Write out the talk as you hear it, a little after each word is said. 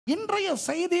இன்றைய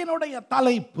செய்தியினுடைய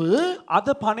தலைப்பு අද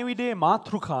පණිවිඩයේ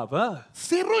මාතෘකාව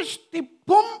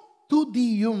சிருஷ்டிப்பும்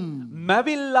துதியும்.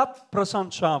 මැවිල්ලත්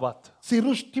ප්‍රශංසාවත්.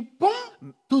 சிருஷ்டிப்பும்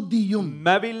துதியும்.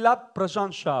 මැවිල්ලත්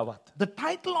ප්‍රශංසාවත්. The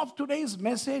title of today's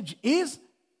message is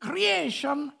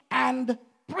Creation and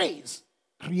Praise.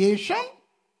 Creation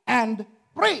and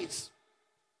Praise.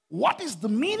 What is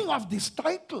the meaning of this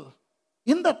title?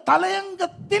 இந்த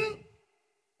தலையங்கத்தின்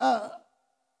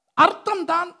அர்த்தம்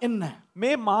தான் என்ன? මේ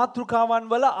මාතෘකාවන්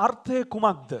වල අර්ථය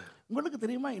කුමක්ද? உங்களுக்கு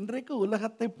தெரியுமா, இன்றைக்கு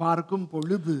உலகத்தை பார்க்கும்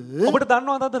பொழுது ඔබට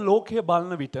දන්නවද අද ලෝකය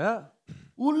බලන විට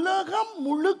உலகம்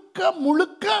முழுக்க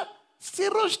முழுக்க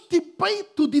சிருஷ்டிப்பை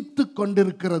துதித்துக்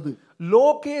கொண்டிருக்கிறது.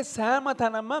 ලෝකයේ සෑම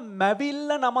තැනම මැවිල්ල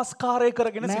නමස්කාරය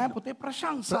කරගෙන නෑ සිටිනවා. පුතේ,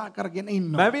 ප්‍රශංසා කරගෙන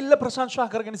ඉන්නවා. මැවිල්ල ප්‍රශංසා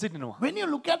කරගෙන සිටිනවා. When you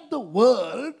look at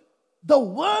the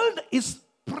world is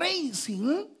praising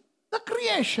the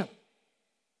creation.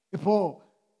 இப்போ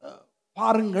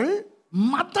பாருங்கள்,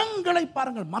 மதங்களை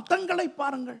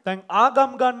பாருங்கள். දැන්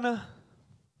ආගම් ගන්න.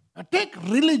 Take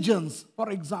religions for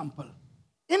example.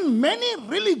 In many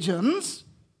religions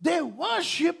they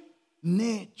worship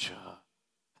nature.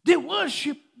 They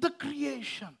worship the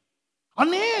creation.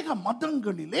 அநேக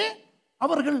மதங்களிலே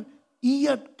அவர்கள்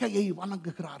இயற்கையை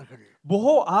வணங்குகிறார்கள்.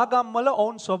 බොහෝ ආගම් වල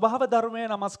ඔවුන් ස්වභාව ධර්මය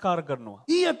නමස්කාර කරනවා.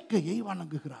 இயற்கையை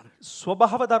வணங்குகிறார்கள்.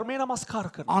 ස්වභාව ධර්මය නමස්කාර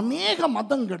කරනවා. அநேக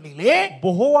மதங்களிலே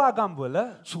බොහෝ ආගම් වල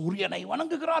சூரியனை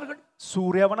வணங்குகிறார்கள்,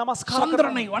 සූර්යව නමස්කාර කරනවා.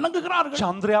 சந்திரனை வணங்குகிறார்கள்,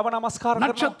 චන්ද්‍රයව නමස්කාර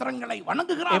කරනවා. நட்சத்திரங்களை ඒ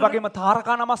வணங்குகிறார்கள், වගේම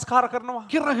තාරකා නමස්කාර කරනවා.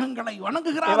 கிரகங்களை ඒ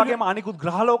வணங்குகிறார்கள், වගේම අනිකුත්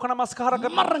ග්‍රහලෝක නමස්කාර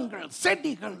කරනවා. மரங்கள்,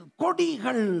 செடிகள்,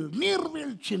 கொடிகள்,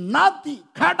 நீர்வீழ்ச்சி, நதி,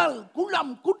 கடல்,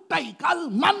 குளம், குட்டை, கல்,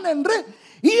 மண் என்று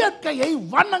இயற்கையை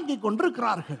வணங்கிக்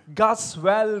கொண்டிருக்கிறார்கள். ගස්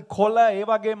වැල් කොළ ඒ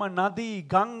වගේම නදී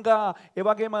ගංගා ඒ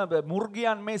වගේම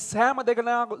මුර්ගියන් මේ සෑම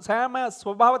සෑම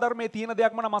ස්වභාව ධර්මයේ තියෙන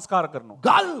දෙයක්ම නමස්කාර කරනවා.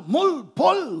 ගල්, මුල්,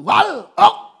 පොල්, වල්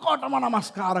ඔක්කොටම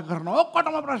නමස්කාර කරනවා,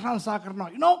 ඔක්කොටම ප්‍රශංසා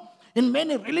කරනවා. You know, in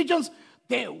many religions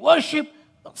they worship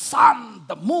the sun,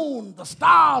 the moon, the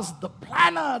stars, the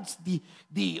planets,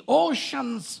 the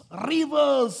oceans,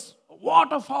 rivers,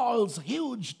 waterfalls,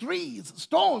 huge trees,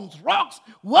 stones, rocks,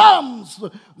 worms,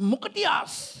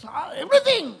 mukatiyas,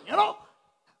 everything, you know.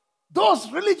 Those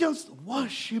religions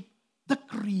worship the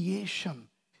creation.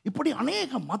 இப்படி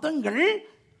அநேக மதங்கள்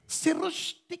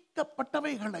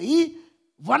சிருஷ்டிக்கப்பட்டவைகளை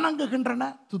வணங்குகின்றன,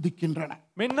 துதிக்கின்றன.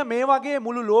 මෙන්න මේ වගේ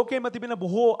මුළු ලෝකෙම තිබෙන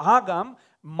බොහෝ ආගම්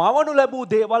මවනු ලැබූ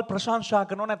දේවල් ප්‍රශංසා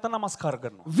කරනවා නැත්නම් නමස්කාර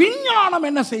කරනවා. விஞ்ஞானம்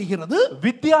என்ன செய்கிறது?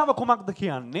 විද්‍යාව කුමක්ද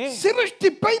කියන්නේ?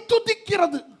 சிருஷ்டிப்பை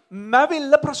துதிக்கிறது.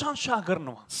 මැවිල්ල ප්‍රශංසා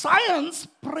කරනවා. Science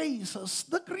praises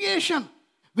the creation.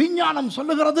 விஞ்ஞானம்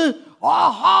சொல்லுகிறது,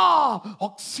 ஆஹா,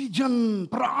 ஆக்சிஜன்,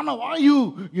 பிராணவாயு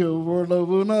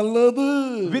எவ்வளவு நல்லது.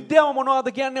 විද්‍යාව මොනවද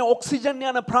කියන්නේ? ඔක්සිජන්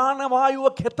යන ප්‍රාණවායුව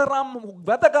කෙතරම්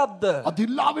වැදගත්ද? அது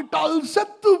இல்லாவிட்டால்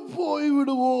செத்து போய்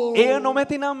விடுவோம். එය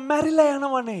නොමැතිනම් මැරිලා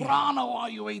යනවනේ.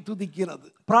 பிராணவாயுவை துதிக்கிறது.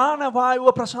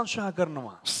 ප්‍රාණවායුව ප්‍රශංසා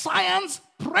කරනවා. Science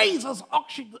praises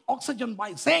oxygen by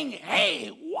saying,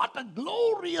 hey, what a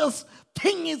glorious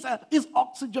thing is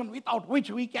oxygen, without which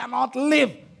we cannot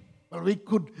live. Well, we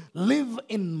could live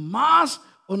in Mars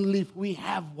only if we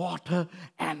have water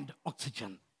and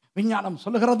oxygen. விஞ்ஞானம்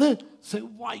சொல்லுகிறது,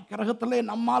 செவ்வாய் கிரகத்திலே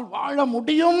நம்மால் வாழ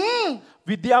முடியும்.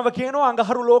 විද්‍යාව කියනවා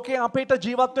අඟහරු ලෝකයේ අපිට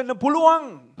ජීවත් වෙන්න පුළුවන්.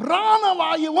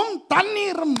 பிராணவாயுவும்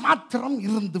தண்ணீரும் மாத்திரம்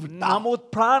இருந்து விட்டால். නමුත්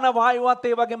ප්‍රාණවායුවත්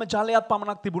ඒ වගේම ජලයත්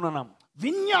පමණක් තිබුණා නම්.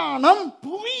 விஞ்ஞானம்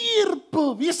புவியீர்ப்பு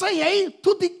விசையை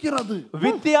துதிக்கிறது.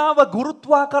 විද්‍යාව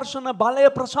ගුරුත්වාකර්ෂණ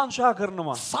බලය ප්‍රශංසා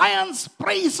කරනවා. Science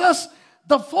praises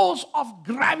the force of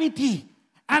gravity,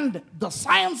 and the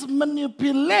science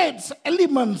manipulates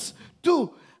elements to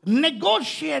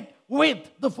negotiate with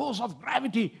the force of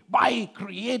gravity by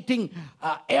creating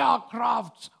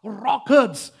aircrafts,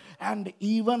 rockets, and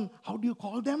even, how do you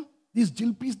call them? These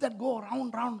jilpis that go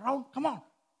round. Come on.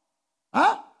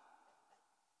 Huh?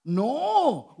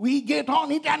 No, we get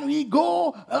on it and we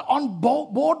go on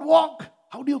boardwalk.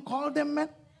 How do you call them, man?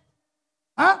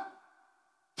 Huh?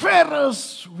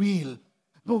 Ferris wheel.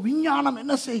 விஞ்ஞானம்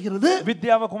என்ன செய்கிறது?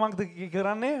 විද්‍යාව කුමක්ද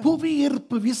කරන්නේ?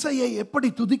 புவியீர்ப்பு விசையை எப்படி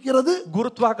துதிக்கிறது?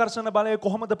 ගුරුත්වාකර්ෂණ බලය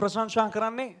කොහොමද ප්‍රශංසා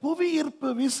කරන්නේ? புவியீர்ப்பு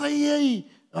விசையை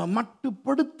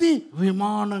மட்டுப்படுத்தி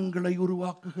விமானங்களை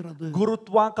உருவாக்குகிறது.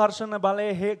 ගුරුත්වාකර්ෂණ බලය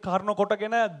කාරණ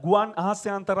කොටගෙන ගුවන්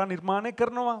අහස්‍යන්තර නිර්මාණය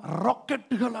කරනවා.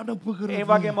 ராக்கெட்டுகள் அனுப்புகிறது. ඒ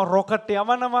වගේම රොකට්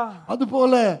යවනවා.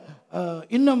 அதுபோல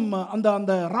இன்னும் அந்த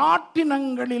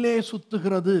ராட்டினங்களிலே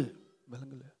சுத்துகிறது.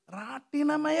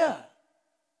 ராட்டினமய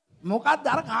මොකක්ද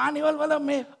අර කානිවල් වල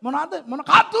මේ මොනවාද මොන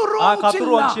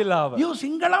කතුරුවන්චිලාව. You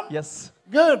සිංගලම්? Yes.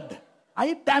 Good.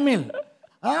 I Tamil.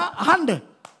 අහන්න.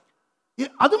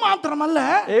 அது மாத்திரமல்ல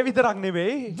ඒ විතරක්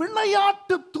නෙවෙයි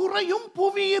விளையாட்டு துறையும்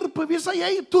புவியீர்ப்பு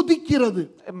விசையை துதிக்கிறது.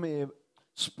 මේ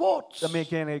ஸ்போர்ட்ஸ் මේ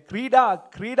කියන්නේ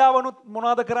ක්‍රීඩාවනුත්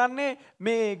මොනවද කරන්නේ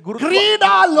මේ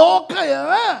ಕ್ರೀಡಾ ಲೋಕය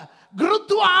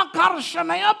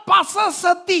ಗುರುತ್ವಾಕರ್ಷಣೆಯ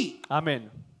ಪಸಸತಿ. ආමෙන්.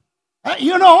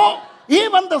 You know,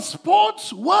 even the sports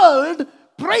world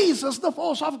praises the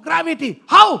force of gravity.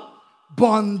 How?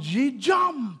 Bungee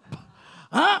jump.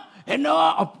 என்ன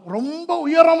ரொம்ப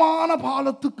உயரமான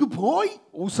பாலத்துக்கு போய்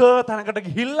උස තැනකට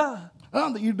ගිහිල්ලා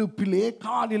அந்த இடுப்பிலே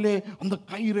காலிலே அந்த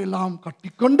கயிறெல்லாம்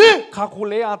கட்டிக்கொண்டு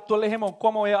කකුලේ අත්වල එහෙම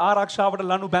ඔක්කොම ඔය ආරක්ෂාවට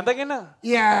ලනු බැඳගෙන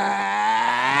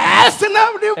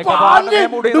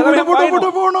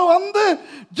வந்து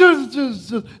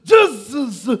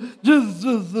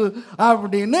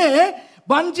அப்படின்னு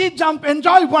பஞ்சி ஜம்ப்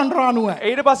என்ஜாய் பண்றானுவ.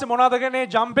 ඊට පස්සේ මොනවද කරන්නේ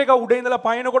ජම්ප් එක උඩ ඉඳලා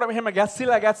පයින්නකොට මෙහෙම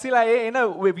ගැස්සිලා එන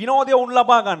විනෝදය උන්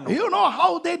ලබා ගන්නවා. You know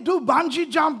how they do bungee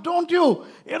jump, don't you?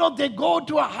 You know, they go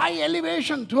to a high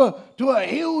elevation, to a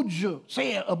huge, say,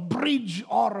 a bridge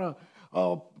or a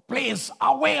place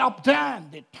away up there, and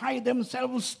they tie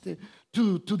themselves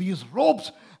to these ropes,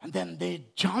 and then they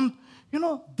jump. You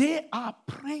know, they are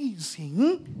praising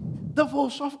the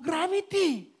force of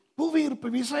gravity. புவியீர்ப்பு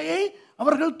விசையை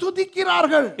அவர்கள்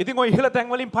துதிக்கிறார்கள். ඉතින් ඔය ඉහළ තැන්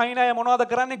වලින් පයින් අය මොනවද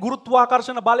කරන්නේ?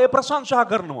 ගුරුත්වාකර්ෂණ බලය ප්‍රශංසා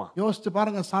කරනවා. யோசிச்சு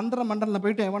பாருங்க, சந்திர மண்டலத்துல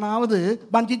போயிட்டு எவனாவது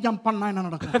பஞ்சி ஜம்ப் பண்ணா என்ன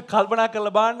நடக்கும்? කල්පනා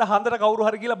කරලා බලන්න හන්දර කවුරු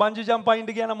හරි කියලා බංජි ජම්ප් පයින්ට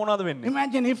ගියා නම් මොනවද වෙන්නේ?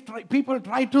 Imagine if people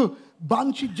try to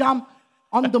bungee jump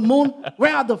on the moon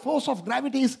where the force of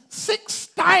gravity is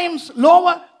 6 times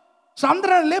lower.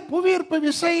 சந்திரனிலே புவியீர்ப்பு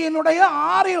விசையினுடைய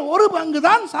 1/6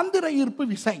 தான் சந்திர ஈர்ப்பு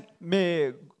விசை.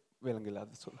 මේ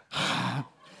වෙලංගිලාද සොල.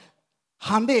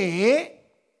 හඳේ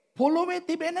පොළොවේ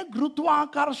තිබෙන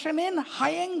ගුරුත්වාකර්ෂණයෙන්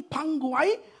 6න් පංගුවයි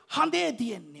හඳේ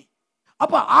තියෙන්නේ.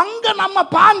 අප අංග නම්ම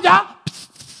පාංජා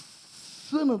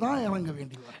සනදා යරංග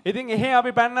වෙන්ඩිව. ඉතින් එහෙ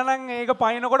අපි පැන්න නම් ඒක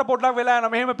පයින්නකොට පොඩ්ඩක් වෙලා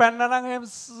යනවා. මෙහෙම පැන්න නම් එහෙම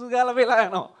ගාලා වෙලා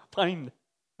යනවා පයින්න.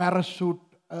 பாராசூட்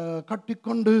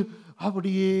கட்டிக்கொண்டு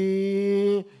அப்படியே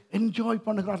என்ஜாய்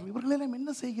பண்ணுகிறார்கள். இவர்கள் எல்லாம்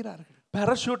என்ன செய்கிறார்கள்?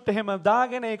 පැරෂුට් එහෙම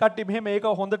දාගෙන ඒ කට්ටිය මෙහෙම ඒක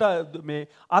හොඳට මේ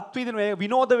අත්විදින මේ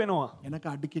විනෝද වෙනවා. எனக்கு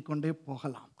அடுக்கிக் கொண்டே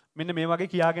போகலாம். මෙන්න මේ වගේ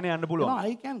කියාගෙන යන්න පුළුවන්.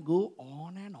 I can go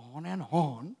on and on and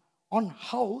on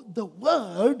how the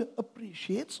world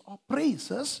appreciates or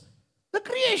praises the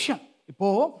creation. இப்போ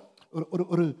ஒரு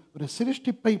ஒரு ஒரு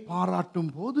சிருஷ்டிப்பை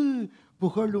பாராட்டும் போது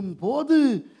புகழும் போது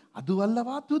அது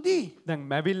வல்லவா துதி. දැන්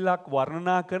මැවිල්ලක්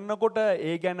වර්ණනා කරනකොට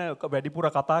ඒ ගැන වැඩිපුර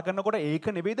කතා කරනකොට ඒක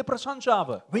නෙවෙයිද ප්‍රශංසාව?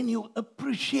 When you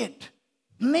appreciate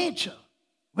nature,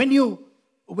 when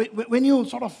you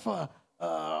sort of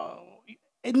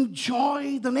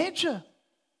enjoy the nature,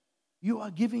 you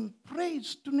are giving praise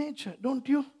to nature, don't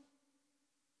you?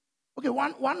 Okay,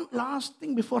 one last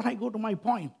thing before I go to my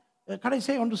point.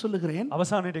 கடைசியை ஒன்று சொல்லுகிறேன்.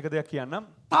 අවසානයේ එක දෙයක් කියන්නම්.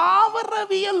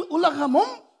 தாவரவியல்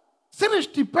உலகமும்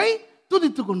சிருஷ்டிப்பை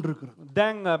துதித்துக் கொண்டிருக்கிறது.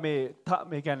 දැන්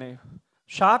මේ කියන්නේ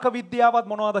ශාක විද්‍යාවත්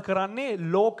මොනවද කරන්නේ?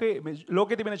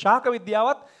 ලෝකේ තිබෙන ශාක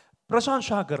විද්‍යාවත්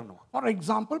ප්‍රශංසා කරනවා. For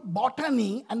example,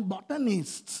 botany and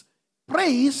botanists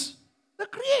praise the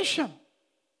creation.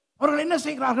 அவர்கள் என்ன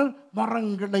செய்கிறார்கள்?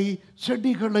 மரங்களை,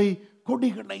 செடிகளை,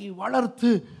 கொடிகளை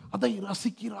வளர்த்து அதை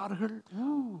ரசிக்கிறார்கள்.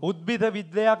 උද්භිද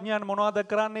විද්‍යාඥයන් මොනවද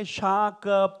කරන්නේ? ශාක,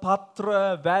 පත්‍ර,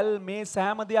 වැල් මේ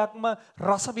සෑම දෙයක්ම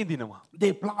රස විඳිනවා.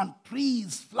 They plant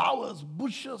trees, flowers,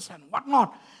 bushes and whatnot,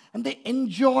 and they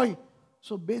enjoy.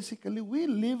 So basically we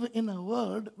live in a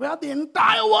world where the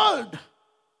entire world,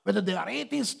 whether they are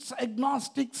atheists,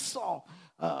 agnostics or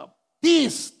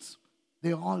theists,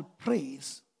 they all praise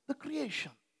the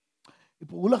creation.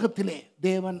 இப்போ உலகத்திலே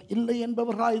தேவன் இல்லை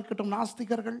என்பவர்களாக இருக்கட்டும்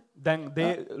நாஸ்திகர்கள், දැන්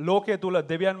ලෝකයේ තුල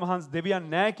දෙවියන්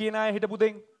නැහැ කියන අය හිටපු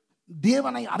දෙයින්,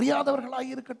 தேவனை அறியாதவர்களாக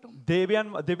இருக்கட்டும்,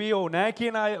 දෙවියෝ නැහැ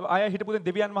කියන අය හිටපු දෙයින්,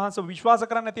 දෙවියන් වහන්සේ විශ්වාස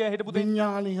කරන්නේ නැති අය හිටපු දෙයින්,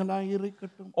 விஞ்ஞானிகளாக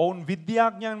இருக்கட்டும், ඔවුන්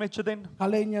විද්‍යාඥයන් වෙච්ච දෙයින්,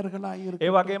 கலைஞர்களாக ඒ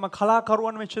இருக்கட்டும், වගේම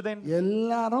කලාකරුවන් වෙච්ච දෙයින්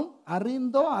எல்லாரும்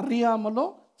அறிந்தோ அறியாமலோ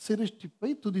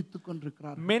சிருஷ்டிப்பை துதித்துக்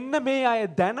கொண்டிருக்கிறார்கள். මෙන්න මේ අය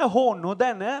දැන හෝ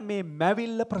නොදැන මේ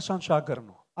මැවිල්ල ප්‍රශංසා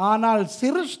කරනවා. ஆனால்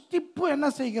சிருஷ்டிப்பு என்ன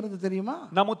செய்கிறது தெரியுமா?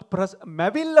 නමුත්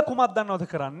මැවිල්ල කුමක් දන්නවද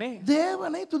කරන්නේ?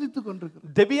 தேவனை துதித்துக்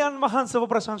கொண்டிருக்கிறது. දෙවියන් වහන්සේව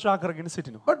ප්‍රශංසා කරගෙන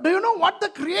සිටිනවා. But do you know what the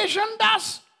creation does?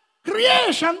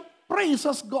 Creation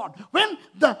praises God. When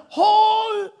the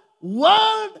whole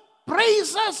world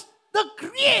praises the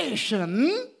creation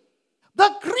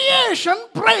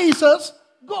praises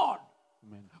God.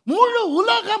 முழு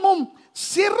உலகமும்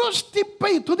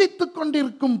சிருஷ்டிப்பை துதித்துக்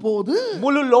கொண்டிருக்கும் போது,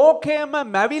 මුළු ලෝකයම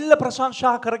මැවිල්ල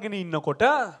ප්‍රශංසා කරගෙන ඉන්නකොට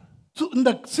இந்த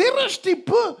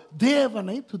சிருஷ்டிப்பு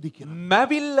தேவனை துதிக்கிறது.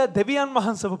 මැවිල්ල දෙවියන්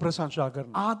වහන්සේව ප්‍රශංසා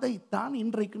කරනවා. அதைத்தான்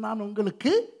இன்றைக்கு நான்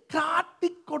உங்களுக்கு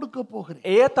காட்டிக் கொடுக்க போகிறேன்.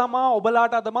 එය තමා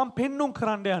ඔබලාට අද මම පෙන්눔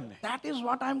කරන්න යන්නේ. That is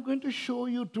what I'm going to show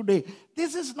you today.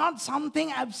 This is not something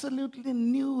absolutely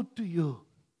new to you.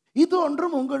 இது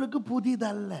ஒன்றும் உங்களுக்கு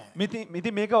புதிதல்ல.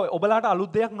 මිති මේක ඔබලාට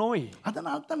අලුත් දෙයක් නොවේ.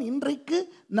 அதனால் தான் இன்றைக்கு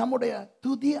நம்முடைய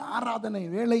துதி ஆராதனை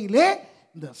வேளையிலே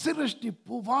இந்த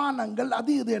சிருஷ்டிப்பு வானங்கள்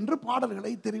அது இது என்று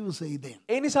பாடல்களை தெரிவு செய்தேன்.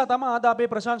 ඒ නිසා තමයි අද අපේ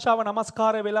ප්‍රශංසාව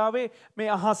නමස්කාරය වෙලාවේ මේ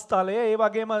අහස්තලය ඒ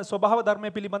වගේම ස්වභාව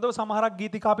ධර්මයේ පිළිබඳව සමහරක්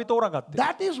ගීතිකා අපි තෝරාගත්තා.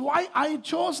 That is why I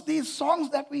chose these songs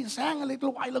that we sang a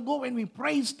little while ago when we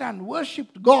praised and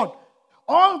worshipped God,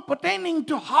 all pertaining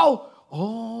to how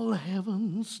all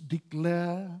heavens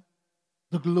declare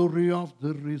the glory of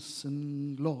the risen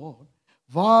Lord.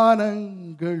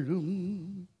 வானங்களும்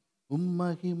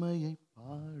உம்மகிமையை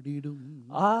பாடிடும்.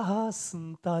 ආහස්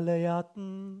තලයත්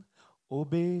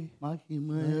ඔබේ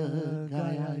மகிமைய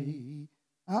காயாய்.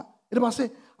 இது பாசே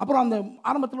அப்புறம் அந்த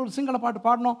ஆரம்பத்தில் ஒரு சிங்கள பாட்டு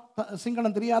பாடணும்.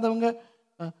 சிங்களம் தெரியாதவங்க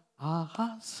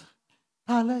ஆஹாஸ்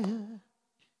தலய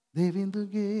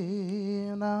தேவிந்துகே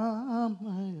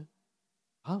நாமய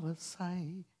அவசாய்.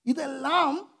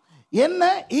 இதெல்லாம் என்ன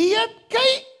இயற்கை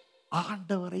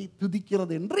ஆண்டவரை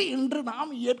துதிக்கிறது என்று இன்று நாம்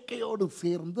இயற்கையோடு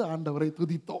சேர்ந்து ஆண்டவரை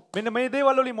துதித்தோம். මෙන්න මේ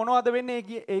දේවල් වලින් මොනවද වෙන්නේ?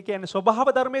 ඒ කියන්නේ ස්වභාව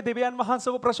ධර්මයේ දෙවියන්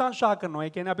වහන්සේව ප්‍රශංසා කරනවා.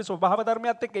 ඒ කියන්නේ අපි ස්වභාව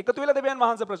ධර්මයත් එක්ක එකතු වෙලා දෙවියන්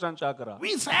වහන්සේ ප්‍රශංසා කරා.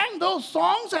 We sang those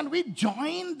songs and we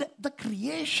joined the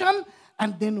creation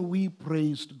and then we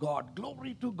praised God.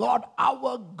 Glory to God.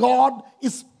 Our God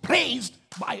is praised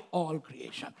by all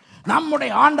creation.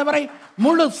 நம்முடைய ஆண்டவரை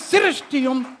முழு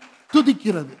சிருஷ்டியும்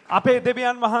துதிக்கிறது. අපේ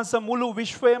දෙවියන් වහන්සේ මුළු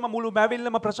විශ්වයම මුළු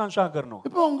මැවිල්ලම ප්‍රශංසා කරනවා.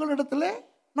 இப்போ உங்களிடத்திலே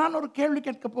நான் ஒரு கேள்வி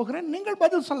கேட்க போகிறேன். நீங்கள்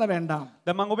பதில் சொல்ல வேண்டாம்.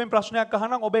 දැන් මම ඔබෙන් ප්‍රශ්නයක්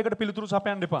අහනම් ඔබ ඒකට පිළිතුරු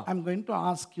සපයන්න එපා. I'm going to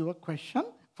ask you a question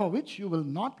for which you will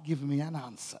not give me an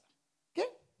answer. Okay?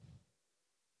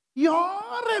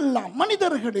 யாரெல்லாம்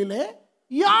மனிதர்களிலே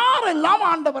யாரெல்லாம்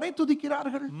ஆண்டவரை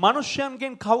துதிக்கிறார்கள்?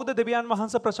 මනුෂ්‍යයන්ගෙන් කවුද දෙවියන්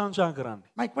වහන්සේ ප්‍රශංසා කරන්නේ?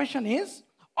 My question is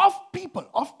of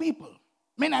people,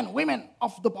 men and women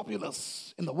of the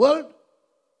populace in the world,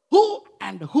 who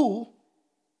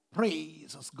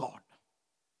praises God?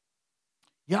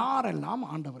 யாரெல்லாம்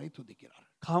ஆண்டவரை துதிக்கிறார்கள்?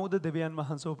 කවුද දෙවියන්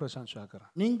වහන්සේව ප්‍රශංසා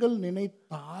කරන්නේ? நீங்கள்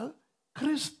நினைத்தால்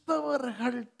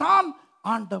கிறிஸ்தவர்கள் தான்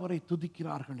ஆண்டவரை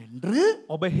துதிக்கிறார்கள் என்று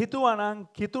ඔබ හිතුවානම්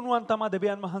කිතුණුවන් තමයි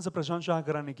දෙවියන් වහන්සේ ප්‍රශංසා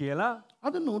කරන්නේ කියලා,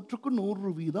 அது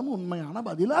 100% உண்மையான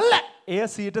பதில் அல்ல. එය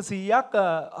 100%ක්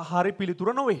හරි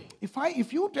පිළිතුර නොවේ. If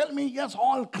you tell me yes,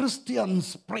 all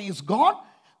Christians praise God,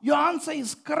 your answer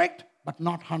is correct, but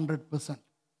not 100%.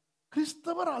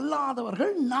 கிறிஸ்தவர்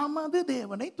அல்லாதவர்கள் நமது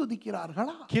தேவனை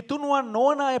துதிக்கிறார்களா? කිතුණුවන්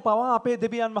නොවන අය පවා අපේ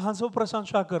දෙවියන් වහන්සේව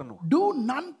ප්‍රශංසා කරනවා. Do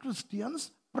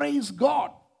non-Christians praise God?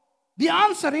 The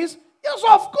answer is yes,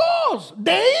 of course,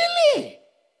 daily.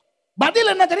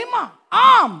 பதில் என்ன தெரியுமா?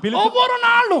 ஆம், ஒவ்வொரு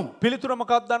நாளும். පිළිතුර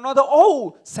මොකක්ද දන්නවද? ඔව්,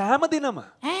 සෑම දිනම.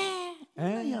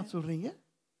 என்ன சொல்றீங்க?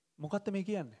 මොකක්ද මේ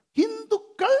කියන්නේ?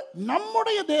 இந்துக்கள்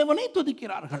நம்முடைய தேவனை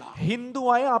துதிக்கிறார்களா? හින්දු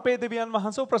අය අපේ දෙවියන්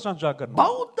වහන්සේව ප්‍රශංසා කරනවා.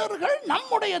 பௌத்தர்கள்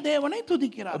நம்முடைய தேவனை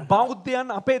துதிக்கிறார்கள். බෞද්ධයන්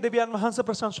අපේ දෙවියන් වහන්සේ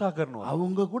ප්‍රශංසා කරනවා.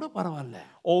 அவங்க கூட பரவாயில்ல.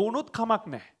 ඔවුනුත් කමක්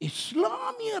නැහැ.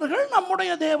 இஸ்லாமியர்கள்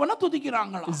நம்முடைய தேவனை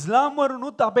துதிக்கிறாங்களா? ඉස්ලාම්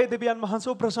වරුනුත් අපේ දෙවියන්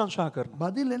වහන්සේව ප්‍රශංසා කරනවා.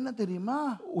 பதில் என்ன தெரியுமா?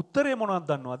 උත්තරේ මොනවද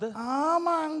දන්නවද?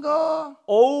 ஆமாங்கோ.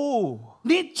 ඔව්,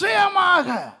 நிச்சயமாக.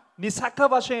 නිසක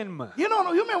වශයෙන්ම.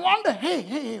 You may wonder,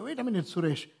 hey, wait a minute,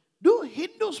 Suresh. Do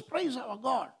Hindus praise our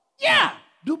God? Yeah.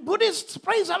 Do Buddhists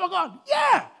praise our God?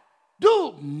 Yeah.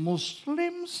 Do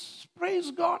Muslims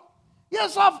praise God?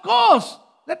 Yes, of course.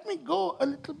 Let me go a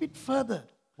little bit further.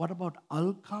 What about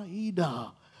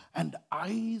Al-Qaeda and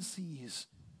ISIS?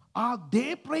 Are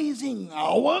they praising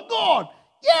our God?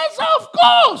 Yes, of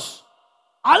course.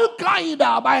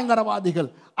 Al-Qaeda பயங்கரவாதிகள்,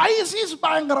 ISIS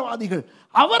பயங்கரவாதிகள்,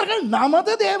 அவர்கள்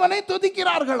நமது தேவனை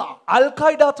துதிக்கிறார்களா?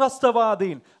 අල්-කයිඩා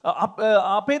ත්‍රස්තවාදීන්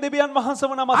අපේ දෙවියන්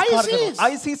වහන්සේව නමස්කාර කරනවා.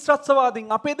 ISIS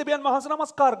ත්‍රස්තවාදීන් අපේ දෙවියන් වහන්සේ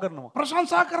නමස්කාර කරනවා.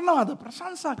 ප්‍රශංසා කරනවාද?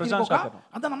 ප්‍රශංසා ප්‍රශංසා කියනවා. කරනවා.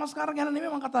 අද නමස්කාර ගැන නෙමෙයි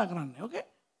මම කතා කරන්නේ. Okay?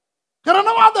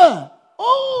 කරනවාද?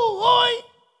 Oi.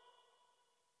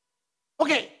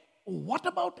 Okay. What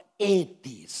about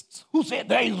atheists who say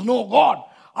there is no God?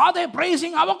 Are they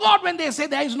praising our God when they say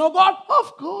there is no God?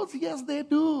 Of course, yes, they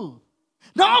do.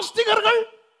 நாஸ்திகர்கள்,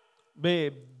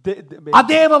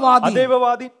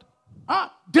 அதேவவாதி,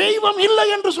 தெய்வம் இல்லை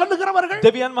என்று சொல்லுகிறவர்கள்,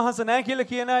 දෙවියන් වහන්සේ නැහැ කියලා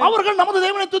කියන අය, அவர்கள் நமது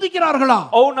தேவனை துதிக்கிறார்களா?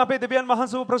 ඔවුන් අපේ දෙවියන්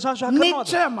වහන්සේව ප්‍රශංසා කරනවා.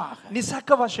 நிச்சயமாக. නිසක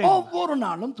වශයෙන් ஒவ்வொரு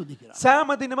நாளும் துதிக்கிறார்கள்.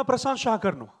 සෑම දිනම ප්‍රශංසා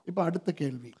කරනවා. இப்ப அடுத்த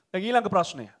கேள்வி. දැන් ඊළඟ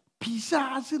ප්‍රශ්නය.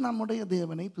 பிசாசு நம்முடைய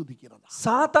தேவனை துதிக்கிறதா?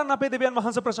 සාතන් අපේ දෙවියන්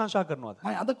වහන්සේ ප්‍රශංසා කරනවාද?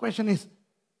 My other question is,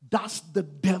 does the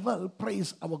devil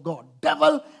praise our God?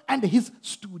 Devil and his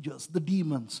stooges, the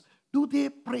demons, do they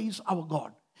praise our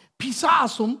God?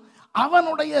 பிசாசும்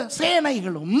அவனுடைய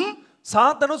சேனைகளும்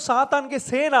සාතනු සාතන්ගේ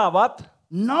සේනාවත්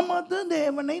நமது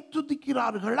தேவனை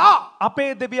துதிக்கிறார்களா? අපේ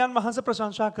දෙවියන් වහන්සේ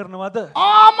ප්‍රශංසා කරනවද?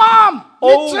 ஆமாம்,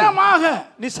 நிச்சயமாக.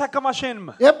 නිසක වශයෙන්ම.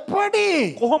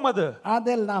 எப்படி? කොහොමද?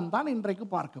 அதெல்லாம் தான் இன்றைக்கு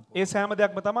பார்க்க போறோம். ඒ සෑම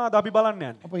දෙයක්ම තමයි අද අපි බලන්න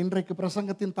යන්නේ. அப்ப இன்றைக்கு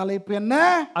பிரசங்கத்தின் தலைப்பு என்ன?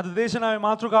 අද දේශනාවේ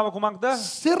මාතෘකාව කුමක්ද?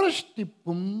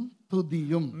 சிருஷ்டிப்பும்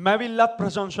துதியும். මැවිල්ලත්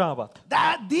ප්‍රශංසාවත්.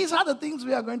 These are the things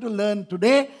we are going to learn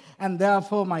today, and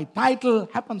therefore my title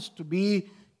happens to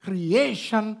be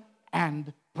Creation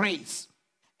and Praise.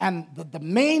 And the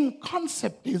main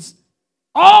concept is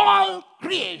all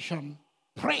creation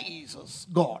praises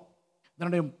God.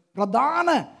 அதனுடைய பிரதான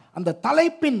அந்த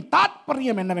தலைப்பின்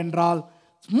தாற்பயம் என்னவென்றால்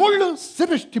முழு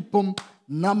சிருஷ்டிப்பும்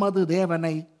நமது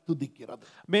தேவனை துதிக்கிறது.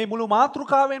 මේ මුළු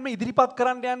මාතෘකාවෙන්ම ඉදිරිපත්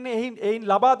කරන්න යන්නේ එයින්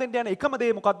ලබා දෙන්න යන එකම දේ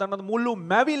මොකක්ද අන්නද? මුළු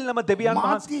මැවිල්ලම දෙවියන්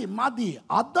වහන්සේ. මදි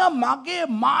අද මගේ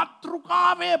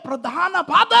මාතෘකාවේ ප්‍රධාන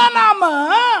පදනම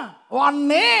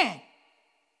වන්නේ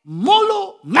මුළු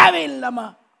මැවිල්ලම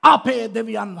අපේ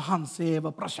දෙවියන් වහන්සේව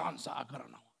ප්‍රශංසා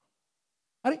කරනවා.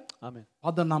 හරි? ආමෙන්.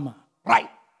 පදනම. right.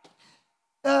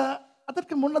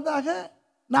 அதற்கு முன்னதாக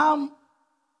நாம்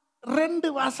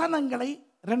 2 வசனங்களை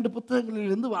 2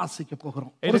 புத்தகங்களிலிருந்து வாசிக்க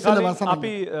போகிறோம். ஒரு சில வசனங்கள்.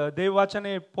 අපි දේව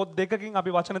වචනේ පොත් දෙකකින්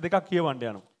අපි වචන දෙකක් කියවන්න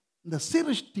යනවා. இந்த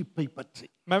சிருஷ்டிப்பை பற்றி.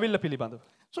 මැවිල්ල පිළිබඳව.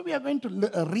 So we are going to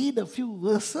read a few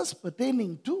verses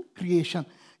pertaining to creation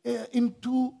in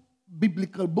 2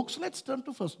 biblical books. Let's turn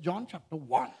to 1 John chapter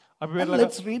 1. And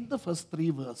let's read the first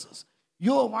 3 verses.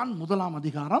 யோவான் முதலாம்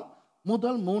அதிகாரம்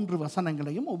முதல் 3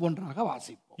 வசனங்களையும் ஒவ்வொன்றாக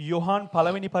வாசிப்போம். யோவான்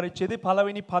පළවෙනි පරිච්ඡේදයේ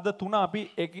පළවෙනි පද 3 අපි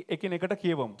එකිනෙකට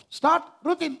කියවමු. Start.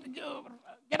 Ruth,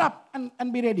 get up and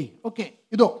be ready. Okay.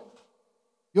 இதோ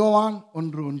யோவான்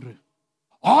 1:1.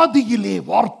 ஆதியிலே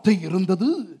வார்த்தை இருந்தது,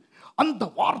 அந்த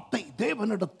வார்த்தை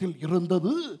தேவனிடத்தில்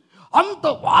இருந்தது, அந்த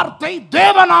வார்த்தை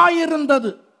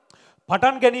தேவனாயிருந்தது.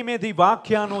 පටන් ගැනීමේදී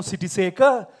වාක්‍යානෝ සිටිසේක,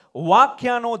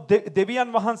 වාක්‍යානෝ දෙවියන්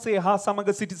වහන්සේ හා සමග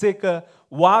සිටිසේක,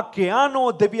 වාක්‍යානෝ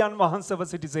දෙවියන් වහන්සේව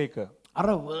සිටිසේක. අර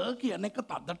කියන එක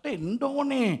තදට එන්න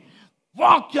ඕනේ.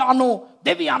 වාක්‍යානෝ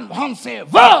දෙවියන්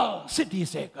වහන්සේව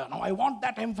සිටිසේක. Now I want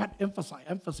that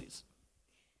emphasis.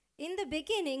 In the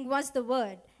beginning was the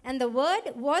Word, and the Word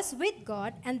was with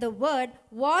God, and the Word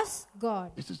was God.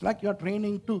 This is like you're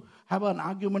training to have an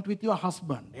argument with your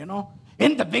husband, you know.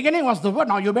 In the beginning was the Word.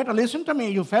 Now you better listen to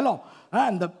me, you fellow.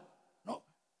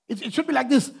 It should be like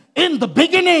this. In the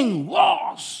beginning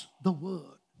was the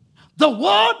Word. The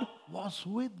Word was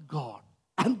with God,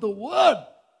 and the Word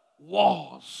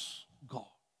was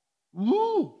God.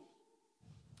 Woo!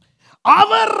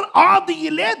 அவர்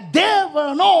ஆதியிலே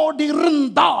தேவனோடு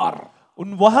இருந்தார்.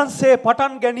 උන්වහන්සේ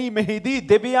පටන් ගැනීමෙහිදී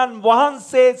දෙවියන්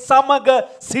වහන්සේ සමග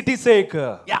සිටිසේක.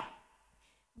 Yeah.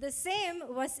 The same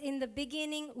was in the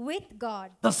beginning with God.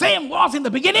 The same was in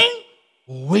the beginning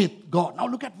with God. Now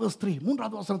look at verse 3.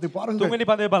 மூன்றாவது வசனத்தை பாருங்கள். තුන්වෙනි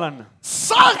පදේ බලන්න.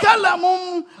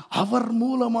 சகலமும் அவர்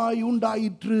மூலமாய்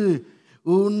உண்டாயிற்று,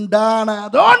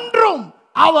 உண்டானதொன்றும்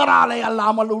அவராலே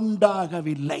அல்லாமல்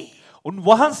உண்டாகவில்லை.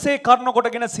 උන්වහන්සේ කරුණ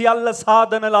කොටගෙන සියල්ල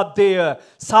සාධන ලද්දේය.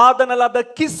 සාධන ලද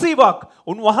කිසිවක්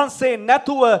උන්වහන්සේ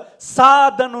නැතුව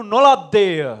සාධනු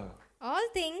නොලද්දේය. All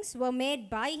things were made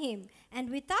by him, and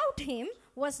without him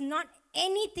was not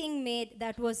anything made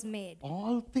that was made.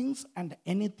 All things and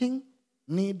anything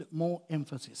need more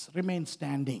emphasis. Remain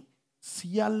standing.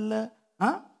 සියල්ල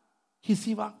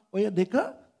කිසිවක් ඔය දෙක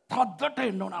තද්දට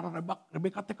එන්න ඕන. අර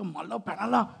රෙබෙකත් එක්ක මල්ල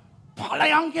පැනලා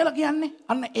பழையாங் கேள කියන්නේ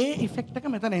අන්න ඒ ඉෆෙක්ට් එක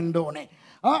මෙතන එන්න ඕනේ.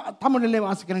 தமிழிலே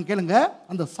வாசிக்கிறேன் கேளுங்க.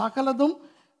 அந்த சகலதும்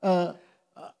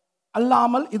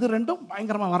அல்லாமல் இது ரெண்டும்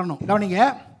பயங்கரமா வரணும். கவனிங்க.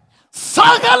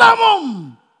 சகலமும்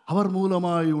அவர்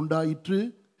மூலமாய் உண்டாயிற்று,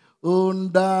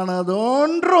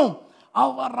 உண்டானதொன்றும்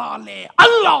அவராலே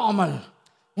அல்லாமல்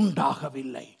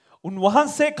உண்டாகவில்லை.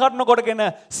 උන්වහන්සේ කරුණ කොටගෙන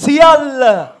සියල්ල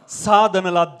සාධන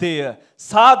ලද්දේය.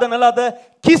 සාධන ලද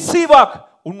කිසිවක්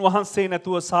උන්වහන්සේ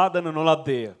නැතුව සාධන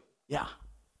නොලද්දේය. Yeah.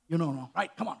 You know,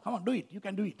 right? Come on, do it. You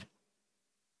can do it.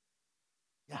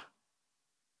 Yeah.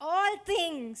 All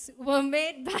things were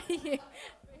made by him.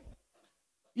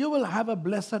 You will have a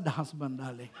blessed husband,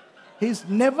 darling. He's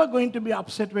never going to be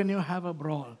upset when you have a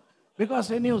brawl. Because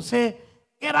when you say,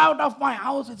 get out of my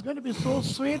house, it's going to be so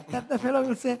sweet that the fellow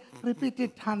will say, repeat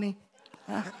it, honey.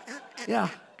 Yeah.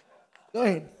 Go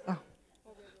ahead.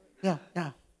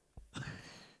 Yeah.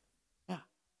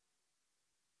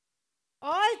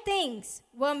 All things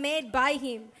were made by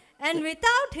him, and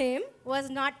without him was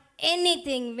not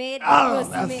anything made that was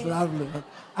That's made. lovely.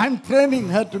 I'm training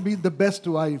her to be the best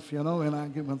wife, you know, when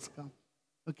arguments come.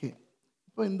 Okay.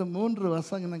 இப்போ இந்த 3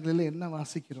 வசனங்களிலே என்ன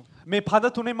வாசிக்கிறோம்? මේ පද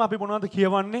තුනෙන්ම අපි මොනවද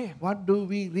කියවන්නේ? What do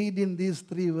we read in these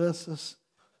 3 verses?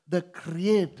 The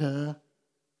Creator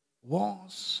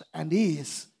was and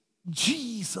is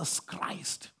Jesus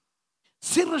Christ.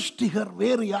 Sirishtigar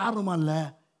வேறு யாரும் அல்ல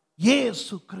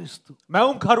இயேசு கிறிஸ்து.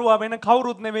 මැවුම් කරුවා වෙන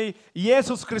කවුරුත් නෙවෙයි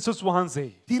යේසුස් ක්‍රිස්තුස්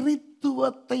වහන්සේ.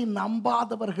 திரித்துவத்தை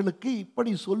நம்பாதவர்களுக்கு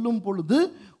இப்படி சொல்லும் பொழுது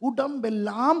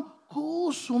உடம்பெல்லாம்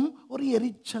கூசும் ஒரு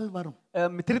எரிச்சல் வரும்.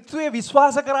 ත්‍රිත්වයේ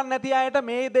විශ්වාස කරන්නේ නැති අයට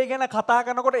මේ දේ ගැන කතා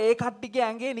කරනකොට ඒ කට්ටියගේ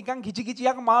ඇඟේ නිකන් කිචි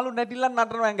කිචියක් මාළු නැටිලා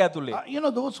නටනවා ඇඟ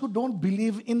ඇතුලේ. Those who don't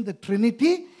believe in the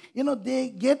Trinity, they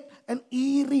get an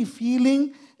eerie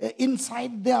feeling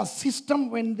inside their system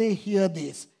when they hear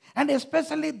this. And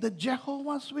especially the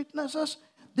Jehovah's Witnesses,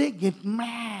 they get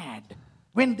mad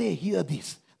when they hear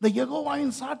this. The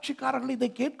யெகோவாவின் சாட்சிக்காரர்களை இதை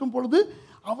கேட்கும் பொழுது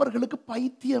அவர்களுக்கு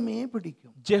பைத்தியமே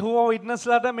பிடிக்கும். ජෙහෝවා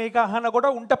විට්නස්ලාට මේක අහනකොට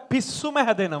උන්ට පිස්සුම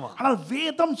හැදෙනවා. ஆனால்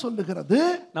வேதம் சொல்லுகிறது,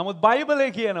 නමුත් බයිබලේ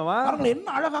කියනවා அவர்கள் என்ன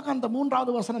அழகாக அந்த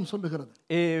மூன்றாவது வசனம் சொல்லுகிறது.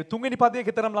 ඒ තුන්වෙනි පදයේ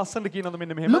කතරම් ලස්සනට කියනද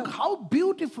මෙන්න මෙහෙම. Look how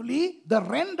beautifully the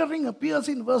rendering appears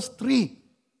in verse 3.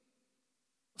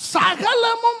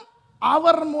 சகலமும்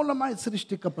அவர் மூலமாய்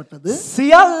சிருஷ்டிக்கப்பட்டது.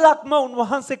 සියල්ලක්ම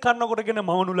උන්වහන්සේ කන්නකොටගෙන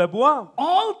මවනු ලැබුවා.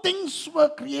 All things were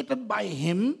created by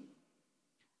him,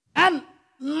 and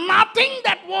nothing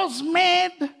that was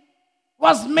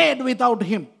made without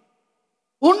him.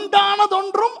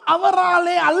 உண்டானதொன்றும்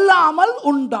அவராலே அல்லாமல்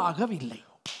உண்டாகவில்லை.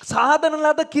 සාධන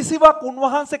ලද කිසිවක්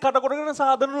උන්වහන්සේ කටකොටගෙන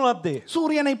සාධනු ලද්දේ.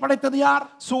 சூரியனை படைத்தது யார்?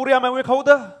 සූර්යයා මැවුවේ කවුද?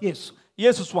 இயேசு.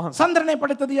 යේසුස් වහන්සේ. சந்திரனை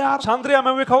படைத்தது யார்? චන්ද්‍රයා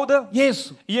මැවුවේ කවුද?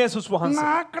 இயேசு. යේසුස් වහන්සේ.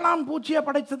 நாக்கலாம் பூச்சியை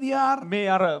படைத்தது யார்? මේ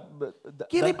අර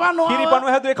கிரிபானோ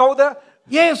හැදුවේ කවුද?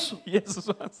 இயேசு. යේසුස්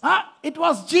වහන්සේ. It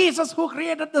was Jesus who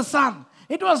created the sun.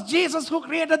 It was Jesus who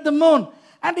created the moon.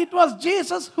 And it was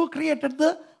Jesus who created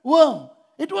the worm.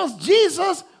 It was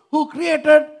Jesus who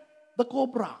created the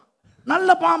cobra.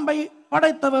 நல்ல பாம்பை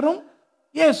படைத்தவரும்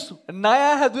இயேசு. ණය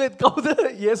හැදුවෙත් කවුද?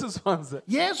 යේසුස් වහන්සේ.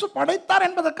 இயேசு படைத்தார்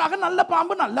என்பதற்காக நல்ல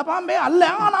பாம்பே அல்ல,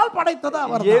 ஆனால் படைத்தது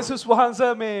அவர். යේසුස් වහන්සේ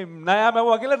මේ ණය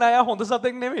මැවුවා කියලා ණය හොඳ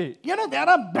සතෙක් නෙවෙයි. There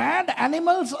are bad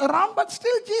animals around, but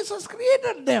still Jesus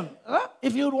created them.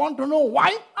 If you want to know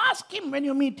why, ask him when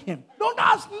you meet him. Don't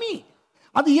ask me.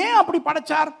 அது ஏன் அப்படி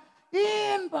படைச்சார்?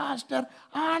 ஏன் பாஸ்டர்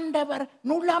ஆண்டவர்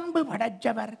நுளம்பு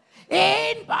படைச்சவர்,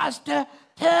 ஏன் பாஸ்டர்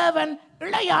தேவன்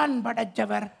இளையான்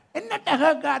படைச்சவர், என்னட்ட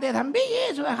கேட்காதே தம்பி,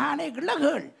 இயேசுவகானே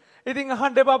கிளகள். ඉතින්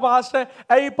අහන්න එපා පාස්ටර්,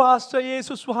 ඇයි පාස්ටර්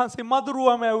යේසුස් වහන්සේ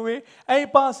මදුරුවා මැව්වේ? ඇයි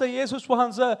පාස්ටර් යේසුස්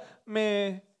වහන්සේ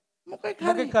මේ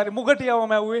මුගටියව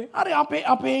මැව්වේ? අර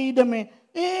අපේ ඉඩමේ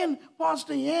ஏன்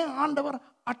பாஸ்டர் ஏன் ஆண்டவர்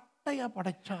அட்டையா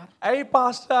படைச்சார்? ඇයි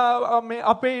පාස්ටර් මේ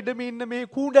අපේ ඉඩමේ ඉන්න මේ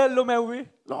කූඩැල්ලෝ මැව්වේ?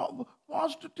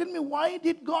 Pastor, tell me, why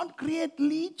did God create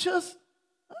leeches?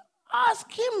 Ask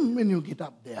him when you get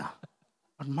up there.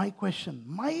 But my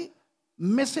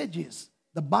message is,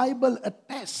 the Bible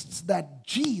attests that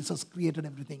Jesus created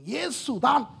everything. இயேசு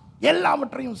தான்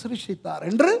எல்லாவற்றையும் சிருஷ்டித்தார்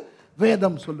என்று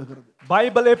வேதம் சொல்லுகிறது.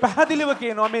 බයිබලේ පැහැදිලිව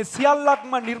කියනවා මේ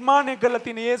සියල්ලක්ම නිර්මාණය කළ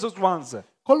තියෙන යේසුස් වහන්සේ.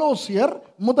 கொலோசியர்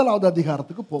முதலாவது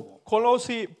அதிகாரத்துக்கு போவோம்.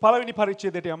 කොලෝසි පළවෙනි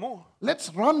පරිච්ඡේදයට යමු. Let's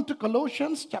run to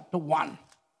Colossians chapter 1.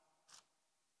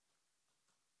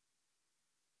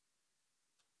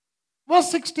 Verse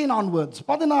 16 onwards.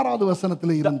 16வது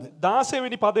வசனத்தில் இருந்து 16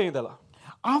 වෙනි පදේ ඉඳලා.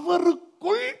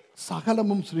 அவருக்குள்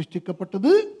சகலமும்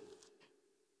சிருஷ்டிக்கப்பட்டது.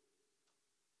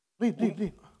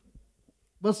 Read.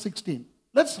 Verse 16.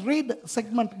 Let's read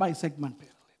segment by segment.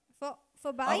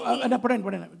 For by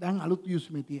him. දැන් අලුත්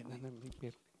යුස්මේ තියෙන.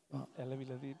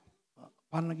 ඇලවිලදී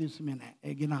පරණ යුස්මේ නෑ.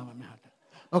 ඒ ගෙනාව මෙහාට.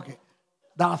 Okay.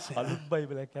 16. අලුත්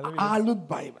බයිබලයක් ඇලවිලදී. අලුත්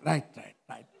බයිබල්. Right.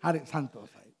 හරි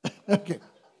සන්තෝෂයි. Okay.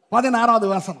 16வது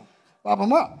வசனம்.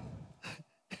 பாப்போமா?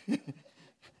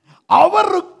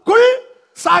 அவருக்குள்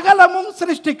சகலமும்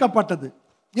சிருஷ்டிக்கப்பட்டது.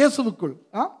 இயேசுவுக்குள்.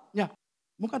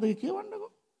 මොකද කියවන්නකෝ?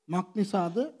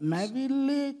 මක්නිසාද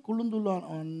මැවිල්ලේ කුළුඳුලා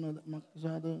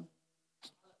මක්නිසාද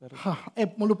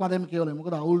முழு பதம் கேவலம்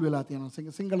මොකද අවුල් වෙලා තියෙනවා.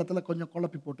 සිංහලத்துல கொஞ்சம்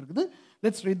குழப்பி போட்டிருக்குது.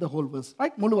 Let's read the whole verse.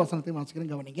 Right? முழு வசனத்தை வாசிக்கிறேன்.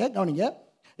 கவனிங்க.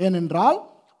 ஏனென்றால்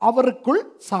அவருக்குள்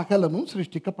சகலமும்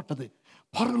சிருஷ்டிக்கப்பட்டது.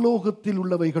 பரலோகத்தில்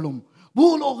உள்ளவைகளும்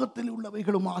பூலோகத்தில்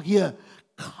உள்ளவைகளும் ஆகிய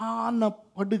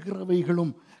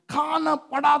காணப்படுகிறவைகளும்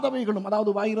காணப்படாதவைகளும்,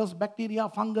 அதாவது வைரஸ், பாக்டீரியா,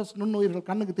 ஃபங்கஸ், நுண்ணுயிர்கள்,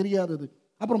 கண்ணுக்கு தெரியாதது,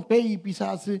 அப்புறம் பேய்,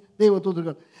 பிசாசு,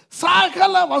 தேவதூதர்கள்,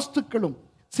 சகல வஸ்துக்களும்,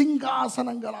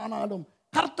 சிங்காசனங்களானாலும்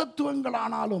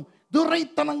கர்த்தத்துவங்களானாலும்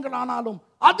துரைத்தனங்களானாலும்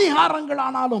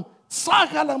அதிகாரங்களானாலும்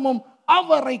சகலமும்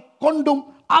அவரை கொண்டும்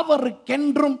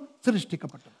அவருக்கென்றும்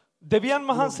சிருஷ்டிக்கப்பட்டது. දෙවියන්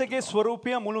වහන්සේගේ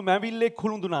ස්වරූපය මුළු මැවිල්ලේ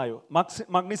කුළුඳුනායෝ.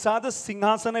 මක්නිසාද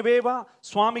සිංහාසන වේවා,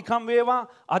 ස්වාමිකම් වේවා,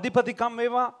 අධිපතිකම්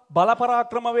වේවා,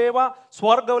 බලපරාක්‍රම වේවා,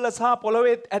 ස්වර්ගවල සහ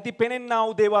පොළොවේ ඇති පෙනෙන්නා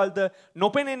වූ දේවල්ද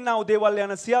නොපෙනෙන්නා වූ දේවල්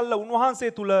යන සියල්ල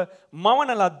උන්වහන්සේ තුල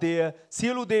මවන ලද්දේය.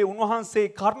 සියලු දේ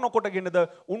උන්වහන්සේ කර්ණ කොටගෙනද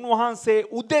උන්වහන්සේ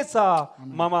උදෙසා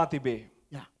මවා තිබේ.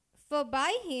 For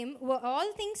by him were all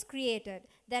things created,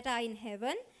 that are in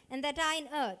heaven and that are in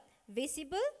earth,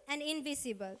 visible and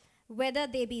invisible, whether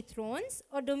they be thrones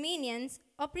or dominions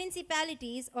or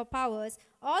principalities or powers,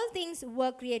 all things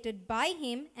were created by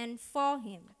him and for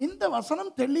him. இந்த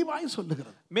வசனம் தெளிவாய்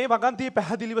சொல்லுகிறது. මේ වගන්තියේ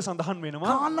පැහැදිලිව සඳහන් වෙනවා.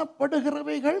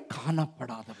 காணப்படுகிறவைகள்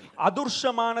காணப்படாதவைகள்.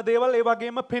 අදෘශ්‍යමාන දේවල් ඒ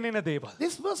වගේම පෙනෙන දේවල්.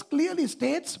 This verse clearly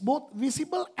states both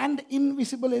visible and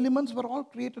invisible elements were all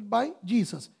created by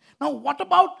Jesus. Now what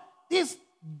about these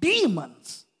demons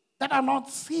that are not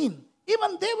seen?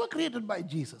 Even they were created by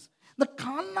Jesus. The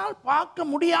கண்ணால் பார்க்க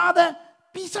முடியாத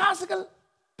பிசாசுகள்,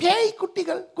 பேய்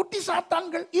குட்டிகள், குட்டி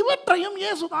சாத்தான்கள் இவற்றையும்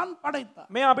இயேசுதான் படைத்தார்.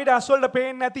 මේ අපිට ඇස්වලට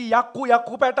පේන්නේ නැති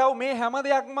යක්කු පැටව මේ හැම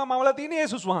දෙයක්ම මවලා තියෙන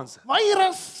යේසුස් වහන්සේ.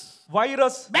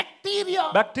 Virus,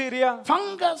 bacteria,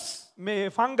 fungus. මේ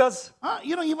fungus,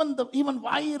 even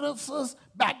viruses,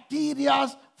 bacteria,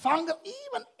 fungus,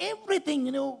 even everything,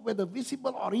 whether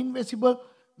visible or invisible,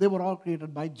 they were all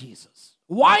created by Jesus.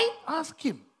 Why? Ask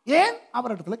him. ஏன்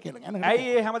அவரிடத்துல கேளுங்க. ඇයි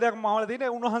ඒ හැම දෙයක්ම මවලා තියෙන්නේ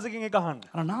උන්වහන්සේගෙන් එක අහන්න.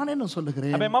 நான் என்ன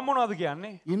சொல்லுகிறேன்? හැබැයි මම මොනවද කියන්නේ?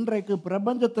 இன்றைக்கு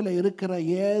பிரபஞ்சத்துல இருக்கிற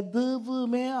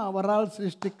எதுவுமே அவரால்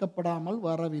சிருஷ்டிக்கப்படாமல்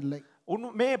வரவில்லை.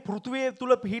 මේ පෘථිවිය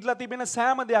තුල පිහිටලා තිබෙන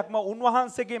සෑම දෙයක්ම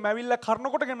උන්වහන්සේගේ මැවිල්ල කරන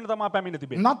කොටගෙන තමයි පැමිණ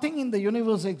තිබෙන්නේ. Nothing in the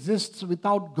universe exists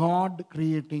without God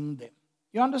creating them.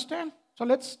 You understand? So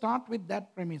let's start with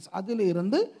that premise. அதிலே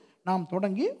இருந்து நாம்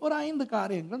தொடங்கி ஒரு 5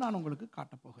 காரியங்கள் நான் உங்களுக்கு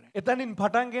காட்ட போகிறேன். එතනින්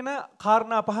පටන්ගෙන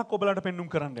කාරණා පහක් ඔබලට පෙන්눔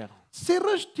කරන්න යනවා.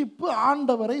 சிருஷ்டிப்பு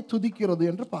ஆண்டவரை துதிக்கிறது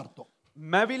என்று பார்த்தோம்.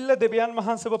 මැවිල්ල දෙවියන්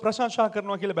වහන්සේව ප්‍රශංසා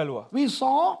කරනවා කියලා බැලුවා. We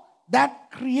saw that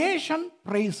creation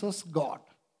praises God.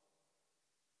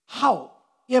 How?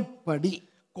 எப்படி?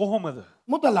 කොහොමද?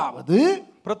 முதலாவது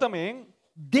ප්‍රථමයෙන්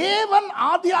தேவன்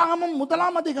ஆதியாகமம்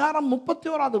 1ஆம் அதிகாரம்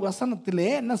 31வது வசனத்திலே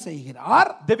என்ன செய்கிறார்?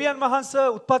 දෙවියන් වහන්සේ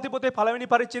උත්පත්ති පොතේ පළවෙනි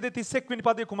පරිච්ඡේදයේ 31 වෙනි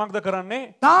පදයේ කුමක්ද කරන්නේ?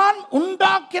 தான்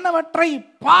உண்டாக்கினவற்றை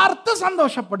பார்த்து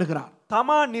சந்தோஷப்படுகிறார்.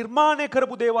 තමා නිර්මාණය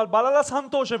කරපු දේවල් බලලා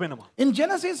සන්තෝෂ වෙනවා. In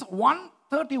Genesis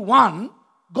 1:31,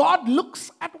 God looks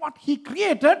at what he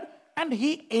created and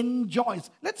he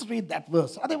enjoys. Let's read that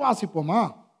verse. அதை வாசிப்போமா?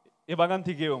 ඒ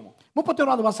වගන්ති කියවමු.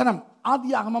 31வது வசனம்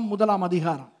ஆதியாகமம் 1ஆம்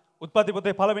அதிகாரம். උත්පත්ති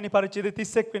පොතේ පළවෙනි පරිච්ඡේදයේ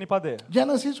 31 වෙනි පදය.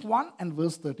 Genesis 1 and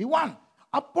verse 31.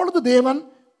 அப்பொழுது தேவன்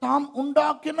தாம்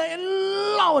உண்டாக்கின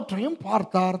எல்லாவற்றையும்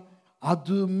பார்த்தார்.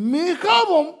 அது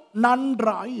மிகவும்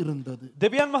நன்றாய் இருந்தது.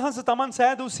 දෙවියන් වහන්සේ තමන්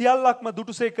සෑදූ සියල්ලක්ම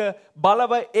දුටුසේක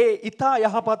බලව ඒ ඊතා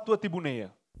යහපත්ව තිබුණේය.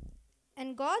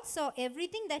 And God saw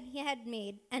everything that he had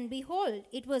made, and behold,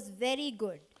 it was very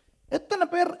good. எத்தனை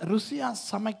பேர் ருசியா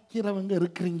சமைக்கிறவங்க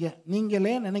இருக்கிறீங்க?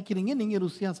 நீங்களே நினைக்கிறீங்க நீங்க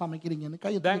ருசியா சமைக்கிறீங்கன்னு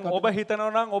கை දැන් ඔබ හිතනවා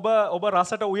නම් ඔබ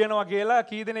රසට උයනවා කියලා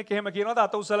කී දෙනෙක් එහෙම කියනවද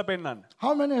අත උස්සලා පෙන්නන්න.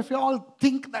 How many of you all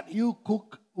think that you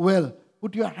cook well?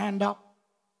 Put your hand up.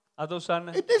 අත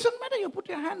උස්සන්න. It doesn't matter, you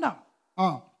put your hand up.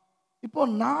 இப்போ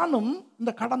நானும்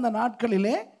இந்த கடந்த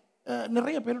நாட்களிலே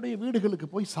நிறைய பேருடைய வீடுகளுக்கு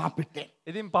போய் சாப்பிட்டேன்.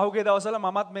 ඉතින් පහුගිය දවස්වල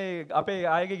මමත් මේ අපේ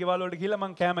අයගේ ගෙවල් වලට ගිහලා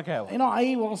මම කෑම කෑවා.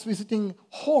 I was visiting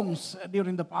homes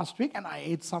during the past week and I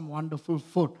ate some wonderful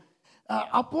food.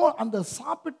 அப்போ அந்த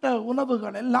சாப்பிட்ட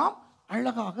உணவுகள் எல்லாம்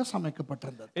அழகாக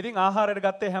சமைக்கப்பட்டிருந்தது. ඉතින් ආහාරයට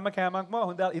ගත්තේ හැම කෑමක්ම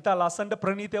හොඳ ඉතා ලස්සනට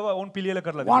ප්‍රණීතව වුන් පිළියෙල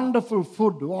කරලා දෙනවා. Wonderful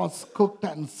food was cooked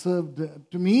and served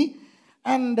to me.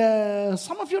 And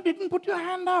some of you didn't put your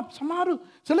hand up. சமஹாரு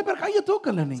சில பேர் கையை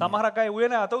தூக்கல நீங்க. සමහරක් අය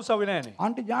උයනේ අත උස්සුවේ නැහනේ.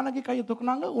 ஆண்டி ஜானகி கையை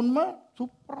தூக்குனாங்க. உண்மை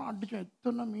சூப்பரா அடிச்சோம்.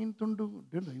 எத்தனை மீன் துண்டு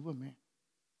தெய்வமே.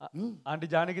 ආන්ටි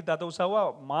ජානකිත් අත උස්සුවා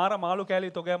මාර මාළු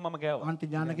කෑලි තොගයක් මම කෑවා.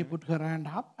 Auntie Janaki put her hand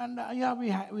up and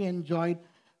we enjoyed.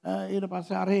 ඊට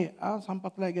පස්සේ අරේ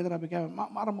සම්පත්ලා ගෙදර අපි කෑවා.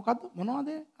 මාර මොකද්ද? මොනවද?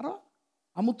 අර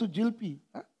අමුතු ජිල්පි.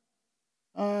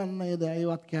 නේද?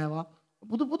 ඒවත් කෑවා.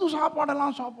 புது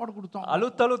சாப்பாடெல்லாம் சாப்பாடு கொடுத்தோம்.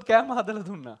 අලුත් කෑම හදලා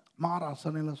දුන්නා. மார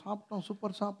அசனையில சாப்பிட்டோம்.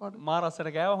 சூப்பர் சாப்பாடு. මාර අස්සට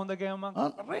කෑවා හොඳ කෑමක්.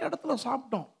 நிறைய இடத்துல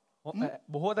சாப்பிட்டோம்.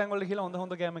 බොහෝ තැන්වල ගිහලා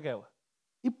හොඳ කෑම කෑවා.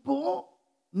 இப்போ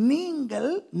நீங்கள்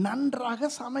நன்றாக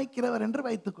சமைக்கிறவர் என்று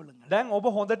வைத்துக் கொள்ளுங்கள். දැන් ඔබ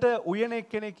හොඳට උයන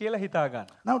එක්කෙනෙක් කියලා හිතා ගන්න.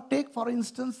 Now take for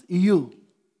instance you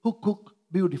who cook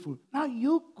beautiful. Now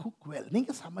you cook well.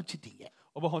 நீங்க சமைச்சிட்டீங்க.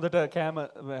 ඔබ හොඳට කෑම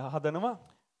හදනවා.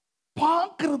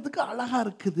 பார்க்கிறதுக்கு அழகா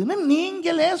இருக்குதுன்னு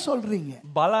நீங்களே சொல்றீங்க.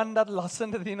 බලන්නත්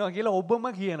ලස්සනට තියෙනවා කියලා ඔබම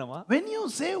කියනවා. When you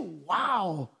say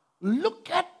wow,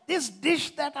 look at this dish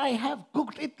that I have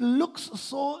cooked, it looks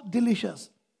so delicious.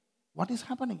 What is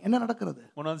happening? என்ன நடக்கிறது?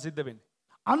 මොනවද සිද්ධ වෙන්නේ?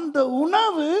 அந்த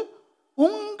உணவு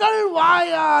உங்கள்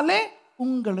வாயாலே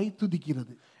உங்களை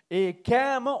துதிக்கிறது. ඒ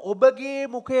කෑම ඔබගේ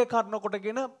මුඛය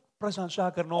කරනකොටගෙන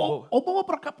ප්‍රශංසා කරනවා ඔබ. ඔබව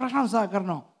ප්‍රශංසා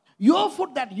කරනවා. Your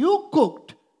food that you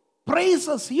cooked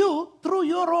praises you through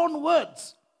your own words.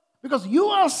 Because you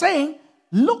are saying,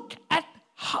 look at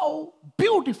how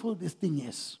beautiful this thing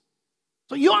is.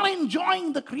 So you are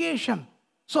enjoying the creation.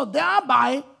 So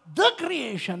thereby the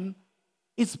creation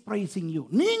is praising you.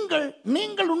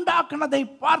 நீங்கள் உண்டாக்குனதை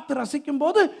பார்த்து ரசிக்கும்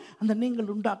போது அந்த நீங்கள்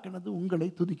உண்டாக்குனது உங்களை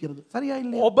துதிக்கிறது. சரியா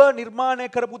இல்லையா? ඔබ නිර්මාණය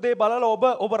කරපු දේ බලලා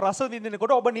ඔබ රස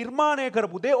විඳිනකොට ඔබ නිර්මාණය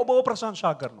කරපු දේ ඔබව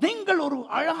ප්‍රශංසා කරනවා. நீங்கள் ஒரு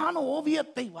அழகான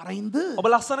ஓவியத்தை வரைந்து ඔබ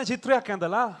ලස්සන චිත්‍රයක්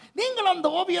ඇඳලා நீங்கள் அந்த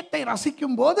ஓவியத்தை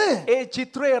ரசிக்கும் போது ඒ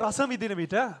චිත්‍රයේ රස විඳින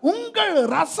විට உங்கள்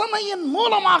ரசனையின்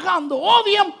மூலமாக அந்த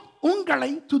ஓவியம்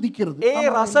உங்களை துதிக்கிறது. ඒ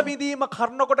රස විඳීම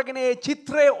කරනකොටගෙන ඒ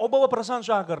චිත්‍රය ඔබව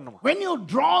ප්‍රශංසා කරනවා. When you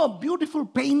draw a beautiful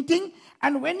painting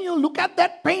and when you look at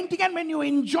that painting and when you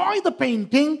enjoy the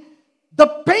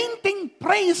painting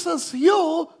praises you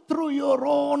through your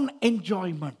own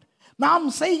enjoyment. நாம்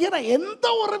செய்கிற எந்த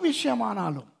ஒரு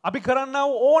விஷயமானாலும் අපි කරන්නා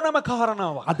වූ ඕනම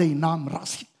කාරණාවක් அதை நாம்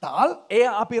ரசித்தால் ඒ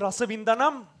අපි රස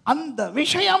විඳනම් அந்த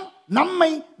விஷயம் நம்மை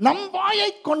நம் வாயை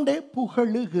கொண்டே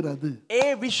புகழுகிறது. ඒ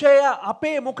විෂය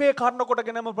අපේ මුඛයේ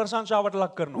කරනකොටගෙනම ප්‍රශංසාවට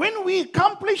ලක් කරනවා. When we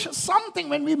accomplish something,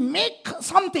 when we make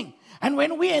something and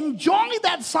when we enjoy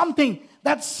that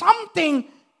something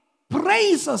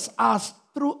praises us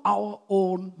through our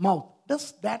own mouth. Does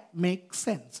that make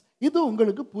sense? இது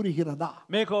உங்களுக்கு புரிகிறதா?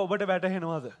 මේක ඔබට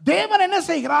වැටහෙනවද? தேவன் என்ன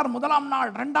செய்கிறார்? முதலாம் நாள்,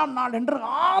 இரண்டாம் நாள் என்று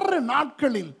 6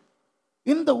 நாட்களில்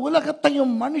இந்த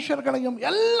உலகத்தையும் மனுஷர்களையும்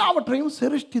எல்லாவற்றையும்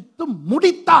சிருஷ்டித்து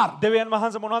முடித்தார். දෙවියන්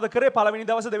වහන්සේ මොනවද කරේ? පළවෙනි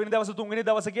දවසේ, දෙවෙනි දවසේ, තුන්වෙනි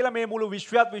දවසේ කියලා මේ මුළු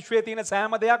විශ්වයේ තියෙන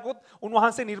සෑම දෙයක්වත්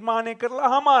උන්වහන්සේ නිර්මාණය කරලා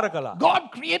හමාර කළා. God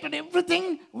created everything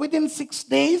within 6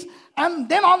 days and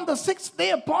then on the 6th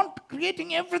day upon creating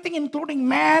everything including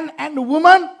man and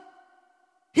woman,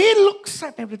 he looks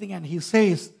at everything and he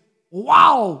says,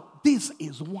 wow, this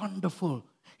is wonderful.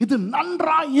 இது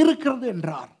நன்றாய் இருக்கிறது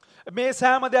என்றார். මේ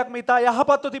සෑම දෙයක්ම ඉතා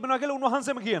යහපත්ව තිබෙනවා කියලා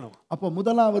උන්වහන්සේම කියනවා. அப்போ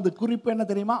முதலாவது குறிப்பு என்ன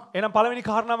தெரியுமா? එහෙනම් පළවෙනි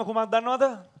කාරණාව කුමක්ද දන්නවද?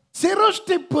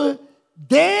 சிருஷ்டிப்பு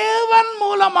தேவன்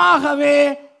மூலமாகவே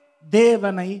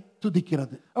தேவனை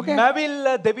துதிக்கிறது. ஓகே? මැවිල්ල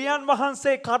දෙවියන්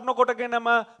වහන්සේ කරනකොටගෙනම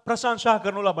ප්‍රශංසා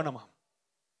කරනු ලබනවා.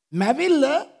 මැවිල්ල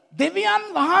දෙවියන්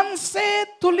වහන්සේ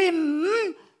තුලින්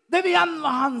දෙවියන්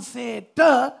වහන්සේට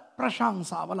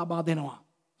ප්‍රශංසාව ලබා දෙනවා.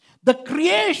 The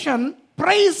creation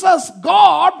praises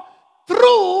God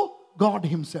through God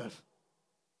himself.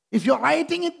 If you're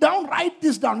writing it down, write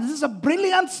this down. This is a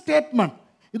brilliant statement.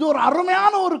 இது ஒரு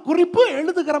அருமையான ஒரு குறிப்பு.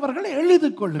 எழுதுகிறவர்கள்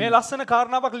எழுதிக் கொள்ளுங்கள். මේ ලස්සන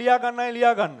කාරණාවක් ලියා ගන්න අය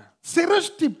ලියා ගන්න.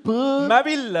 சிருஷ்டிப்பு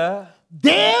මැවිල්ල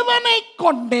தேவனை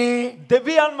கொண்டே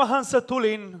දෙවියන් වහන්සේ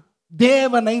තුලින්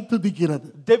தேவனை துதிக்கிறது.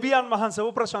 දෙවියන් වහන්සේව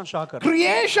ප්‍රශංසා කරනවා.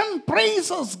 Creation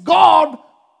praises God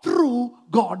through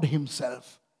God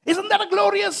himself. Isn't that a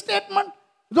glorious statement?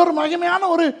 இது ஒரு மகிமையான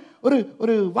ஒரு ஒரு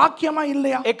ஒரு வாக்கியமா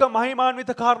இல்லையா? එක මහිමාන්විත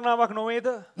කාරණාවක් නොවේද?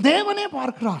 தேவனே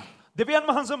பார்க்கிறார். දෙවියන්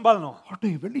වහන්සේම බලනවා. அடே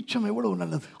வெளிச்சம் எவ்வளவு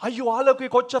நல்லது. අයියෝ ආලෝකය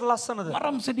කොච්චර ලස්සනද?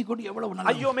 மரம் செடி கொடி எவ்வளவு நல்லது.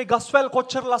 අයියෝ මේ ගස්වැල්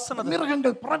කොච්චර ලස්සනද?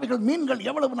 மிருகங்கள் பறவைகள் மீன்கள்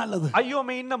எவ்வளவு நல்லது. අයියෝ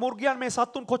මේ ඉන්න මුර්ගයන් මේ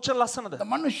සත්තුන් කොච්චර ලස්සනද?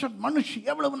 மனுஷி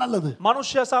எவ்வளவு நல்லது.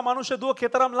 මනුෂ්‍ය සහ මනුෂ්‍ය දුව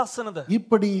කෙතරම් ලස්සනද?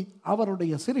 இப்படி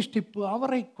அவருடைய சிருஷ்டிப்பு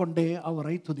அவரை கொண்டே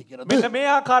அவரை துதிக்கிறது. මෙන්න මේ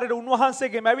ආකාරයට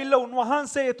උන්වහන්සේගේ මැවිල්ල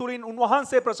උන්වහන්සේ තුලින්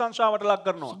උන්වහන්සේ ප්‍රශංසාවට ලක්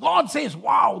කරනවා. God says,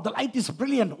 wow, the light is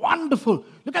brilliant, wonderful.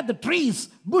 Look at the trees,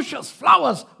 bushes,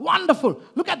 flowers, wonderful.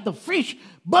 Look at the fish,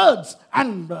 birds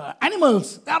and animals,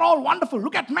 they are all wonderful.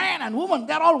 Look at man and woman,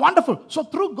 they are all wonderful. So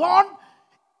through God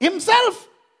himself,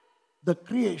 the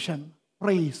creation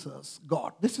praises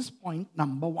God. This is point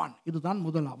number 1. இதுதான்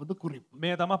முதலாவது குறிப்பு.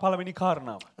 මේ තමයි පළවෙනි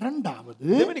කාරණාව. இரண்டாவது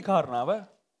දෙවෙනි කාරණාව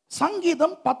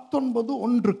சங்கீதம்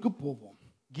 19:1க்கு போவோம்.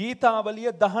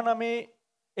 ගීතාවලිය 19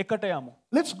 එකට යමු.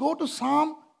 Let's go to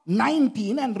Psalm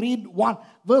 19 and read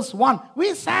verse 1.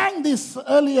 We sang this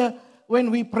earlier when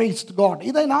we praised God.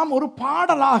 இதை நாம் ஒரு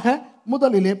பாடலாக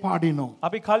முதலிலே பாடினோம்.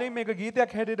 අපි කලින් මේක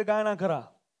ගීතයක් හැටියට ගායනා කරා.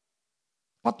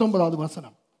 19வது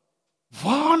வசனம்.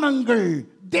 வானங்கள்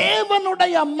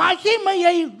தேவனுடைய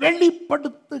மகிமையை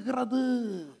வெளிப்படுத்துகிறது.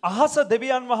 අහස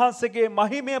දෙවියන් වහන්සේගේ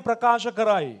මහිමය ප්‍රකාශ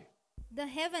කරයි. The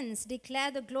heavens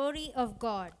declare the glory of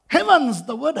God. Heavens,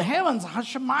 the word heavens,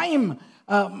 Hashemayim,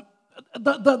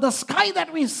 the sky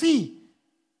that we see,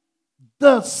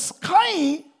 the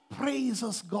sky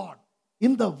praises God.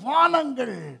 இந்த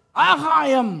வானங்கள்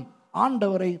ஆகாயம்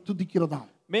ஆண்டவரை துதிக்கிறதாம்.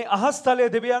 මේ අහස්තලයේ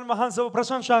දෙවියන් වහන්සේව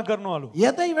ප්‍රශංසා කරනවලු.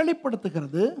 எதை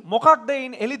வெளிப்படுத்துகிறது? මොකක්ද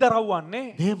ඉන් එලිදරව්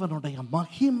වන්නේ? தேவனுடைய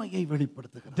மகிமையை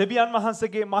வெளிப்படுத்துகிறது. දෙවියන්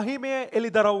වහන්සේගේ මහිමය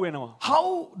එලිදරව් වෙනවා. How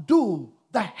do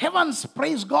the heavens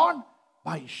praise God?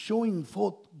 By showing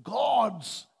forth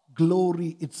God's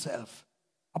glory itself.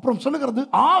 அப்புறம் சொல்லுகிறது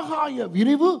ஆகாய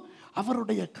விரிவு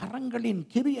அவருடைய கரங்களின்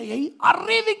கிரியையை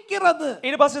அறிவிக்கிறது.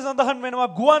 ඊට පස්සේ සඳහන් වෙනවා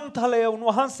ගුවන් තලය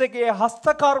උන්වහන්සේගේ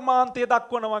හස්තකර්මාන්තය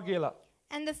දක්වනවා කියලා.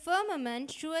 And the firmament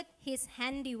showeth his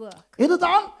handiwork.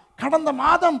 இதுதான் கடந்த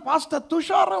மாதம் பாஸ்டர்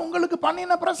துஷார் உங்களுக்கு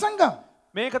பண்ணின பிரசங்கம்.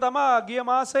 මේක තමා ගිය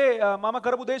මාසේ මම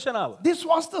කරපු දේශනාව. This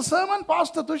was the sermon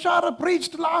Pastor Tushara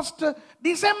preached last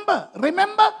December.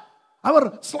 Remember? Our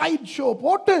slideshow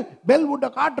போட்டு Bellwood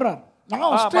காட்டுறார். நான்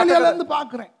ஆஸ்திரேலியால இருந்து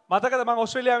பார்க்கிறேன். මතකද මම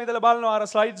ඕස්ට්‍රේලියාවේ ඉඳලා බලනවා අර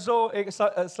ස්ලයිඩ්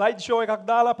ෂෝ එකක්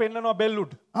දාලා පෙන්නනවා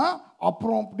Bellwood.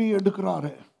 அப்புறம் அப்படி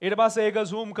எடுக்கறாரு. ඊට පස්සේ ඒක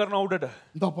zoom කරන උඩට.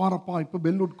 இந்த பாருப்பா இப்ப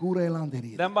Bellwood கூரை எல்லாம்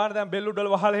தெரியுது. දැන් බලන්න දැන් Bellwood වල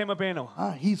වහල එහෙම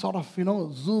පේනවා. He sort of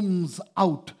zooms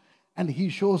out and he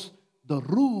shows the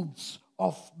roofs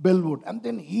of Bellwood, and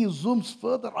then he zooms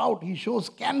further out. He shows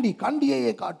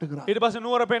கண்டியையே காட்டுகிறார். ඊට පස්සේ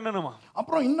නුවර පෙන්නනවා.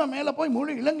 அப்புறம் இன்னும் மேல போய்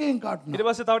முழு இலங்கையும் காட்டுனார். ඊට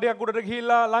පස්සේ තව ටිකක් උඩට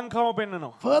ගිහිල්ලා ලංකාව පෙන්නනවා.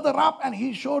 Further up and he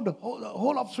showed the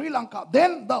whole of Sri Lanka,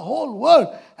 then the whole world,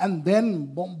 and then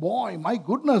boy, my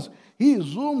goodness, he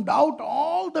zoomed out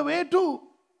all the way to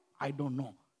I don't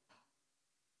know.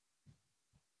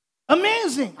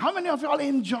 Amazing. How many of you all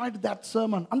enjoyed that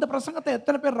sermon? அந்த பிரசங்கத்தை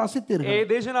எத்தனை பேர் ரசித்தீர்கள்? ඒ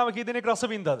දේශනාව කී දෙනෙක් රස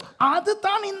වින්දාද?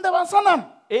 அதுதான் இந்த வசனம்.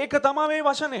 ඒක තමයි මේ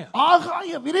වචනය.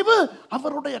 ஆகாய விரிவு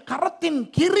அவருடைய கரத்தின்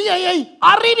கிரியையை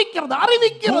அறிவிக்கிறது.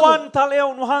 ගුවන් තලය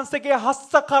උන්වහන්සේගේ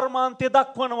හස්ත කර්මාන්තය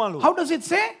දක්වනවලු. How does it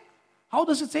say? How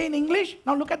does it say in English?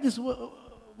 Now look at this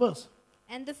verse.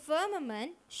 And the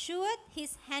firmament showeth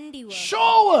his handiwork.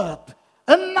 Showeth,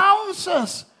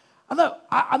 announces.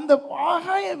 அந்த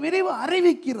ஆகாய விரிவு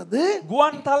அறிவிக்கிறது.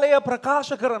 ගුවන් තලය ප්‍රකාශ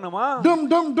කරනවා. டும்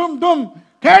டும் டும் டும்.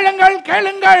 கேளுங்கள்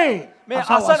கேளுங்கள். මේ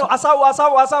අසව්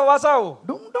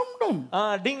டும் டும் டும்.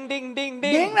 ඩිං ඩිං ඩිං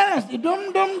ඩිං. டும்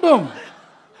டும் டும்.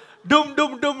 Dum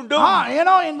dum dum dum.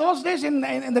 In those days, in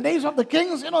the days of the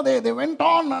kings, they went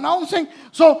on announcing.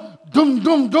 So, dum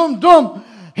dum dum dum.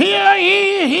 Hear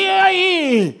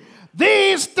ye.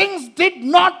 These things did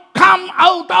not come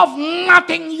out of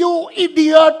nothing, you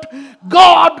idiot.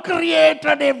 God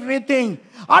created everything.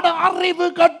 அறிவு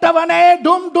கட்டவனே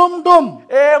டும் டும் டும்.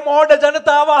 மோட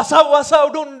ஜனதாவ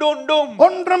அசவ் டும் டும் டும்.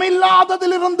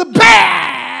 ஒன்றுமில்லாததிலிருந்து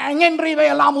bang என்று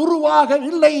இவையெல்லாம்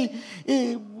உருவாகவில்லை.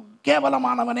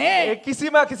 கேவலமானவனே,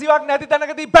 කිසිවක් නැති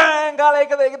තැනකදී බෑන් ගාලා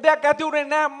ඒක දෙයක් ඇති උනේ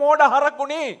නැහැ මෝඩ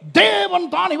හරකුනේ. தேவன்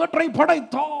தான் இவற்றை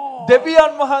படைத்தார்.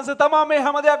 දෙවියන් වහන්සේ තමයි මේ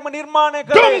හැම දෙයක්ම නිර්මාණය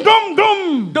කළේ. டும் டும் டும்.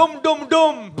 டும் டும்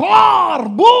டும். பார்,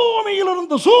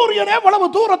 பூமியிலிருந்து சூரியன் எவ்வளவு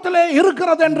தூரத்திலே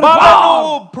இருக்கிறது என்று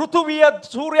බලන්න පෘථුවිය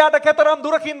සූර්යාට කතරම්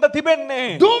දුරකින්ද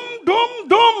තිබෙන්නේ. டும் டும்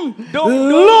டும். டும்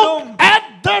Look at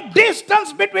the distance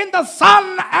between the sun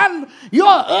and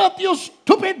your earth, you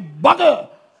stupid bugger.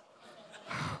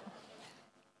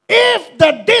 If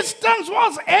the distance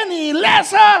was any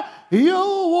lesser, you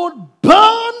would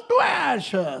burn to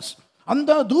ashes.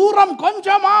 அந்த தூரம்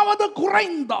கொஞ்சமாவது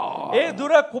குறைந்தால், ඒ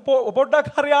දුර පොඩ්ඩක්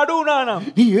හරි අඩු වුණා නම්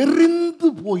நீ எரிந்து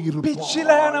போயிருப்பாய்.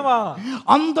 පිච්චිලා යනවා.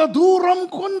 அந்த தூரம்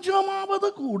கொஞ்சமாவது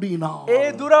கூடினால்,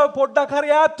 ඒ දුර පොඩ්ඩක්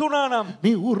හරි ඈත් වුණා නම්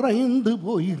நீ உறைந்து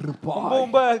போயிருப்பாய்.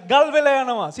 උඹ ගල් වෙලා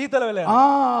යනවා, සීතල වෙලා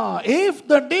යනවා. If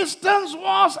the distance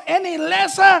was any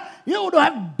lesser, you would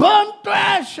have burnt to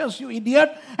ashes, you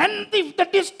idiot. And if the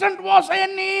distance was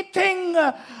anything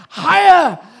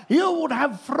higher, you would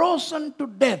have frozen to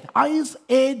death. Ice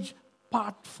Age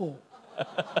Part 4.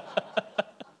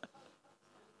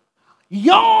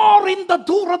 யார் இந்த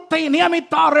தூரத்தை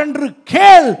நியமித்தார் என்று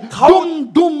கேள். டும்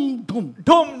டும் டும்.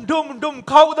 ඩුම් ඩුම් ඩුම්.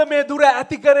 කවුද මේ දුර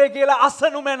ඇති කරේ කියලා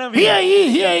අසනු මැනවි.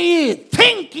 Hear ye.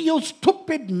 Think, you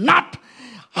stupid nut.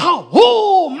 Who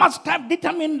must have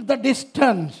determined the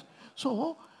distance?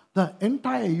 So, the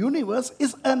entire universe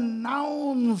is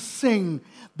announcing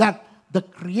that the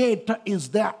Creator is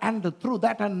there, and through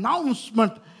that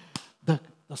announcement,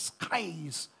 the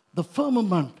skies, the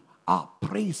firmament are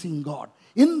praising God.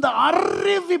 இந்த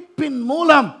அறிவிப்பின்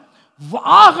மூலம்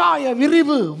ஆகாய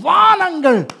விரிவு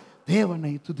வானங்கள்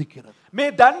தேவனை துதிக்கிறது. මේ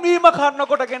දැන්වීම කරන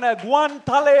කොටගෙන ගුවන්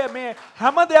තලය මේ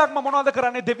හැම දෙයක්ම මොනවද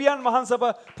කරන්නේ? දෙවියන් වහන්සේව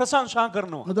ප්‍රශංසා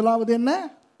කරනවා. முதலாவது என்ன?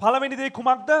 පළවෙනි දේ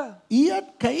කුමක්ද?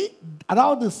 இயற்கை,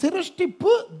 அதாவது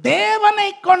சிருஷ்டிப்பு தேவனை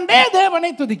கொண்டே தேவனை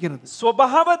துதிக்கிறது.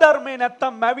 ස්වභාව ධර්මේ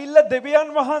නැත්තම් මැවිල්ල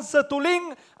දෙවියන් වහන්සේ තුලින්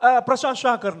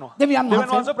ප්‍රශංසා කරනවා. දෙවියන්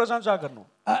වහන්සේ ප්‍රශංසා කරනවා.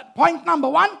 Point number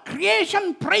 1,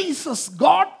 creation praises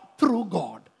God through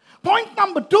God. Point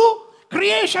number 2,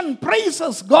 creation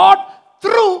praises God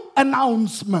through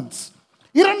announcements.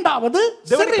 இரண்டாவது,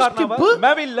 சிருஷ்டிப்பு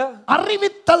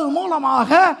அறிவித்தல் மூலமாக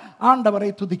ஆண்டவரை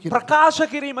துதிக்கிறது. ප්‍රකාශ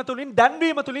කිරීම තුලින්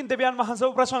දැන්වීම තුලින් දෙවියන්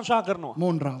වහන්සේව ප්‍රශංසා කරනවා.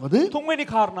 மூன்றாவது, තුන්වෙනි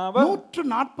කාරණාව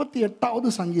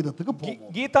 148வது சங்கீதத்துக்கு போவோம்.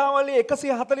 ගීතාවලිය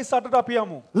 148ට අපි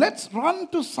යමු. Let's run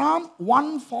to Psalm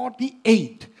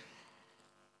 148.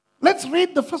 Let's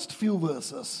read the first few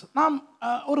verses. நாம்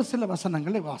ஒரு சில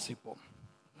வசனங்களை வாசிப்போம்.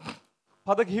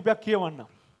 පද කිහිපයක් කියවන්න.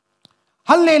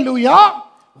 ஹல்லேலூயா.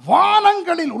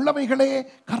 வானங்களில் உள்ளவைகளே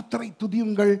கர்த்தரை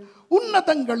துதியுங்கள்,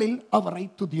 உன்னதங்களில் அவரை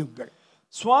துதியுங்கள்.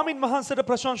 ස්වාමින් වහන්සේට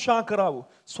ප්‍රශංසා කරව.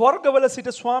 ස්වර්ගවල සිට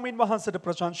ස්වාමින් වහන්සේට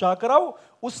ප්‍රශංසා කරව.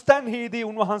 උස්තන්හිදී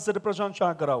උන්වහන්සේට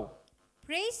ප්‍රශංසා කරව.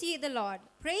 Praise ye the Lord.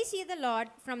 Praise ye the Lord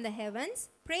from the heavens.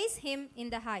 Praise him in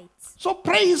the heights. So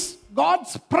praise,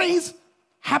 God's praise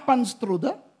happens through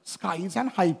the skies and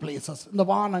high places. இந்த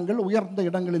வானங்கள் உயர்ந்த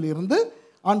இடங்களில் இருந்து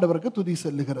ஆண்டவருக்கு துதி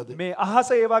செல்லுகிறது. මේ අහස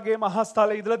ඒ වගේම අහස්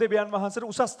තලයේ ඉඳලා දෙවියන් වහන්සේට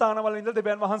උසස් ස්ථානවල ඉඳලා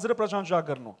දෙවියන් වහන්සේට ප්‍රශංසා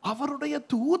කරනවා. அவருடைய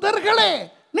தூதர்களே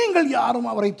நீங்கள் யாரும்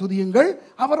அவரை துதியுங்கள்.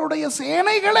 அவருடைய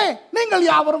சேனைகளே நீங்கள்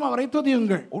யாவரும் அவரை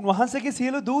துதியுங்கள். උන්වහන්සේගේ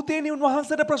සියලු දූතයනි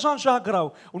උන්වහන්සේට ප්‍රශංසා කරව.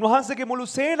 උන්වහන්සේගේ මුළු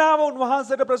සේනාව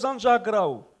උන්වහන්සේට ප්‍රශංසා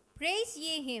කරව. Praise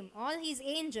ye him, all his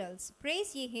angels.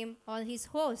 Praise ye him, all his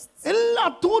hosts. எல்லா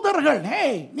தூதர்கள் ஹே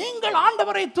நீங்கள்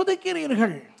ஆண்டவரை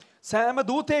துதிக்கிறீர்கள். සෑම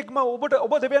දූතයෙක්ම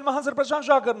ඔබ දෙවියන් වහන්සේට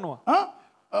ප්‍රශංසා කරනවා.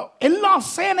 எல்லா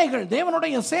சேனைகள்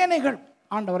தேவனுடைய சேனைகள்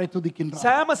ஆண்டவரை துதிக்கின்றார்.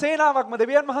 සෑම සේනාවක්ම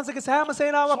දෙවියන් වහන්සේගේ සෑම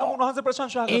සේනාවක්ම උන්වහන්සේ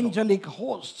ප්‍රශංසා කරනවා. Angelic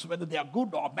hosts, whether they are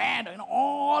good or bad,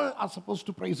 all are supposed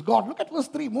to praise God. Look at verse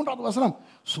 3, மூன்றாவது வசனம்.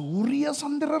 சூரிய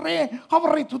சந்திரரே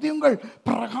அவரை துதியுங்கள்.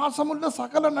 பிரகாசமுள்ள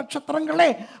சகல நட்சத்திரங்களே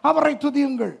அவரை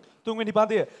துதியுங்கள். තුන්වෙනි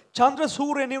පදය. චන්ද්‍ර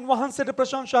සූර්යනි උන්වහන්සේට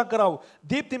ප්‍රශංසා කරව.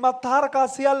 දීප්තිමත් තාරකා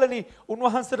සියල්ලනි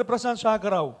උන්වහන්සේට ප්‍රශංසා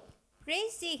කරව.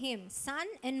 Praise ye him, sun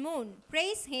and moon.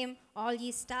 Praise him, all ye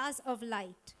stars of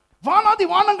light. வானாதி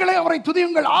வானங்களே அவரை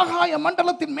துதியுங்கள். ஆகாய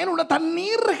மண்டலத்தின் மேல் உள்ள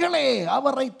தண்ணீர்களே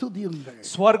அவரை துதியுங்கள்.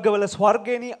 ස්වර්ගවල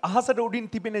ස්වර්ගේනි අහසට උඩින්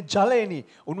තිබෙන ජලයනි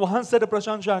උන්වහන්සේට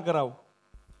ප්‍රශංසා කරව.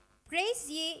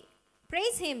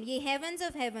 Praise him, ye heavens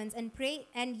of heavens,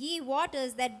 and ye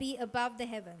waters that be above the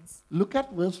heavens. Look at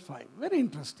verse 5. Very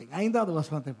interesting. ஐந்தாவது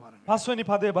வசனத்தை பாருங்க. පස්වෙනි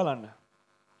පදය බලන්න.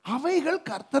 அவைகள்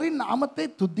கர்த்தரின் நாமத்தை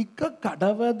துதிக்க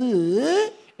கடவது.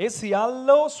 ඒ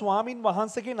සියල්ලෝ ස්වාමින්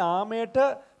වහන්සේගේ නාමයට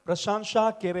ප්‍රශංසා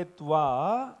කෙරෙත්වා.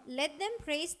 Let them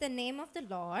praise the name of the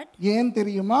Lord. ஏன்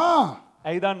தெரியுமா?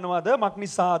 ඇයි දන්නවද මක්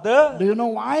නිසාද? Do you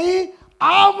know why?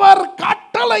 அவர்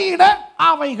கட்டளையிட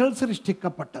அவைகள்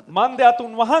சிருஷ்டிக்கப்பட்டது.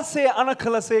 මන්දයතුන් වහන්සේ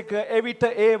අනකලසේක එවිට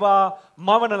ඒවා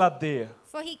මවන ලද්දේය.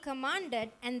 For he commanded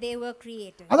and they were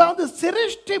created. அதாவது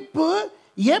சிருஷ்டிப்பு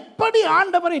எப்படி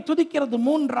ஆண்டவரை துதிக்கிறது?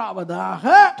 மூன்றாவதாக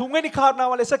තුන්වෙනි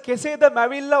කාරණාව ලෙස කෙසේද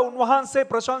මැවිල්ල උන්වහන්සේ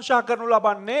ප්‍රශංසා කරනු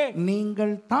ලබන්නේ?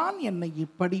 நீங்கள் தான் என்னை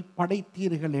இப்படி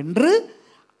படைத்தீர்கள் என்று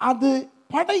அது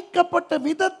படைக்கப்பட்ட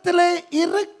விதத்திலே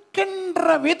இருக்கின்ற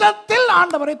விதத்தில்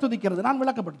ஆண்டவரை துதிக்கிறது. நான்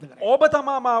விளக்கப்படுத்துகிறேன். ඔබ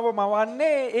තමා මාව මවන්නේ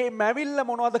ඒ මැවිල්ල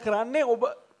මොනවද කරන්නේ? ඔබ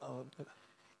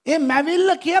ඒ මැවිල්ල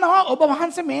කියනවා ඔබ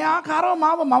වහන්සේ මේ ආකාරව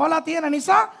මාව මවලා තියෙන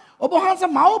නිසා ඔබ වහන්සේ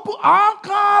මවපු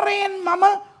ආකාරයෙන් මම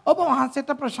ඔබ වහන්සේට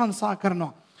ප්‍රශංසා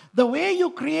කරනවා. The way you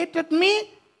created me,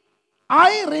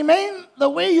 I remain the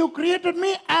way you created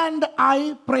me and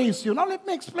I praise you. Now let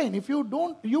me explain. If you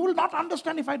don't, you will not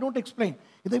understand if I don't explain.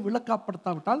 இதை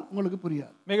விளக்கப்படுத்தாவிட்டால் உங்களுக்கு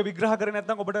புரியாது. මේක විග්‍රහ කරේ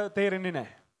නැත්නම් ඔබට තේරෙන්නේ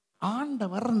නැහැ.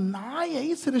 ஆண்டவர் நாயை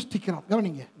சிருஷ்டிக்கிறார்.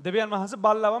 கவனிங்க. දෙවියන් වහන්සේ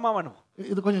බල්ලව මවනවා.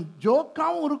 இது கொஞ்சம்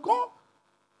ஜோக்காவும் இருக்கும்,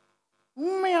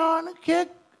 உண்மையான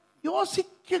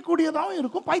யோசிக்கக்கூடியதாகவும்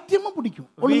இருக்கும், பைத்தியமும் பிடிக்கும்.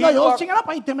 ஒழுங்கா யோசிச்சீங்கன்னா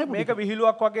பைத்தியமே මේක பிடிக்கும்.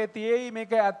 විහිළුවක් වගේ තියෙයි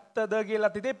මේක ඇත්තද කියලා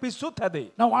තිතේ පිස්සුත් හැදෙයි.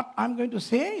 Now what I'm going to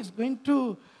say is going to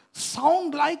sound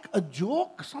like a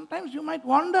joke. Sometimes you might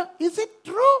wonder, is it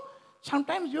true?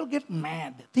 Sometimes you'll get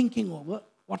mad thinking over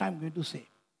what I'm going to say.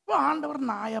 ஆண்டவர்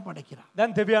நாயை படைக்கிறார்.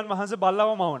 දැන් දෙවියන් වහන්සේ බල්ලව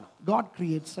මවනවා. God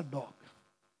creates a dog.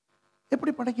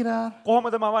 எப்படி படைக்கிறார்?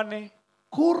 කොහොමද මවන්නේ?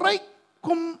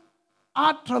 குறைக்கும்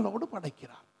ආற்றලோடு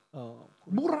படைக்கிறார்.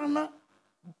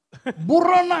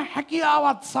 බුරණ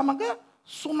හැකියාවත් සමග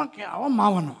සුනකයාව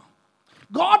මවනවා.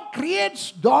 God creates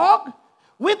dog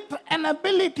with an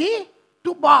ability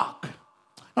to bark.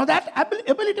 Now that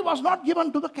ability was not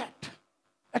given to the cat.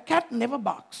 A cat never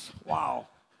barks. Wow.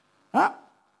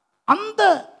 அந்த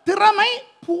திறமை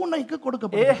பூனைக்கு ඒ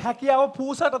கொடுக்கப்பட்டது. හැකියාව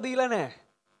පූසට දීලා නැහැ.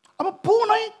 அப்ப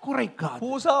பூனை குறைக்காது.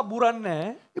 පූසා බුරන්නේ.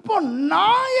 இப்போ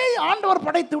நாயை ஆண்டவர்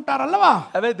படைத்து விட்டார் அல்லவா?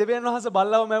 හැබැයි දෙවියන් වහන්සේ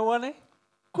බල්ලව මැව්වනේ.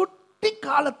 குட்டி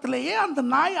காலத்திலேயே அந்த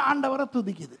நாய் ஆண்டவரை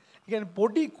துதிக்குது. කියන්නේ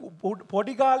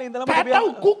පොඩි කාලේ ඉඳලම Cattle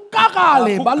குக்கா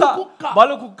காலே, பலு குக்கா.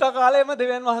 බලු කුක්කා කාලේම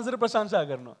දෙවියන් වහන්සේට ප්‍රශංසා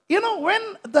කරනවා. You know, when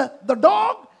the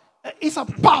dog is a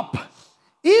pup,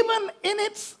 even in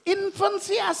its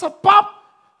infancy as a pup,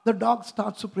 the dog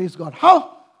starts to praise God. How?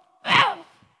 Wow,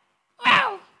 wow,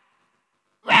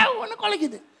 wow, ன்னு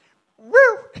கொலைக்குது.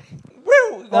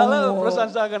 ගාලා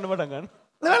ප්‍රශංසා කරන්න පටන් ගන්නවා.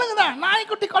 விளங்குதா?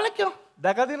 நாய்க்குட்டி கொலைக்கும்.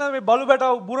 දැකදින මේ බලු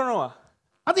බැටව බුරනවා.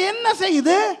 அது என்ன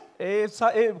செய்யுது?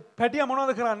 ඒ පැටියා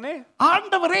මොනවද කරන්නේ?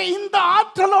 ஆண்டவரே இந்த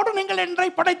ஆற்றலோடு நீங்கள் என்னை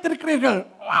படைத்திருக்கிறீர்கள்.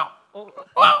 Wow.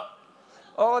 Wow.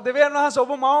 දෙවියන් වහන්සේ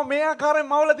ඔබ මාව මේ ආකාරයෙන්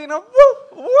මවලා තිනවා.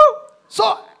 So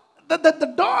the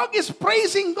dog is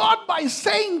praising God by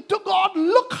saying to God,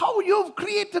 look how you've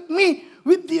created me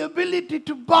with the ability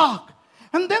to bark.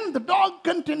 And then the dog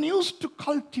continues to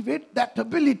cultivate that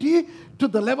ability to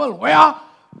the level where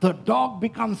the dog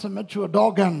becomes a mature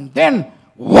dog, and then,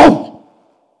 whoa!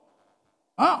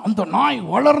 அந்த நாய்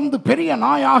வளர்ந்து பெரிய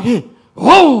நாயாகி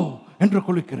ஓ என்று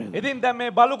குளிக்கிறது. ඉතින් දැන් මේ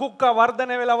බලු කුක්කා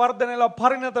වර්ධනය වෙලා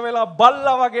පරිණත වෙලා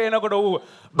බල්ලා වගේ එනකොට ඌ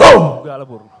ගෝ ගාලා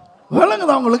පුරනවා.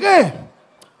 விளங்குதா உங்களுக்கு?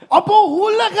 அப்போ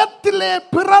உலகத்திலே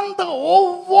பிறந்த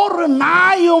ஒவ்வொரு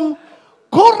நாயும்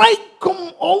குறைக்கும்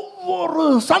ஒவ்வொரு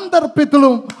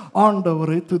சந்தர்ப்பத்திலும்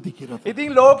ஆண்டவரை துதிக்கிறது. ඉතින්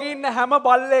ලෝකේ ඉන්න හැම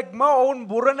බල්ලෙක්ම ඔවුන්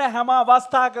බුරන හැම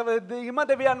අවස්ථාවකදීම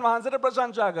දෙවියන් වහන්සේට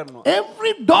ප්‍රශංසා කරනවා.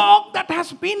 Every dog that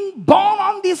has been born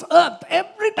on this earth,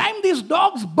 every time these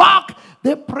dogs bark,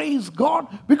 they praise God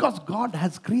because God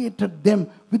has created them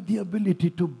with the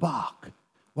ability to bark.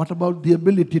 What about the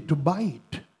ability to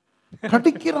bite?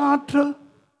 கடிக்கிற ஆற்றல்.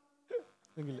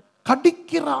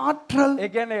 கடிக்கிற ஆற்றல். ඒ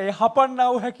කියන්නේ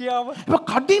හපන්නව හැකියාව. இப்ப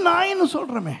கடி நாய்னு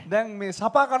சொல்றமே. දැන් මේ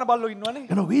සපා කන බල්ලෝ ඉන්නවනේ.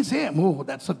 You know, we say, oh,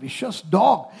 that's a vicious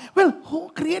dog. Well, who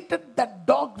created that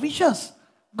dog vicious?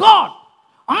 God.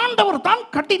 ஆண்டவர் தான்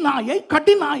கடிநாயை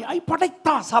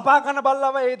படைத்தார். සපා කන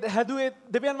බල්ලව හැදුවේ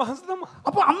දෙවියන් වහන්සේ තමයි.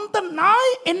 அப்ப அந்த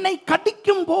நாய் என்னை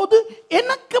கடிக்கும் போது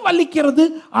எனக்கு வலிக்கிறது,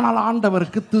 ஆனால்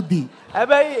ஆண்டவருக்கு துதி.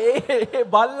 හැබැයි ඒ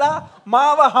බල්ලා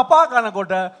මාව හපා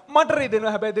කනකොට මට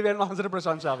රිදෙනවා. හැබැයි දෙවියන් වහන්සේට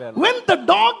ප්‍රශංසාව යනවා. When the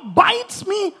dog bites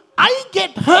me, I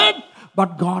get hurt, but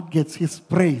God gets his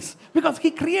praise because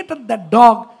he created that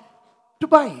dog to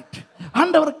bite.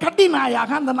 ஆண்டவர்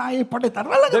கடிநாயாக அந்த நாயை படைத்தார்.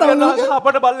 දෙවියන් වහන්සේ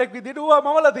අපට බල්ලෙක් විදිහට ඌව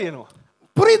මවලා තියෙනවා.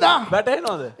 புரியுதா?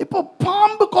 වැටෙනවද? இப்போ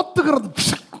பாம்பு கொத்துகிறது.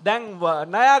 දැන්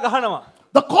නයා ගහනවා.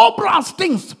 The cobra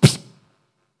stings.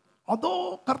 அதோ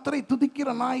கர்த்தரை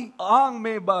துதிக்கிற நாய்.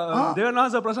 මේ දෙවියන්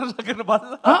වහන්සේ ප්‍රශංසා කරන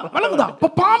බල්ලා. விளங்குதா? இப்போ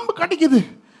பாம்பு கடிக்குது.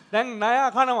 දැන් නයා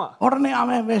කනවා. உடனே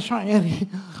அவன் விஷம் ஏறி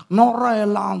நொற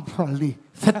எல்லாம் சொல்லி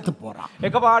செத்து போறான்.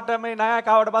 එකපාරට මේ නයා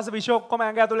කාවට පස්සේ විෂ ඔක්කොම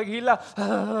ඇඟ ඇතුලේ ගිහිල්ලා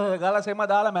ගාලා සෙම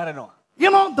දාලා මැරෙනවා. You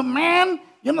know, the man,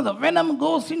 the venom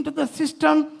goes into the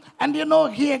system, and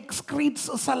he excretes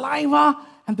saliva,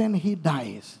 and then he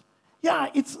dies. Yeah,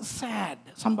 it's sad.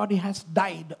 Somebody has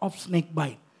died of snake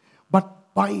bite. But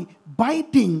by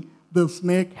biting, the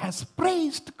snake has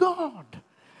praised God.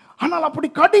 ஆனால் அப்படி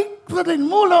கடிக்கிறதின்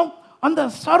மூலம் அந்த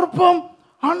சர்ப்பம்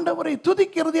ஆண்டவரை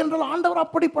துதிக்கிறது என்றால் ஆண்டவர்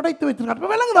அப்படி படைத்து வைத்திருக்கார். இப்ப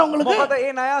விளங்குதா உங்களுக்கு? මොකද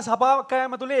ඒ නයා සපා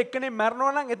කෑම තුලේ එක්කෙනෙක්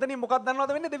මැරෙනවා නම් එතනින් මොකක්ද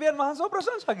දන්නවද වෙන්නේ? දෙවියන් වහන්සේව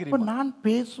ප්‍රශංසා இப்ப කිරීම. நான்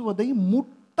பேசுவதை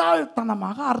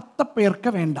முட்டாள்தனமாக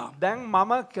அர்த்தப்பெயர்க்க வேண்டாம். දැන්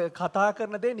මම කතා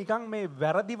කරන දේ නිකන් මේ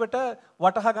වැරදිවට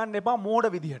වටහා ගන්න එපා මෝඩ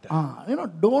විදිහට.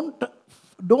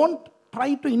 Don't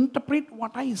try to interpret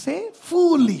what I say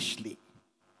foolishly.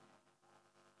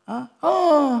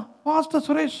 Pastor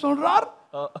Suresh சொல்றார்,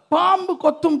 பாம்பு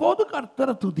கொத்தும் போது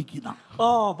கர்த்தரை துதிக்கிறான்.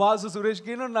 පාසු සුරේෂ්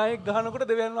කියන නයෙක් ගහනකොට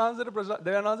දෙවියන්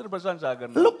වහන්සේට ප්‍රශංසා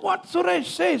කරනවා. Look what Suresh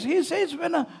says. He says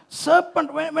when a serpent,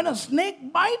 when a snake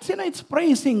bites, it's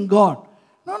praising God.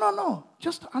 No.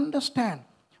 Just understand.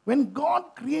 When God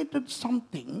created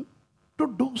something to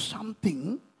do something,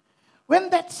 when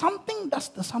that something does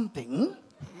the something,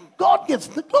 God gets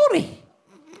the glory.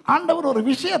 ஆண்டவர் ஒரு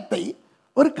விஷயத்தை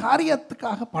ஒரு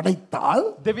காரியத்துக்காக படைத்தால்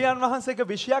දෙවියන් වහන්සේගේ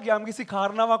විශයක් යම්කිසි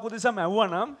කාරණාවක් උදෙසා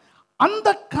මැව්වනම් அந்த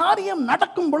காரியம்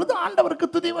நடக்கும் பொழுது ஆண்டவருக்கு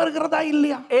துதி வருகிறதா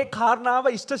இல்லையா? ඒ කාරණාව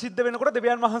ඉෂ්ට සිද්ධ වෙනකොට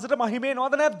දෙවියන් වහන්සේට මහිම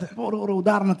එනවද නැද්ද? ஒரு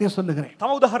உதாரணத்தை சொல்லுகிறேன்.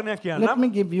 තම උදාහරණයක් කියන්නම්. Let me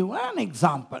give you an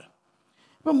example.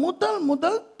 இப்ப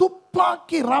முதல்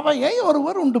துப்பாக்கி ரவையை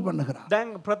ஒருவர் உண்டு பண்ணுகிறார். දැන්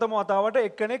ප්‍රථම වතාවට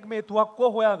එක්කෙනෙක් මේ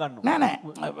තුවක්කුව හොයා ගන්නවා. නෑ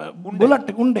bullet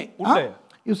උණ්ඩේ. උණ්ඩේ.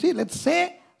 You see, let's say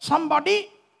somebody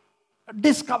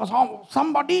discovers,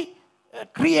 somebody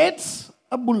creates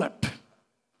a bullet.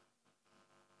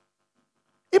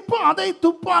 இப்போ அதை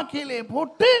துப்பாக்கியிலே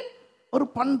போட்டு ஒரு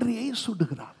பன்றியை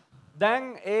சுடுகிறார். දැන්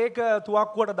ඒක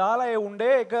තුවක්කුවට දාලා ඒ උණ්ඩේ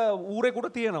එක ඌරෙකුට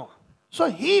තියනවා. So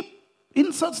he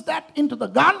inserts that into the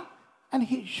gun and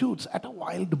he shoots at a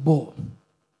wild boar.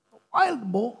 Wild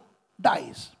boar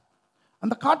dies.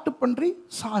 அந்த காட்டு பன்றி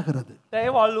சாகிறது. ඒ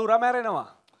වල්ලූරා මැරෙනවා.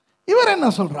 இவர் என்ன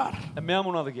சொல்றார்? මෙයා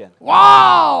මොනවද කියන්නේ?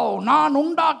 வாவ், நான்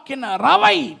உண்டாக்கின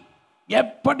ரவை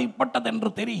எப்படிப்பட்டது என்று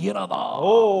தெரிகிறதா?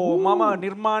 මම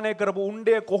නිර්මාණය කරපු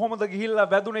උණ්ඩේ කොහොමද ගිහිල්ලා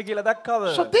වැදුනේ කියලා දැක්කද?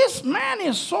 So this man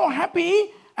is so happy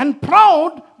and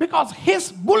proud because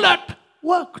his bullet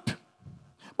worked.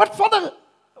 But for the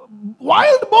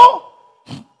wild boar,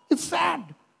 it's sad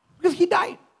because he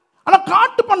died. ஆனா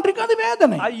காட்டு பன்றிக்கு அது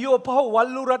வேதனை. අයියෝ පහු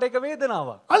වල්ලූරට එක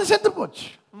වේදනාවක්. அது செத்து போச்சு.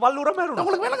 වල්ලූරා මැරුණා.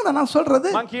 உங்களுக்கு விளங்குதா நான் சொல்றது?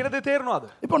 මං කියන දේ තේරෙනවද?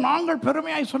 இப்போ நாங்கள்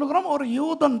பெருமையாய் சொல்கிறோம் ஒரு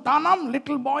யூதன் தானாம்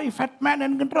லிட்டில் பாய் ஃபேட் மேன்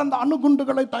என்கின்ற அந்த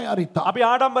அணுகுண்டுகளை தயாரித்தார். අපි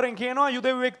ආඩම්බරෙන් කියනවා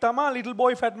යුදෙව්වෙක් තමයි ලිටල්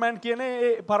බොයි ෆැට් මෑන් කියන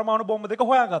ඒ පරමාණු බෝම්බ දෙක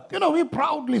හොයාගත්තේ. We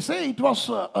proudly say it was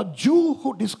a Jew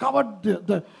who discovered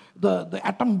the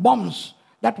atom bombs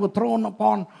that were thrown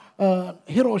upon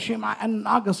Hiroshima and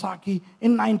Nagasaki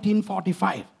in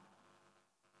 1945.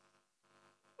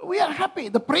 We are happy.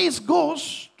 The praise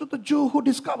goes to the Jew who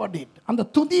discovered it. அந்த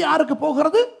துதி யாருக்கு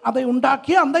போகிறது? அதை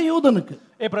உண்டாக்கிய அந்த யூதனுக்கு.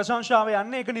 ඒ ප්‍රශංසාව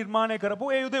යන්නේ ඒක නිර්මාණය කරපු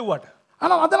ඒ යුදෙව්වට.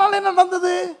 ஆனா அதனால என்ன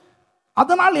நடந்தது?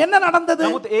 அதனால் என்ன நடந்தது?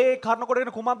 නමුත් ඒ කර්ණ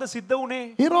කොටගෙන කුමක්ද සිද්ධ වුනේ?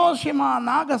 ஹிரோஷிமா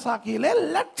நாகசாக்கியிலே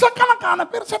லட்சக்கணக்கான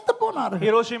பேர் செத்து போனார்கள்.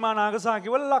 හිරෝෂිමා නාගසාකි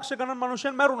වල ලක්ෂ ගණන්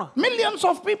මනුෂ්‍යයන් මැරුණා. Millions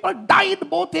of people died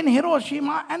both in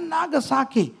Hiroshima and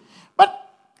Nagasaki. But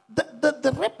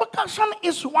the repercussion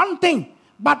is one thing,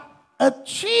 but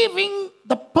achieving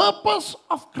the purpose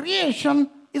of creation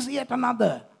is yet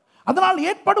another. அதனால்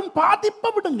ஏற்படும் பாதிப்பை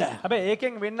விடுங்க. හැබැයි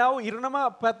ඒකෙන් වෙන්නව ඉරණම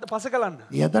පස කලන්න.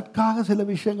 எதற்காக சில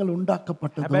விஷயங்கள்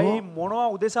உண்டாக்கப்பட்டதோ හැබැයි මොනවා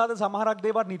උදෙසාද සමහරක්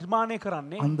දේවල් නිර්මාණය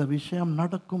කරන්නේ? அந்த விஷயம்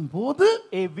நடக்கும் போது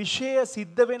ඒ විෂය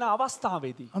සිද්ධ වෙන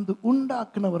අවස්ථාවේදී அந்த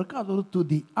உண்டாக்குனவருக்கு அது ஒரு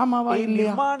துதி. ஆமாவா ඒ இல்லையா?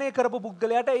 නිර්මාණය කරපු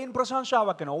පුද්ගලයාට ඒන්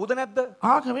ප්‍රශංසාවක් වෙනවා. උද නැද්ද?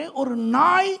 ஆகவே ஒரு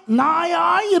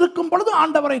நாயாய் இருக்கும் பொழுது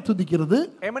ஆண்டவரை துதிக்கிறது.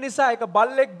 එම නිසා ඒක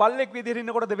බල්ලෙක් විදිහට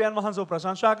ඉන්නකොට දෙවියන් වහන්සේව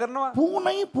ප්‍රශංසා කරනවා.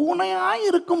 பூனையாய்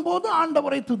இருக்கும் போது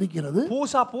ஆண்டவரை துதிக்கிறது.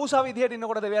 පූසා විදිහට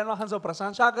ඉන්නකොට දෙවියන් වහන්සේව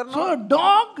ප්‍රශංසා So කරනවා. a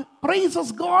dog praises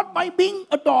God by being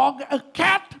a dog. A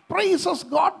cat praises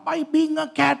God by being a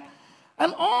cat.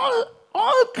 And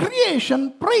all creation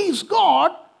praise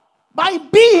God by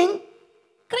being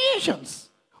creations.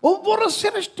 ஒவ்வொரு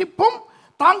சிருஷ்டிப்பும்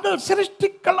தாங்கள்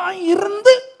சிருஷ்டிகளாய்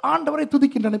இருந்து ஆண்டவரை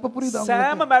துதிக்கின்றன. இப்ப புரியுதா?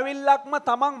 සෑම මැවිල්ලක්ම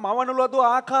තමන් මවනුලදු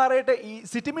ආකාරයට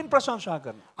සිටිමින් ප්‍රශංසා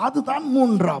කරනවා. அதுதான்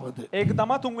மூன்றாவது. ඒක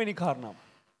තමයි තුන්වෙනි කාරණාව.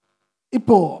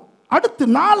 இப்போ அடுத்து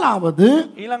நாலாவது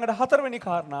ඊළඟට හතරවෙනි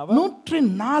කාරණාව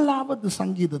 104வது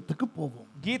சங்கீதத்துக்கு போவோம்.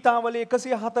 ගීතාවලිය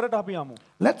 104ට අපි යමු.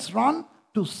 Let's run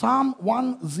to Psalm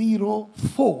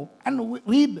 104 and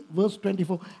read verse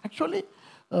 24. Actually,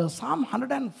 Psalm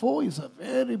 104 is a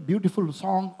very beautiful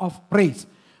song of praise.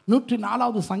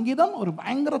 104வது சங்கீதம் ஒரு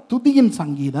பயங்கர துதியின்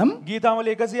சங்கீதம்.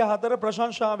 ගීතාවලිය 104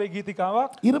 ප්‍රශංසාවේ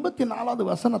ගීතිකාවක්. 24வது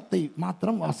வசனத்தை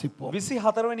மாத்திரம் வாசிப்போம்.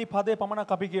 24 වෙනි පදේ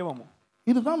පමණක් අපි කියවමු.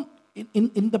 இதுதான்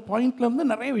இந்த பாயிண்ட்ல இருந்து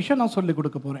நிறைய விஷயம் நான் சொல்லி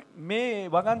கொடுக்க போறேன். මේ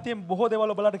වගන්තියෙන් බොහෝ දේවල්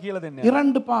ඔබලට කියලා දෙන්නේ.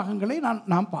 இரண்டு பாகங்களை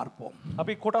நாம் பார்ப்போம்.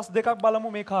 අපි කොටස් දෙකක් බලමු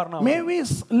මේ කාරණාව. May we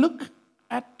look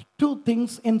at two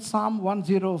things in Psalm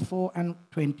 104 and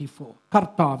 24.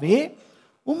 கர்த்தாவே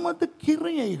உமது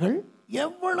கிரியைகள்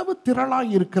எவ்வளவு திரளாய்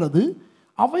இருக்கிறது,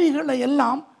 அவைகளை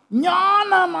எல்லாம்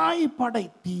ஞானமாய்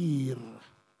படைத்தீர்.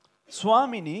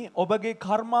 ස්වාමිනී ඔබගේ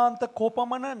කර්මාන්ත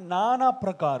කොපමණ නානා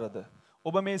ප්‍රකාරද?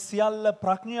 ඔබ මේ සියල්ල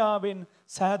ප්‍රඥාවෙන්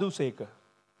සෑදුසේක.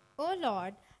 O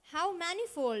Lord, how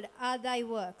manifold are thy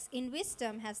works. In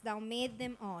wisdom hast thou made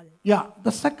them all. Yeah,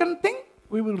 the second thing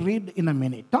we will read in a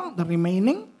minute. The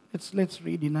remaining let's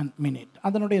read in a minute.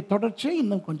 அதனுடைய தொடர்ச்சியை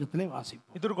இன்னும் கொஞ்சத்திலே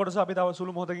வாசிப்போம். ඉතුරු කොටස අපි තව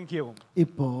සුළු මොහොතකින් කියවමු.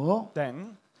 இப்போ දැන්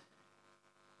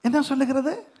என்ன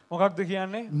சொல்லுகிறது? මොකක්ද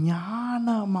කියන්නේ?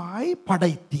 ஞானமாய்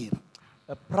படைத்தீர்.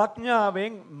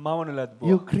 ප්‍රඥාවෙන් මවනු ලද්දෝ.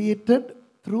 You created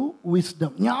through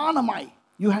wisdom. ஞானமாய்.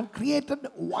 You have created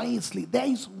wisely. There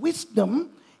is wisdom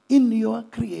in your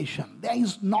creation. There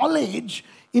is knowledge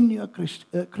in your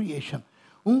creation.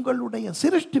 உங்களுடைய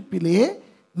சிருஷ்டிப்பிலே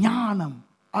ஞானம்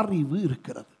அறிவு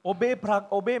இருக்கிறது.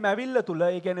 ඔබේ මැවිල්ල තුල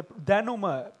ඒ කියන්නේ දැනුම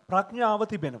ප්‍රඥාව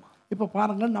තිබෙනවා. இப்போ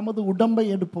பாருங்க நமது உடம்பை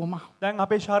எடுப்போமா? දැන්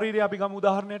අපේ ශරීරය අපි ගමු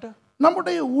උදාහරණයට.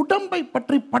 நம்முடைய உடம்பை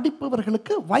பற்றி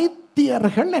படிப்பவர்களுக்கு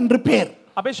வைத்தியர்கள் என்று பெயர்.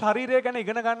 අපේ ශරීරය ගැන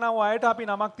ඉගෙන ගන්නව අයට අපි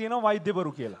නමක් තියෙනවා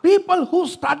වෛද්‍යවරු කියලා. People who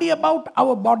study about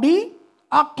our body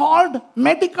are called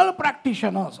medical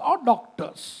practitioners or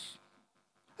doctors.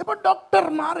 இப்போ டாக்டர்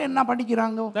மார் என்ன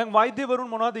படிக்கிறாங்க? දැන් වෛද්‍යවරුන්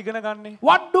මොනවද ඉගෙන ගන්නේ?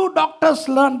 What do doctors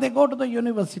learn? They go to the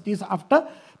universities after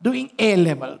doing A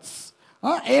levels.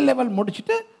 A level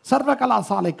முடிச்சிட்டு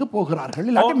சர்வகலாசாலைக்கு போகிறார்கள்,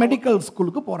 இல்லாட்டி மெடிக்கல்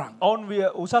ஸ்கூலுக்கு போறாங்க. ඔවුන්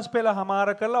උසස් පෙළ හමාර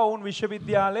කරලා ඔවුන්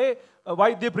විශ්වවිද්‍යාලයේ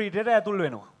වෛද්‍ය ප්‍රීතියට ඇතුල්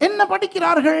වෙනවා. என்ன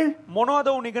படிக்கிறார்கள்? මොනවද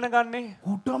ඔවුන් ඉගෙන ගන්නේ?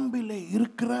 உடம்பிலே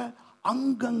இருக்கிற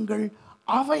அங்கங்கள்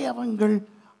அவயவங்கள்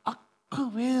அக்கு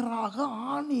வேறாக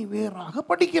ஆணி வேறாக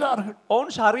படிக்கிறார்கள். ඔවුන්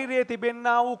ශරීරයේ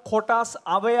තිබෙන්නා වූ කොටස්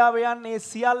අවයවයන් ඒ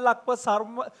සියල්ලක්ම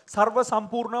සර්ව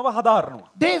සම්පූර්ණව හදාරනවා.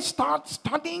 They start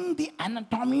studying the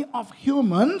anatomy of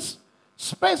humans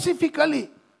specifically,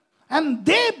 and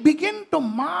they begin to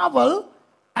marvel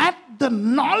at the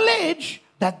knowledge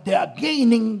that they are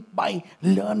gaining by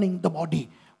learning the body.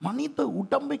 மனித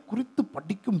உடம்பை குறித்து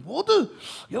படிக்கும் போது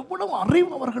எவ்வளவு அறிவு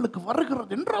அவர்களுக்கு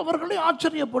வருகிறது என்று அவர்களே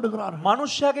ஆச்சரியப்படுகிறார்கள்.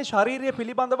 මනුෂ්‍යයාගේ ශරීරය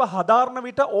පිළිබඳව හදාරන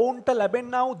විට ඔවුන්ට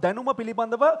ලැබෙන්නා වූ දැනුම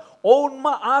පිළිබඳව ඔවුන්ම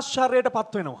ආශ්චර්යයට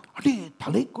පත් වෙනවා. அடே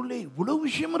தலைக்குள்ளே இவ்வளவு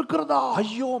விஷயம் இருக்கிறதா?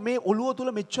 අයියෝ මේ ඔළුව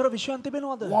තුල මෙච්චර විෂයන්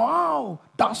තිබෙනවද? Wow,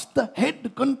 does the head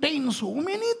contain so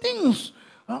many things?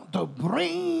 the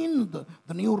brain,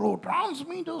 the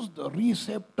neurotransmitters, the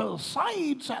receptor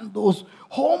sites, and those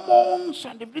hormones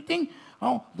and everything.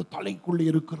 The தலைக்குள்ள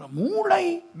இருக்கிற மூளை,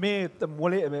 මේ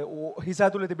මොලේ හිස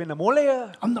ඇතුලේ තිබෙන මොලය,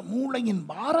 அந்த மூளையின்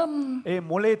பாரம், ඒ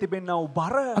මොලේ තිබෙනා වූ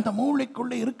බර, அந்த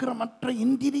மூளைக்குள்ள இருக்கிற மற்ற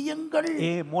இந்திரியங்கள்,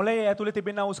 ඒ මොලේ ඇතුලේ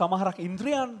තිබෙනා වූ සමහරක්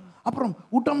ඉන්ද්‍රියන්, அப்புறம்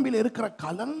உடம்பில் இருக்கிற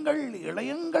கலங்கள்,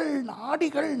 இழையங்கள்,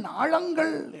 நாடிகள்,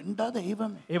 நாளங்கள் என்ற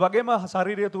தெய்வமே. ඒ වගේම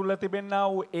ශරීරය තුල තිබෙනා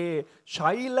වූ ඒ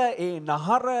ශෛල, ඒ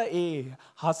නහර, ඒ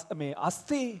මේ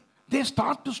අස්ථි. They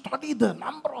start to study the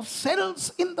number of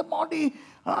cells in the body,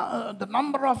 the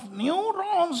number of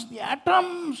neurons, the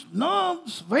atoms,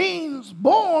 nerves, veins,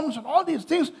 bones, and all these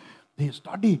things. They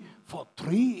study for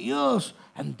 3 years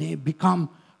and they become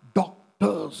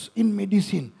doctors in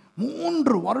medicine.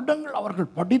 3 வருடங்கள் அவர்கள்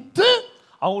படித்து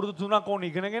අවුරුදු 3ක් ඕන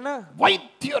ඉගෙනගෙන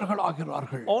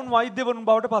வைத்தியர்களாகிறார்கள். ඔවුන් වෛද්‍යවරුන්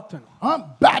බවට පත් වෙනවා.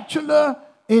 Bachelor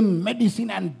in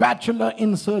medicine and bachelor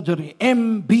in surgery,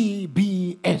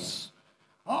 MBBS.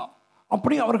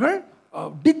 அப்படி அவர்கள்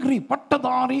டிகிரி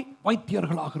பட்டதாரி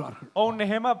வைத்தியர்களாகிறார்கள். ඔවුන්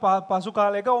එහෙම පසු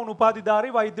කාලයක ඔවුන්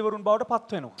උපාධිධාරී වෛද්‍යවරුන් බවට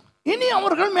පත් වෙනවා. இனி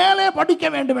அவர்கள் மேலே படிக்க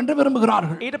வேண்டும் என்று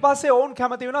விரும்புகிறார்கள். ඊට පස්සේ ඔවුන්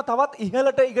කැමති වෙනවා තවත්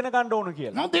ඉහළට ඉගෙන ගන්න ඕන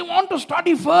කියලා. Now they want to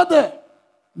study further.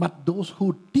 But those who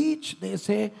teach, they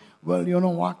say, well, you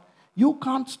know what? You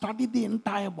can't study the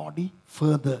entire body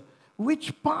further. Which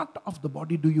part of the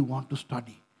body do you want to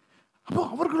study? அப்போ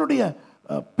அவர்களுடைய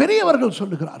பெரியவர்கள்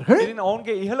சொல்லுகிறார்கள், ඉතින්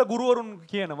ඔවුන්ගේ ඉහළ ගුරුවරුන්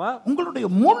කියනවා உங்களுடைய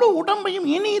முழு உடம்பையும்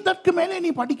இனி இதற்கு மேலே நீ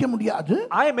படிக்க முடியாது.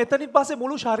 ආයේ මෙතනින් පස්සේ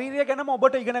මුළු ශරීරය ගැනම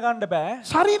ඔබට ඉගෙන ගන්න බෑ.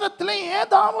 சரீரத்திலே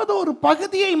ஏதாவது ஒரு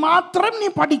பகுதியை மாத்திரம் நீ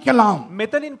படிக்கலாம்.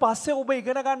 මෙතනින් පස්සේ ඔබ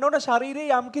ඉගෙන ගන්න ඕන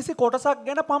ශරීරයේ යම්කිසි කොටසක්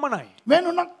ගැන පමණයි.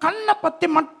 வேணும்னா கண்ணை பத்தி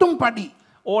மட்டும் படி,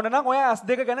 ඕන නම් ඔය ඇස්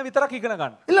දෙක ගැන විතරක් ඉගෙන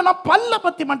ගන්න. இல்லைன்னா பல்ல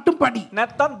பத்தி மட்டும் படி.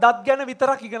 නැත්තම් දත් ගැන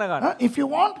විතරක් ඉගෙන ගන්න. If you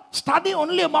want, study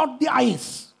only about the eyes.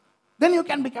 Then you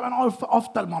can become an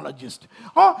ophthalmologist.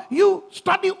 Or you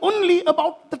study only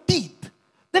about the teeth.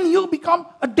 Then you become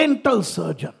a dental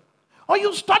surgeon. Or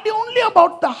you study only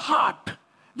about the heart.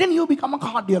 Then you become a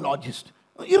cardiologist.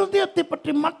 இருதயத்தை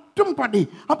பற்றி மட்டும் படி.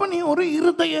 அப்ப நீ ஒரு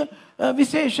இருதய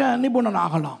விசேஷ நிபுணன்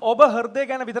ஆகலாம். ඔබ හෘදය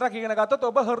ගැන විතරක් ඉගෙන ගත්තොත්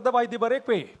ඔබ හෘද වෛද්‍යවරයෙක්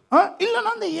වෙයි.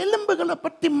 இல்லைன்னா அந்த எலும்புகளை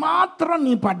பற்றி மாத்திரம்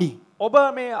நீ படி. ඔබ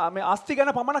මේ අස්ථි ගැන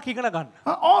පමණක් ඉගෙන ගන්න.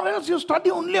 Or else you study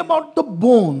only about the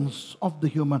bones of the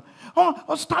human.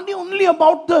 Or study only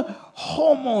about the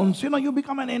hormones. You know, you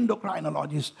become an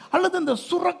endocrinologist. அல்லது இந்த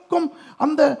சுரக்கும்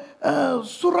அந்த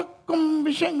சுரக்கும்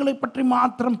விஷயங்களை பற்றி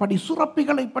மாத்திரம் படி,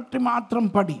 சுரப்பிகளை பற்றி மாத்திரம்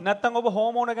படி. නැත්තම් ඔබ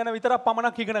හෝමෝන ගැන විතරක්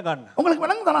පමණක් ඉගෙන ගන්න. உங்களுக்கு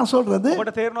விளங்குதா நான் சொல்றது?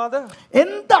 ඔබට තේරෙනවද?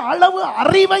 எந்த அளவு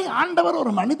அறிவை ஆண்டவர்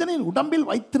ஒரு மனிதனின் உடம்பில்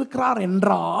வைத்திருக்கிறார்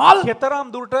என்றால், කෙතරම්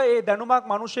දුරට ඒ දැනුමක්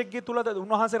මිනිසෙක්ගේ තුල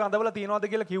උන්වහන්සේ රඳවලා තියනවාද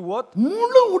කියලා කිව්වොත්,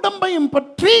 முழு உடம்பையும்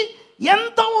பற்றி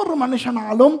எந்த ஒரு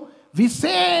மனுஷனாலும்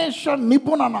විශේෂ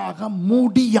නිපුණනාக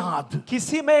முடியாது.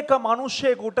 කිසිම එක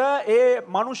මිනිසෙකුට ඒ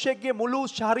මිනිසෙක්ගේ මුළු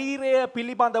ශරීරය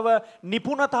පිළිබඳව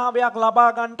නිපුණතාවයක් ලබා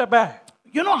ගන්නට බෑ.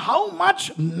 You know how much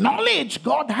knowledge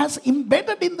God has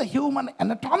embedded in the human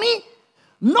anatomy?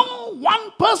 No one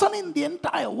person in the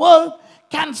entire world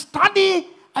can study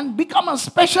and become a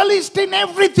specialist in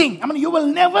everything. I mean, you will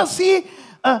never see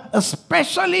a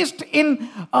specialist in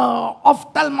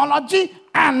ophthalmology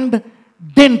and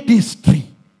dentistry.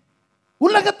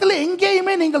 உலகத்தில்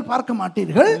எங்கேயுமே நீங்கள் பார்க்க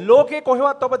மாட்டீர்கள். ලෝකේ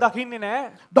කොහෙවත් ඔබ දකින්නේ නැහැ.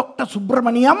 டாக்டர்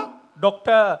சுப்பிரமணியம்,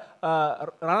 ඩොක්ටර්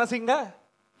රණසිංහ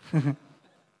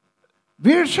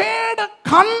விசேட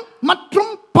கண்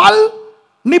மற்றும் பல்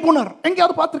நிபுணர்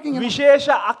எங்கேயாவது பார்த்திருக்கீங்க? විශේෂ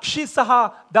අක්ෂි සහ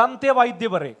දන්තය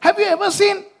වෛද්‍යවරයෙක්. Have you ever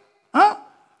seen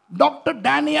Dr.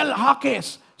 Daniel Harkes,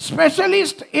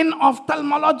 specialist in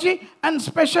ophthalmology and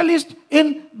specialist in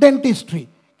dentistry?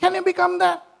 Can you become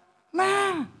that?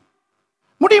 Nah.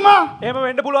 முடியுமா? එහෙම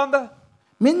වෙන්න පුළුවන්ද?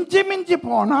 மிஞ்சி மிஞ்சி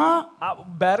போனா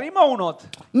බැරිම වුණොත්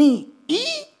நீ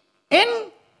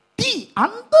ENT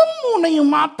அந்த மூணையும்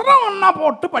மாத்திரம் ஒண்ணா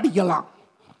போட்டு படிக்கலாம்.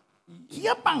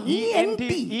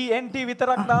 ENT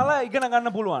විතරක් දාලා ඉගෙන ගන්න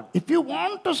පුළුවන්. If you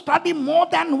want to study more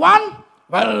than one,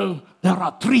 well, there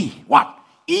are 3. What?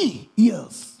 E,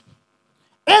 ears.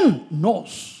 N,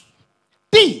 nose.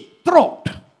 T, throat.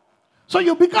 So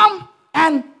you become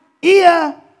an ear,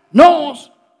 nose,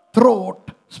 throat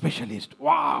specialist.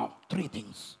 Wow, 3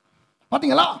 things.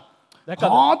 பாத்தீங்களா?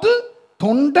 காது,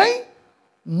 தொண்டை,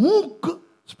 மூக்கு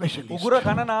specialist. උගුර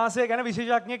කන නාසය ගැන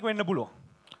විශේෂඥයෙක් වෙන්න පුළුවන්.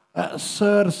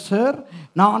 Sir,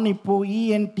 நான் இப்போ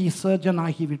ENT surgeon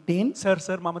ஆகிவிட்டேன்.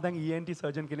 සර් මම දැන් ENT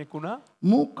surgeon කෙනෙක් වුණා.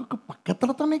 மூக்குக்கு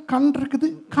பக்கத்துல தானே கண் இருக்குது.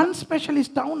 கண்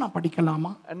ஸ்பெஷலிஸ்டாவும் நான்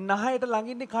படிக்கலாமா? නහයට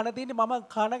ළඟින්නේ කන තියෙන්නේ මම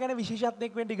කන ගැන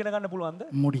විශේෂඥයෙක් වෙන්න ඉගෙන ගන්න පුළුවන්ද?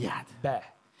 முடியாது. බෑ.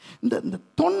 இந்த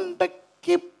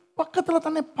தொண்டைக்கு பக்கத்துல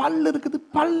தானே பல் இருக்குது,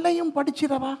 பல்லையும்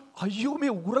படிச்சிரவா? අයියෝ මේ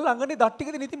උගුර ළඟනේ දත්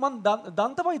ටිකද ඉතින් මං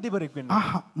දන්ත වෛද්‍යවරයෙක් වෙන්න.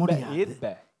 ஆஹா, முடியாது. ඒත්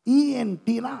බෑ.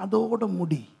 ENTனா அதோட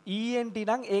முடி. ENT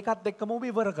නම් ඒකත් එක්කම ඔබ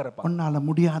ඉවර කරපන්. உன்னால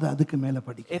முடியாது அதுக்கு மேல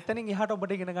படிக்க. එතනින් එහාට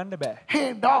ඔබට ඉගෙන ගන්න බෑ. Hey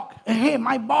doc, hey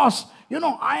my boss, you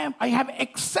know I have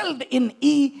excelled in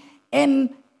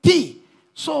ENT.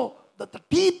 So the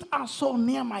teeth are so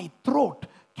near my throat.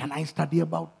 Can I study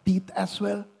about teeth as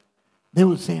well? They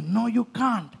will say, no, you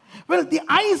can't. Well, the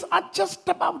eyes are just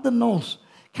above the nose.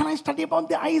 Can I study about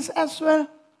the eyes as well?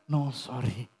 No,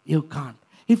 sorry, you can't.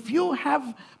 If you have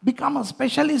become a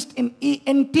specialist in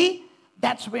ENT,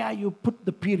 that's where you put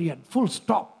the period, full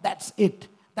stop. That's it.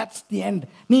 That's the end.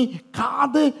 நீ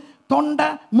காது, தொண்டை,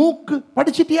 மூக்கு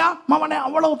படிச்சிட்டியா மவனே,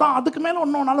 அவ்வளவுதான். அதுக்கு மேல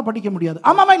ஒன்னொன்னால படிக்க முடியாது.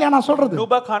 ஆமாமா இல்லையா நான் சொல்றது?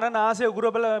 ඔබ කන නාසය උගුර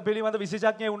පිළිබඳ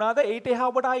විශේෂඥයෙ වුණාද ඊට එහා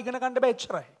ඔබට ඉගෙන ගන්න බෑ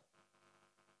එච්චරයි.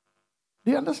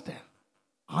 Do you understand?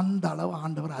 அந்த அளவு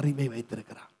ஆண்டவர் அறிவை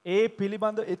வைத்திருக்கிறார். ඒ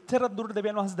පිළිබඳ එච්චර දුරට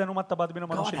දෙවියන් වහන්සේ දැනුමක් තබා තිබෙන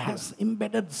God මනුෂ්‍යයෙක්. has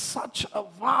embedded such a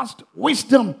vast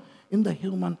wisdom in the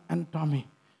human anatomy.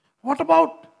 What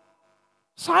about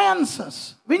sciences?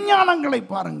 விஞ்ஞானங்களை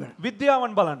பாருங்கள்.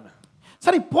 විද්‍යාවන් බලන්න.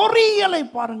 சரி, பொறியியலை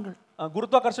பாருங்கள்.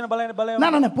 ගුරුත්වාකර්ෂණ බලය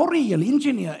நான் பொறியியல்,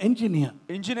 இன்ஜினியர்.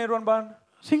 ඉංජිනේරුවන් බලන්න.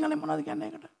 සිංහලෙන් මොනවද කියන්නේ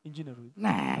ඒකට? ඉංජිනේරු.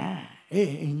 නෑ, ඒ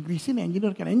ඉංග්‍රීසියෙන්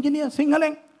එන්ජිනියර් කියන එන්ජිනියර්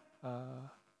සිංහලෙන්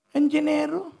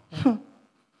එන්ජිනේරු.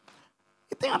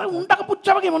 ඉතින් අර උණ්ඩක පුච්ච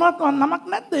වගේ මොනවත් නමක්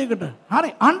නැද්ද ඒකට?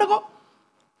 හරි, අහන්නකෝ.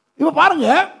 இப்ப பாருங்க,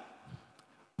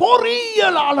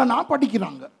 பொறியியலாளனா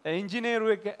படிக்கிறாங்க.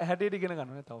 ඉංජිනේරුවෙක් හැටියට ඉගෙන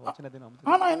ගන්නවා තව වචන දෙනවා.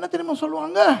 ஆனா என்ன தெரியுமா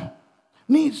சொல்லுவாங்க?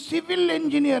 நீ சிவில்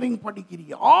இன்ஜினியரிங்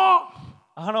படிக்கிறியா?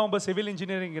 අහනවා ඔබ සිවිල්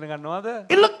ඉංජිනේරින් ඉගෙන ගන්නවද?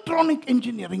 எலக்ட்ரானிக்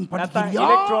இன்ஜினியரிங் නැත්නම් படிக்கிறியா?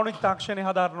 ඉලෙක්ට්‍රොනික තාක්ෂණය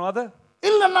හදාරනවද?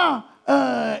 இல்லனா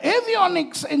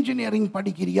ஏவியானிக்ஸ் இன்ஜினியரிங்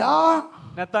படிக்கிறியா?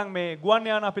 නැත්නම් මේ ගුවන්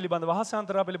යානා පිළිබඳ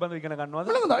වහසාන්තරා පිළිබඳ ඉගෙන ගන්නවද?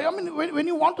 I mean, when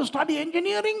you want to study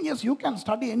engineering, yes, you can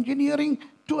study engineering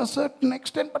to a certain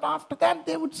extent, but after that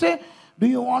they would say, do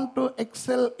you want to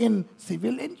excel in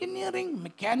civil engineering,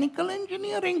 mechanical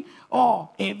engineering, or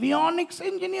avionics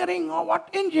engineering, or what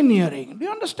engineering? Do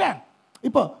you understand?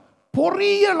 இப்போ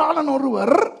பொறியியலாளன்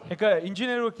ஒருவர் එක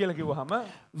ඉංජිනේරුවෙක් කියලා කිව්වහම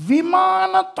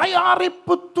விமான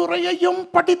தயாரிப்பு துறையையும்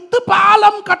படித்து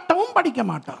பாலம் கட்டவும் படிக்க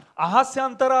மாட்டார். අහස්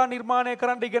යන්ත්‍රා නිර්මාණය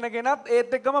කරන්න ඉගෙනගෙනත්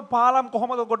ඒත් එක්කම පාලම්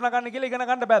කොහොමද ගොඩනගන්නේ කියලා ඉගෙන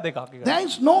ගන්න බෑ දෙකක්. There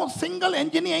is no single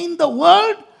engineer in the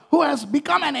world who has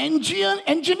become an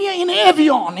engineer in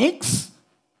avionics.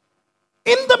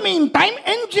 In the meantime,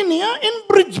 engineer in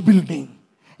bridge building.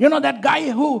 You know that guy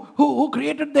who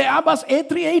created the Airbus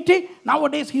A380?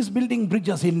 Nowadays he's building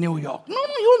bridges in New York. No,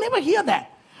 you'll never hear that.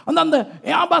 அந்த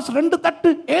Airbus 2 தட்டு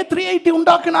A380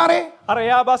 உண்டாக்குனாரே, අර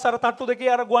එයාබස් අර තට්ටු දෙකේ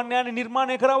අර ගුවන් යානේ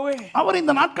නිර්මාණය කරාවේ. அவர்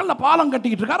இந்த நாட்கள்ல பாலம்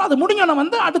கட்டிட்டு இருக்காரு. அது முடிஞ்சோன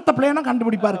வந்து அடுத்த பிளேனை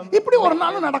கண்டுபிடிப்பாரு. இப்படி ஒரு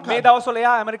நாள் මේ நடக்காது. දවස්වල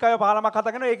එයා ඇමරිකාවේ පාලමක්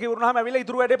හදගෙන ඒක ඉවරනහම ඇවිල්ලා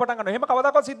ඉතුරු වැඩේ පටන් ගන්නවා. එහෙම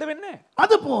කවදාකවත් සිද්ධ වෙන්නේ නැහැ.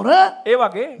 அது போல ඒ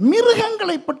වගේ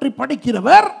மிருகங்களை பற்றி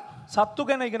படிக்கிறவர் සත්තු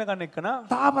ගැන ඉගෙන ගන්න එක්කන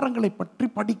தாவரங்களை பற்றி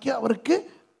படிக்க அவருக்கு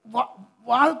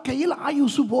வாழ்க்கையில்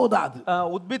ஆயுசு போதாது.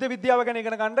 උද්භිද විද්‍යාව ගැන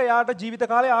ඉගෙන ගන්න එයාට ජීවිත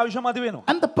කාලේ ආයුෂ මදි වෙනවා.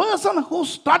 And the person who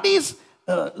studies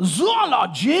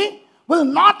zoology will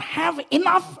not have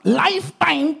enough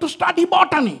lifetime to study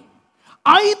botany.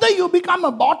 Either you become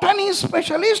a botany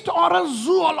specialist or a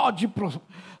zoology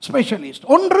specialist.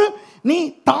 ஒன்று நீ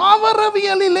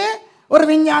தாவரவியலிலே ஒரு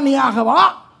விஞ்ஞானியாகவா,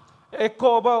 එක්ක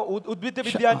ඔබ උද්භිද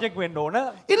විද්‍යාඥයෙක් වෙන්න ඕන.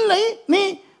 இல்லை நீ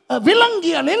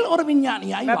விலங்கியலில் ஒரு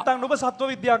விஞ்ஞானியாய் வா. නැත්නම් ඔබ සත්ව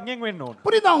විද්‍යාඥයෙක් වෙන්න ඕන.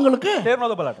 புரியுதா உங்களுக்கு?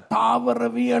 තේරෙනවද බලන්න?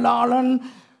 தாவரவியலாளன்,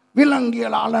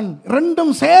 விலங்கியலாளன்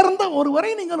ரெண்டும் சேர்ந்த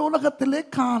ஒருவரை நீங்கள் உலகத்திலே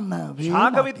காணவே.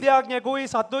 ශාක විද්‍යාඥයෙකුයි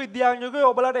සත්ව විද්‍යාඥයෙකුයි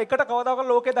ඔබලාට එකට කවදාකවත්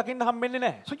ලෝකේ දකින්න හම්බෙන්නේ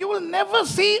නැහැ. So you will never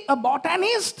see a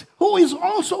botanist who is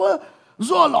also a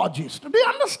zoologist. Do you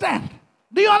understand?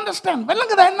 Do you understand?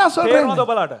 விலங்குதா என்ன சொல்றேன்? තේරෙනවද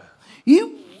ඔබලාට?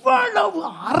 இவ்வளவு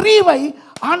அறிவை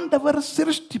ஆண்டவர்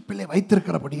சிருஷ்டிப்பிலே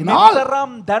வைத்திருக்கிறபடியினால்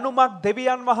මෙතරම් දැනුමක්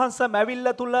දෙවියන් වහන්සේ මැවිල්ල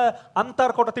තුල අන්තර්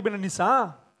කොට තිබෙන නිසා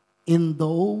இந்த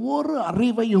ஒவ்வொரு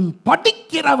அறிவையும்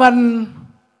படிக்கிறவன்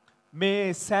මේ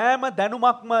සෑම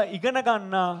දැනුමක්ම ඉගෙන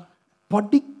ගන්නා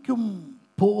படிக்கும்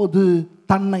போது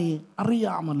தன்னை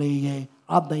அறியாமலேயே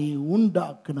அதை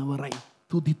உண்டாக்குனவரை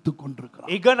துதித்துக் கொண்டிருக்கிறார்.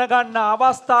 ඉගෙන ගන්න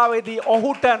අවස්ථාවේදී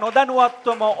ඔහුට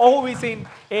නොදැනුවත්වම ඔහු විසින්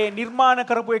ඒ නිර්මාණ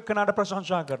කරපු එක්කනට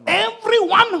ප්‍රශංසා කරනවා.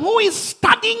 Everyone who is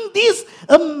studying these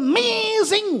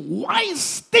amazing wise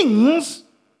things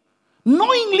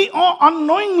knowingly or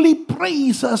unknowingly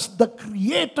praises the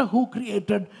creator who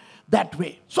created that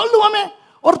way. சொல்லுவோமே,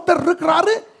 ஒருத்தர்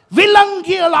இருக்கிறாரு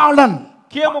விலங்கியலாளன்.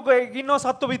 කියමුකෝ ඉන්නෝ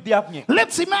සත්ව විද්‍යාඥයෙක්.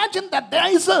 Let's imagine that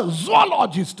there is a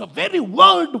zoologist, a very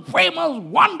world famous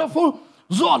wonderful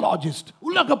zoologist.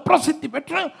 உலக பிரசித்தி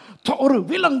பெற்ற ஒரு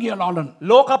விலங்கியலாளன்.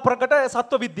 ලෝක ප්‍රකට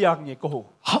සත්ව විද්‍යාඥයෙක් ඔහු.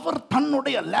 அவர்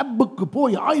தன்னுடைய லேபுக்கு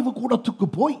போய் ஆய்வு கூடத்துக்கு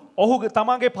போய் ඔහු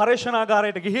තමන්ගේ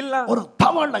පර්යේෂණාගාරයට ගිහිල්ලා ஒரு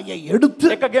தவளையை எடுத்து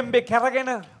එක ගෙම්බෙක් කැරගෙන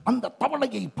அந்த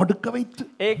தவளையை படுக்க வைத்து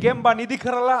ඒ ගෙම්බා නිදි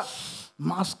කරලා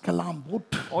மாஸ்க் எல்லாம்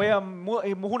போட்டு ඔය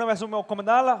මුහුණ වැසුම ඔක්කොම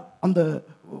දාලා அந்த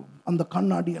அந்த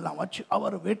கண்ணாடி எல்லாம் வச்சு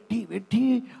அவர் வெட்டி வெட்டி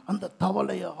அந்த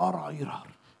தவளையை ஆராய்கிறார்.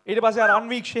 ඊට පස්සේ අර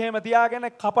අන්වීක්ෂයේම තියාගෙන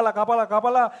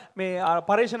කපලා මේ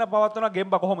පර්යේෂණ පවත්වන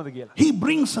ගෙම්බා කොහොමද කියලා. He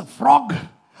brings a frog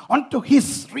onto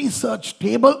his research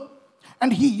table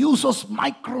and he uses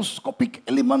microscopic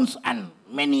elements and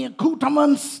many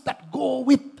accoutrements that go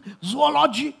with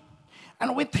zoology, and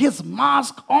with his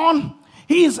mask on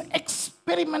he is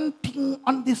experimenting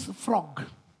on this frog.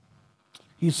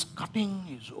 He is cutting,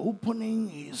 he is opening,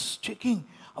 he is checking.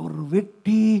 அவர்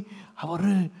வெட்டி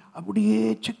அவர் அப்படியே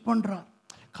check பண்றார்.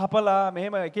 කපලා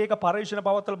මෙහෙම එක එක පරීක්ෂණ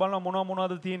පවත්වලා බලනවා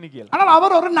මොනවද තියෙන්නේ කියලා. ஆனால்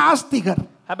அவர் ஒரு நாஸ்திகர்.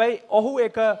 හැබැයි ඔහු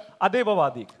එක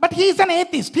අදේවවාදියෙක්. But he is an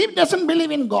atheist. He doesn't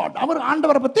believe in God. அவர்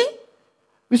ஆண்டவரை பத்தி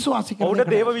விசுவாசிக்கிறது ඔහුට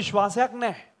கிடையாது. දේව විශ්වාසයක්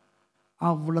නැහැ.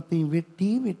 அவ்வளத்தையும் வெட்டி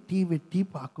வெட்டி வெட்டி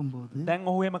பார்க்கும்போது දැන්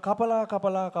ඔහු එහෙම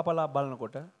කපලා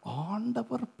බලනකොට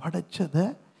ஆண்டவர் படைச்சதை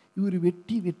இவர்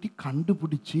வெட்டி வெட்டி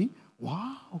கண்டுபிடிச்சி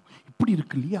வாவ் இப்படி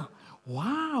இருக்கு இல்லையா,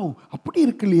 வாவ் அப்படி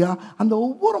இருக்கு இல்லையா, அந்த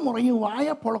ஒவ்வொரு முறையும்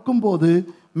வாயை பொழக்கும் போது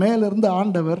மேலிருந்து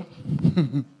ஆண்டவர்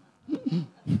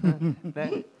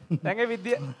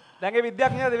දැන්ගේ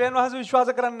විද්‍යාඥයා දෙවියන් වහන්සේ විශ්වාස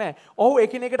කරන්නේ නැහැ. ඔහු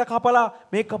එකිනෙකට කපලා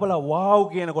මේක කපලා වාව්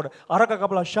කියනකොට අරක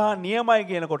කපලා ෂා නියමයි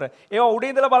කියනකොට ඒවා උඩ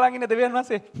ඉඳලා බලන් ඉන්න දෙවියන්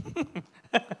වහන්සේ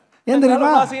ஏன்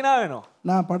தெரியுமா, සීනා වෙනවා.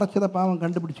 நான் படைச்சதை பாவம்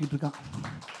கண்டுபிடிச்சிட்டு இருக்கான்,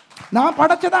 நான்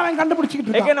படைச்சதை அவன் கண்டுபிடிச்சிட்டு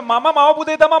ඒ இருக்கான். කියන්නේ මම මවපු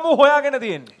දේ තමයි මම හොයාගෙන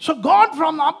තියෙන්නේ. So God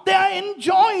from up there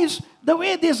enjoys the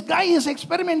way this guy is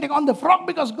experimenting on the frog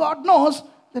because God knows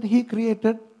that he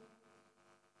created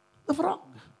the frog.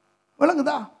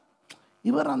 விளங்குதா?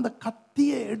 இவர் அந்த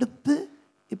கத்தியை எடுத்து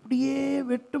இப்படியே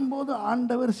வெட்டும்போது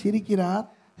ஆண்டவர் சிரிக்கிறார்.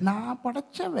 நான்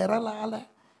படைச்ச விரலால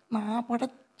நான்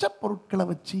படைச்ச பொருட்களை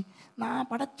வச்சு நான்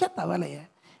படைச்ச தவளையை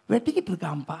வெட்டிக்கிட்டு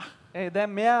இருக்கான்ப்பா. දැන්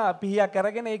මෙයා පිහියක්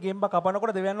අරගෙන ඒ ගෙම්බ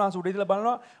කපනකොට දෙවියන් වහන්සේ උඩ ඉඳලා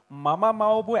බලනවා මම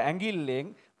මවපු ඇඟිල්ලෙන්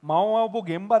මවපු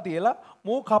ගෙම්බ තියලා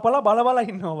මූ කපලා බල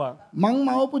ඉන්නවා. මං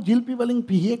මවපු ජිල්පි වලින්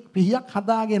පිහියක්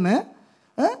හදාගෙන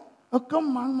ඔක්කොම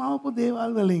මං මවපු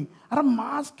දේවල් වලින් අර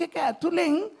මාස්ක් එක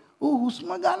ඇතුලෙන් හුස්ම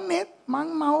ගන්නෙත් මං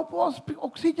මවපු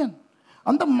ඔක්සිජන්.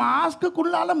 அந்த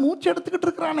மாஸ்க்குள்ளால மூச்சு எடுத்துக்கிட்டு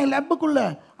இருக்கிறானே லேபுக்குள்ள,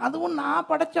 அதுவும் நான்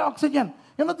படைச்ச oxygen.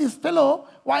 You know, this fellow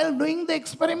while doing the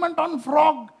experiment on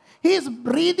frog, he is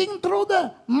breathing through the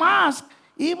mask.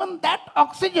 Even that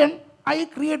oxygen I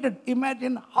created.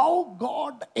 Imagine how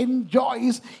God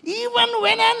enjoys even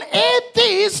when an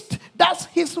atheist does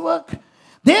his work.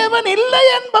 தேவன் இல்லை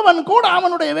என்பவன் கூட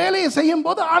அவனுடைய வேலையை செய்யும்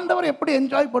போது ஆண்டவர் எப்படி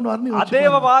என்ஜாய் பண்ணுவார்னு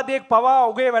අදේවවාදියෙක් පවා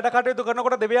ඔගේ වැඩ කටයුතු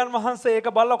කරනකොට දෙවියන් වහන්සේ ඒක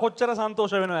බලලා කොච්චර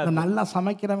සන්තෝෂ වෙනවද. நல்லா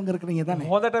சமைக்கிறவங்க இருக்கிறீங்க தானே,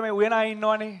 හොඳට මේ උයන අය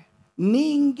ඉන්නවනේ.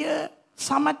 நீங்க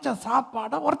சமைச்ச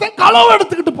சாப்பாடை ஒருத்தன் களவு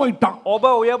எடுத்துக்கிட்டு போயிட்டான். ඔබ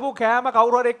උයපු කෑම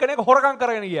කවුරු හරි එක්කෙනෙක් හොරකම්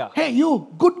කරගෙන ගියා. Hey you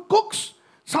good cooks,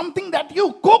 something that you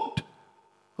cooked,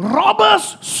 robbers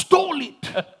stole it.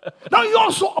 Now you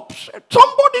are so upset.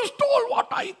 Somebody stole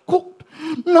what I cooked.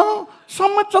 நான்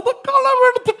சமைச்சதை களவு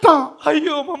எடுத்துட்டான்.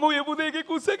 අයියෝ මම උයපු දෙයක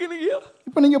කුස්සගෙන ගියා.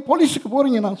 இப்போ நீங்க போலீஸ்க்கு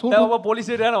போறீங்க, நான் දැන් சொல்றேன். ඔබ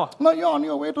පොලිසියට යනවා. Now you on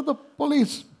your way to the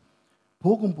police.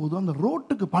 போகும்போது அந்த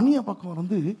ரோட்டுக்கு பனிய பக்கம்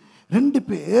வந்து ரெண்டு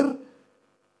பேர்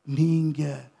நீங்க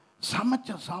சமைச்ச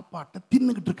சாப்பாட்டை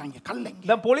தின்னுகிட்டு இருக்காங்க கல்லைங்க.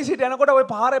 දැන් පොලිසියට යනකොට ওই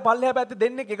පාරේ පල්ලෙහා පැත්තේ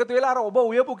දෙන්නෙක් එකතු වෙලා අර ඔබ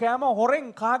උයපු කෑම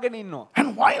හොරෙන් කාගෙන ඉන්නවා. And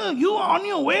while you are on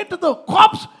your way to the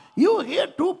cops, you hear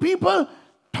two people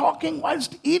talking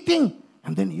whilst eating.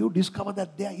 And then you discover that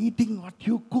they are eating what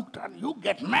you cooked and you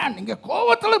get mad. நீங்க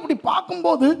கோவத்துல இப்படி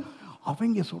பார்க்கும்போது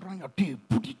அவங்க சொல்றாங்க அட்டி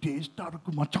இப்படி டேஸ்டா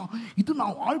இருக்கு மச்சான், இது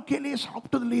நான் வாழ்க்கையிலேயே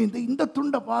சாப்பிட்டதுலேயே இந்த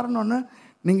துண்டை பாருன்னு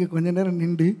நீங்க கொஞ்ச நேரம்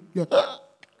நின்று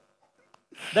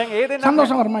දැන් ඒ දෙන්න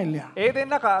சந்தோஷம் வருமா இல்லையா?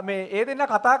 ඒ දෙන්න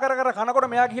කතා කර කනකොට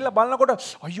මෙයා ගිහිල්ලා බලනකොට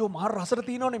අයියෝ මාර රසට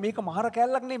තියෙනවනේ මේක මාර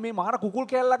කෑල්ලක් නේ මේ මාර කුකුල්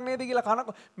කෑල්ලක් නේද කියලා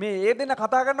කනකොට මේ ඒ දෙන්න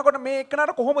කතා කරනකොට මේ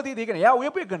එක්කනට කොහොමද ඉතින් කියන්නේ එයා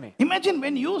උයපු එකනේ. Imagine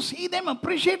when you see them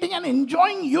appreciating and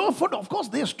enjoying your food. Of course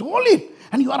they stole it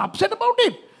and you are upset about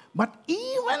it. But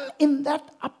even in that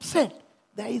upset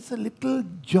there is a little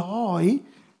joy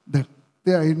that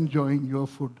they are enjoying your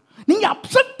food. நீங்க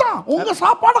upset தான், உங்க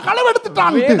சாப்பாடு களவு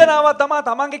எடுத்துட்டான். වේදනාව තමයි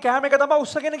තමන්ගේ කෑම එක තමයි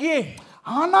උස්සගෙන ගියේ.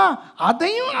 ஆனா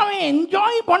அதையும் அவன்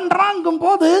என்ஜாய் பண்றாங்கும்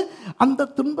போது அந்த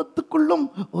துன்பத்துக்குள்ளும்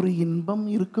ஒரு இன்பம்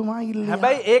இருக்குமா இல்லையா?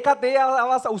 හැබැයි ඒකත් ඒ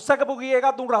අවස්ථ උස්සකපු ගියේ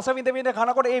එකත් උන් රස විඳ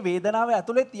කනකොට ඒ වේදනාව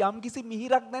ඇතුළේ යම්කිසි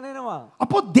මිහිරක් දැනෙනවා.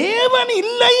 அப்போ தேவன்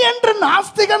இல்லை என்று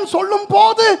நாஸ்திகன் சொல்லும்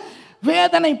போது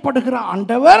வேதனைப்படுகிற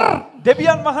ஆண்டவர்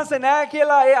දෙවියන් වහන්සේ නෑ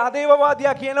කියලා ඒ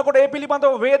අදේවවාදියා කියනකොට ඒ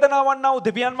පිළිබඳව වේදනාවක් වූ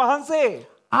දෙවියන් වහන්සේ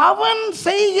அவன்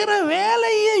செய்கிற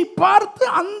வேலையை பார்த்து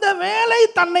அந்த வேலை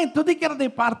தன்னை துதிக்கிறதை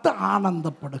பார்த்து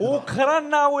ஆனந்தப்படுகிறார். ඌ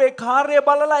කරන්නා වූ ඒ කාර්යය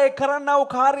බලලා ඒ කරන්නා වූ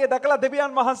කාර්යය දැකලා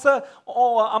දෙවියන් වහන්සේ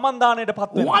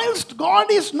අමන්දානයටපත් වෙනවා. Whilst God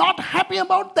is not happy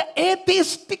about the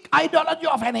atheistic ideology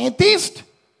of an atheist,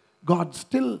 God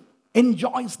still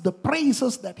enjoys the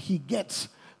praises that he gets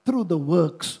through the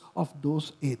works of those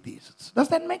atheists. Does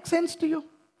that make sense to you?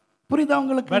 புரியுதா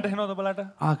உங்களுக்கு? වැටහෙනවද බලට?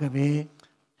 ஆகவே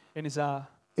ඒ නිසා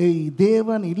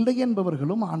தேவன் இல்லை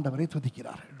என்பவர்களும் ஆண்டவரை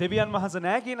துதிக்கிறார்கள். දෙවියන් වහන්සේ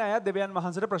නෑ කියන අය දෙවියන්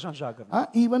වහන්සේට ප්‍රශංසා කරනවා.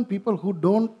 Even people who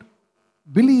don't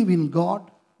believe in God,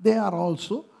 they are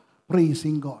also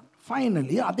praising God.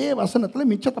 Finally, அதே வசனத்துல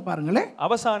மிச்சத்தை பாருங்களே.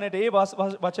 අවසානයේ ඒ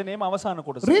වචනේම අවසාන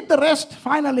කොටස. Read the rest.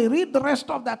 Finally, read the rest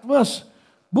of that verse.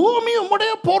 பூமி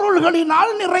உம்முடைய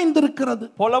பொருள்களினால் நிறைந்திருக்கிறது.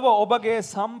 පොළව ඔබගේ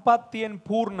සම්පත්තියෙන්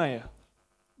පූර්ණය.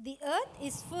 The earth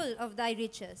is full of thy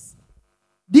riches.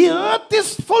 The earth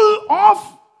is full of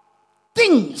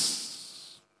things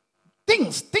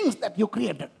that you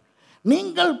created.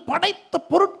 நீங்கள் படைத்த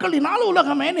பொருட்களினால்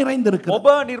உலகமே நிறைந்திருக்கிறது. ඔබ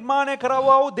නිර්මාණය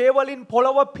කරවවා වූ දේවලින්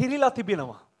පොළව පිරීලා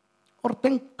තිබෙනවා.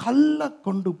 ஒருத்தன் கல்லை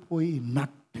கொண்டு போய்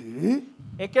நட்டு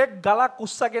එකෙක් ගලක්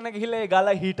උස්සගෙන ගිහිල්ලා ඒ ගල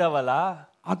හිටවලා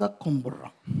அதை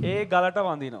கும்பிடுறான். ඒ ගලට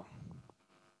වඳිනවා.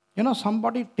 You know,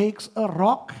 somebody takes a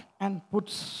rock and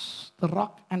puts the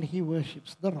rock and he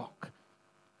worships the rock.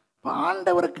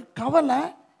 ஆண்டவருக்கு கவலை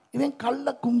இவன்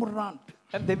கல்லை கும்பிடுறான்.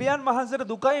 දෙවියන් වහන්සේට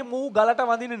දුකයි මූ ගලට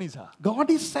වඳින නිසා. God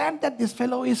is sad that this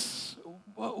fellow is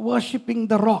worshipping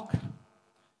the rock.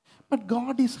 But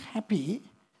God is happy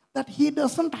that he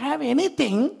doesn't have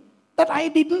anything that I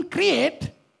didn't create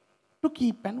to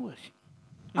keep and worship.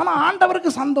 ஆனா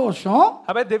ஆண்டவருக்கு சந்தோஷம்.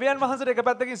 හැබැයි දෙවියන් වහන්සේට එක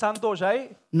පැත්තකින් සන්තෝෂයි.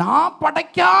 நான்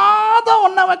படைக்காத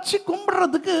ஒன்றை வச்சு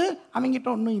கும்பிடுறதுக்கு அவங்கிட்ட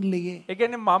ஒன்றும் இல்லையே. ඒ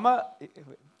කියන්නේ මම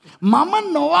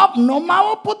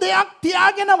නොමවපු දෙයක්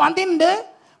තියාගෙන වඳින්න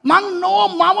මං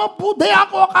නොමවපු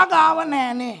දෙයක් ඕක ගාව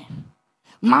නෑනේ.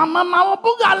 මම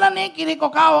මවපු ගලනේ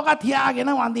කිරිකොකා ඕක තියාගෙන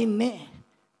වඳින්නේ.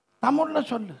 தமிழ்ல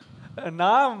சொல்லு.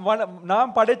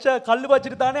 நாம் படைச்ச கல்லு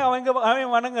வச்சிட்டு தானே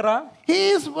அவன் வணங்குறான். He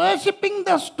is worshipping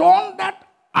the stone that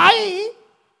I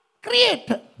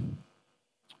created.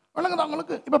 வணங்குதா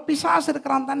உங்களுக்கு? இப்ப பிசாசு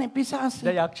இருக்கிறான் தானே பிசாசு.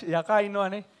 යකා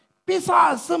ඉන්නවනේ.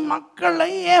 பிசாசு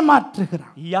மக்களை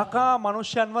ஏமாற்றுகிறான். යකා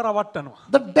මනුෂ්‍යයන්ව රවට්ටනවා.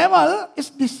 The devil is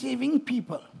deceiving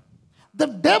people. The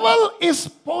devil is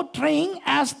portraying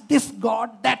as this God,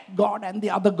 that God and the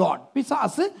other God.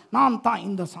 பிசாசு நான் தான்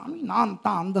இந்த சாமி, நான்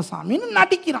தான் அந்த சாமின்னு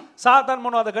நடிக்கிறான். සාතන්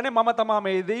මොනවද කරන්නේ? මම තමා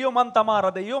මේ දෙයියෝ, මං තමා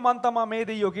අර දෙයියෝ, මං තමා මේ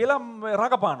දෙයියෝ කියලා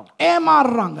රඟපානවා.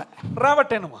 ஏமாறுறாங்க.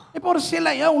 රවටෙනවා. இப்போ ஒரு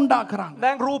சிலையை உண்டாக்குறாங்க.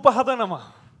 දැන් රූප හදනවා.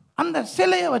 அந்த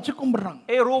சிலையை வச்சு கும்பிடுறாங்க.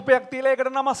 ඒ රූපයක් තියලා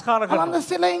ඒකට නමස්කාර කරනවා. அந்த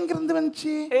சிலை எங்கிருந்து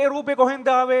வந்துச்சு? ඒ රූපේ කොහෙන්ද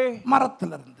ආවේ?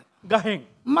 மரத்துல இருந்து. ගහෙන්.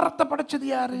 மரத்தை படைச்சது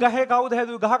யாரு? ගහේ කවුද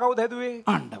හැදුවේ? ගහ කවුද හැදුවේ?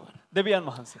 ஆண்டவர். දෙවියන්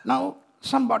වහන්සේ. Now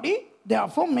somebody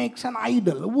therefore makes an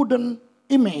idol, a wooden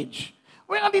image.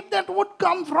 Where did that wood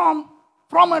come from?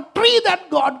 From a tree that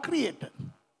God created.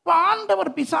 ஆண்டவர்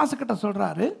பிசாசு கிட்ட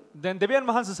சொல்றாரு. දැන් දෙවියන්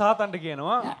වහන්සේ සාතන්ට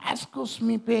කියනවා, excuse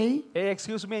me pay.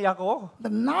 excuse me යකෝ.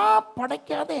 நான்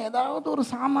படைக்காத ஏதாவது ஒரு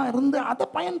சாமா இருந்து அதை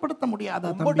பயன்படுத்த முடியாதா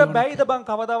தம்பி? උඹට බැයිද බං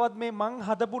කවදාවත් මේ මං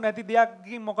හදපු නැති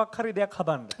දෙයක්කින් මොකක් හරි දෙයක්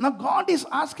හදන්න? Now God is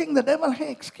asking the devil,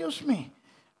 hey, excuse me.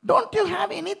 Don't you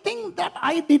have anything that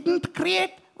I didn't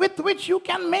create with which you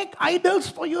can make idols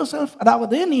for yourself?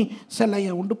 அதாவது நீ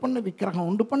சிலையை உண்டு பண்ணு, விக்கிரகம்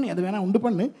உண்டு பண்ணு, எது வேணா உண்டு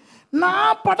பண்ணு.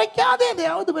 நான் படைக்காதே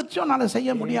எதையாவது வச்சு உன்னால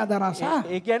செய்ய முடியாதா ராசா?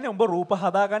 ඒ කියන්නේ උඹ රූප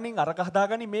හදාගනින් අරක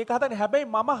හදාගනින් මේක හදන්නේ. හැබැයි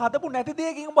මම හදපු නැති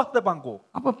දෙයකින් උඹ හදපන්කෝ.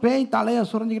 அப்ப பேய் தலையை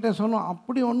சுரஞ்சிக்கிட்டே சொல்லும்,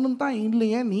 அப்படி ஒண்ணும் தான்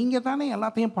இல்லையே, நீங்க தானே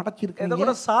எல்லாத்தையும் படைச்சிருக்கீங்க.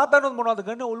 එතකොට සාතනුත් මොනවද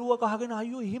කරන්නේ? ඔළුව කහගෙන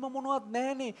අයියෝ එහෙම මොනවත්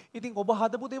නැහනේ. ඉතින් ඔබ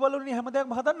හදපු දේවල් වලින්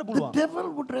හැමදේම හදන්න The පුළුවන්. devil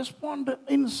would respond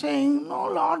in saying, no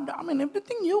Lord, I mean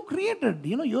everything you created,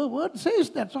 you know, your word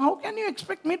says that. So how can you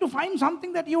expect me to find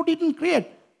something that you didn't create?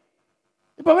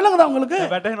 இப்ப விளங்குதா உங்களுக்கு?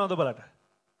 වැටහෙනවද බලට?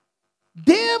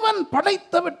 தேவன்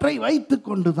படைத்தவற்றை வைத்துக்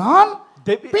கொண்டுதான்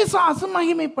பிசாசு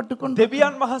மகிமைப்பட்டு கொண்டு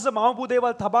දෙවියන් වහන්සේ මවපු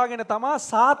දේවල් තබාගෙන තමා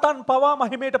සාතන් පවා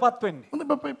මහිමයටපත් වෙන්නේ.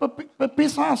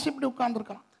 பிசாசு இப்படி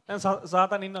உட்கார்ந்திருக்கான். දැන්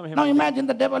සාතන් ඉන්න මෙහෙම. Now imagine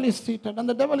the devil is seated and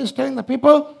the devil is telling the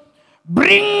people,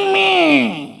 bring me,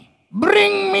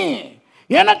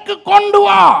 எனக்கு கொண்டு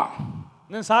வா.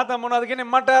 දැන් සාතන් මොනවද කියන්නේ?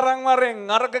 මට අරන් වරෙන්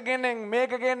අරක ගෙනෙන්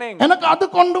මේක ගෙනෙන්. எனக்கு அது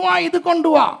கொண்டு வா, இது கொண்டு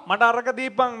வா. මට අරක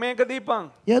දීපන් මේක දීපන්.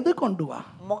 எது கொண்டு வா?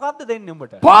 මොකද්ද දෙන්නේ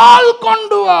උඹට? பால்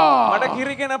கொண்டு வா. මට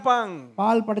කිරි ගෙනපන්.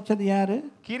 பால் படைச்சது யாரு?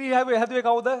 කිරි හැදුවේ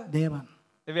කවුද? தேவன்.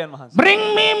 දෙවියන් වහන්සේ. Bring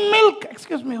me milk.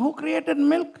 Excuse me, who created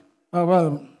milk? Well,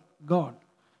 God.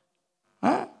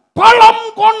 பழம்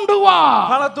கொண்டு வா.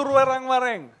 පළතුරු වරන්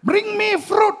වරෙන්. Bring me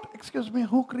fruit. Excuse me,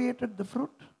 who created the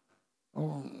fruit?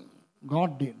 Oh, God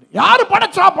did. யாரு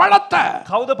படைச்சா பழத்தை?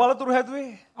 කවුද පළතුරු හැදුවේ?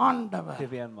 ஆண்டவர்.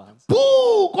 දෙවියන් වහන්සේ. பூ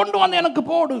கொண்டு வந்து எனக்கு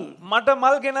போடு. මට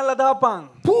මල් ගෙනල්ලා දාපන්.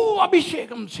 பூ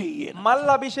அபிஷேகம் செய்ய. මල්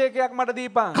අභිෂේකයක් මට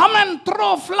දීපන්. Come and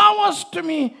throw flowers to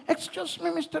me. Excuse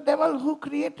me, Mr. Devil, who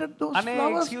created those Ane,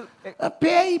 flowers?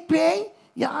 பேய்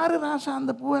யாரு ராசா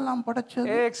அந்த பூவெல்லாம் படைச்சது?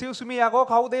 එක්ස්කියුස් මී යකෝ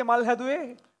කවුද මේ මල් හැදුවේ?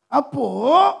 அப்போ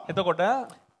එතකොට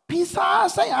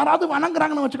பிசாசை யாராவது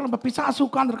வணங்குறாங்கன்னு வச்சுக்கலாம். இப்ப பிசாசு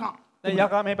உட்கார்ந்துருக்கான். දැන්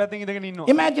යකා මේ පැත්තෙන් ඉඳගෙන ඉන්නවා.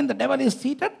 Imagine the devil is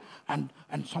seated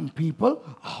and some people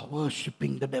are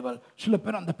worshipping the devil. சில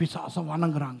பேர் அந்த பிசாசை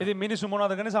வணங்குறாங்க. ඉතින් මිනිස්සු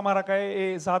මොනවද කරන්නේ? සමහරක් අය ඒ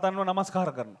සාතන්ව නමස්කාර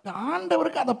කරනවා.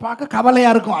 ஆண்டவருக்கு அதை பார்க்க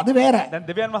கவலையா இருக்கும். அது வேற. දැන්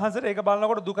දෙවියන් වහන්සේට ඒක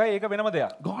බලනකොට දුකයි ඒක වෙනම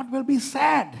දෙයක්. God will be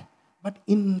sad, but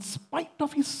in spite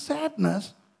of his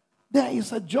sadness there is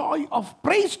a joy of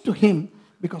praise to him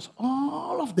because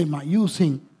all of them are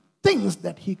using things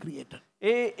that he created.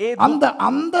 அந்த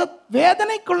அந்த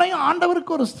வேதனைக்குள்ளேயும்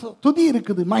ஆண்டவருக்கு ஒரு துதி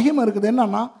இருக்குது, மகிமை இருக்குது.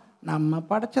 என்னன்னா நம்ம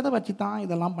படைச்சதை வச்சு தான்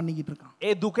இதெல்லாம் பண்ணிக்கிட்டு இருக்கான்.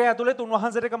 ඒ දුක ඇතුළේ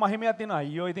තුන්වහන්සේට එක මහිමයක් තියෙනවා.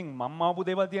 අයියෝ ඉතින් මම ආපු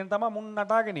දේවල් තියෙන තමයි මුන්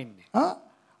නටාගෙන ඉන්නේ.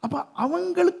 அப்ப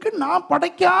அவங்களுக்கு நான்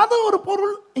படைக்காத ஒரு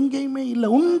பொருள் எங்கேயுமே இல்லை.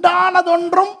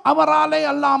 உண்டானதொன்றும் அவராலே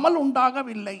அல்லாமல்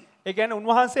உண்டாகவில்லை. ඒ කියන්නේ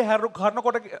උන්වහන්සේ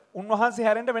කරනකොට උන්වහන්සේ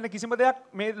හැරෙන්න වෙන කිසිම දෙයක්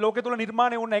මේ ලෝකෙ තුල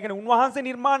නිර්මාණය වුණේ නැහැ. ඒ කියන්නේ උන්වහන්සේ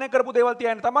නිර්මාණය කරපු දේවල්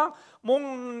තියන්නේ තමයි මුන්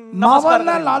නමස්කාර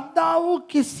කරන්නේ. මවන ලද්දාවු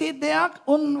කිසි දෙයක්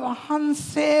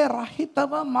උන්වහන්සේ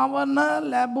රහිතව මවන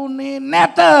ලැබුණේ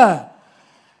නැත.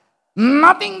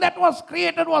 Nothing that was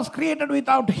created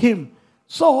without him.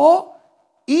 So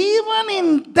even in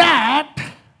that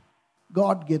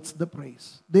God gets the praise.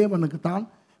 தேவனுக்கு தான்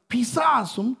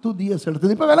பிசாசும் துதிய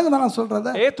செலுத்துது. இப்ப விளங்குதா நான்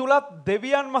சொல்றது? ඒ තුලත්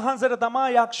දෙවියන් වහන්සේට තමයි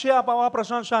යක්ෂයා පවා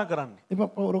ප්‍රශංසා කරන්නේ. இப்ப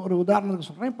ஒரு உதாரணத்துக்கு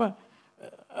சொல்றேன். இப்ப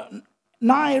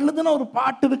நான் எழுதின ஒரு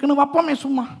பாட்டு இருக்குன்னு வப்பமே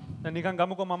சும்மா. දැන් නිකන්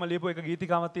ගමුකෝ මම ලියපු එක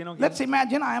ගීතිකාවක් තියෙනවා කියලා. Let's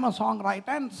imagine I am a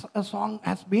songwriter and a song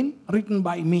has been written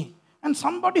by me and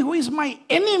somebody who is my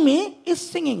enemy is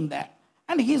singing that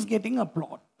and he is getting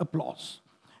applause.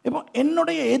 இப்போ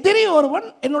என்னுடைய எதிரி ஒருவன்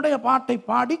என்னுடைய பாட்டை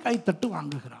பாடி கைத்தட்டு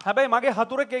வாங்குகிறான். හැබැයි මගේ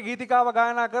හතුරෙක් ඒ ගීතිකාව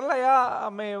ගායනා කරලා එයා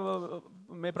මේ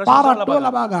ප්‍රශංසා பாராட்டு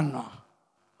ලබා ගන්නවා.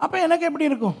 அப்ப எனக்கு எப்படி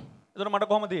இருக்கும்? ඒතර මට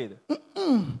කොහමද ඒද?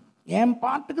 என்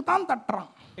பாட்டுக்கு தான் தட்டுறான்.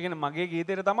 ඒ කියන්නේ මගේ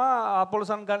ගීතේට තමයි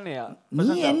ආපොලසන් ගන්න එයා.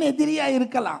 நீ என் எதிரியா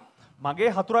இருக்கலாம்.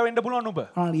 මගේ හතුරා වෙන්න පුළුවන් ඔබ.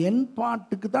 ஆனால் என்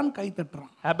பாட்டுக்கு தான் கை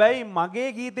தட்டுறான். හැබැයි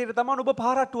මගේ ගීතේට තමයි ඔබ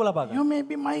පාරට්ටුව ලබා ගන්න. You may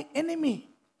be my enemy,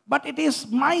 but it is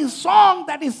my song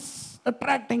that is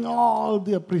attracting all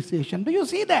the appreciation. Do you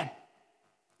see that?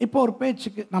 இப்போ ஒரு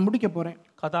பேச்சுக்கு நான் முடிக்க போறேன்.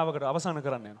 කතාවකට අවසන්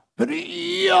කරන්න යනවා.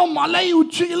 பெரிய மலை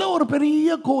உச்சியில ஒரு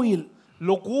பெரிய கோயில்.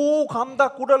 ලොකු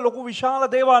කන්දක් උඩ ලොකු විශාල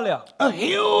දේවාලයක්. A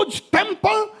huge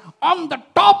temple on the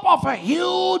top of a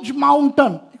huge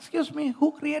mountain. Excuse me,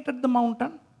 who created the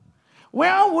mountain?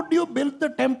 Where would you build the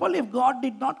temple if God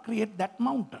did not create that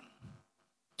mountain?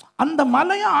 அந்த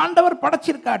மலையை ஆண்டவர்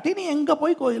படைச்சிருக்காட்டி நீ எங்க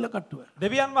போய் கோயிலை கட்டுவ?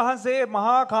 දෙවියන් වහන්සේ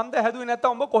මහා කන්ද හැදුවේ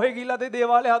නැත්නම් ඔබ කොහෙ ගිහිල්ලාද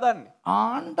දේවාලය හදන්නේ?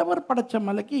 ஆண்டவர் படைச்ச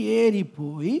மலைக்கு ஏறி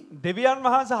போய் දෙවියන්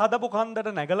වහන්සේ හදපු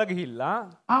කන්දට නැගලා ගිහිල්ලා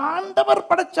ஆண்டவர்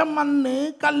படைச்ச மண்ணு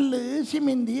கல்லு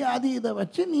சிமெந்தி அது இதை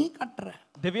வச்சு நீ கட்டுற.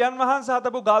 දෙවියන් වහන්සේ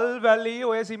හදපු ගල් වැලි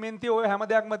ඔය සිමෙන්ති ඔය හැම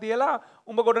දෙයක්ම තියලා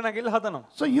උඹ ගොඩ නැගිල්ල හදනවා.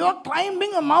 So you are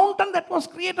climbing a mountain that was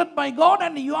created by God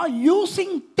and you are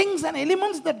using things and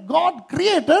elements that God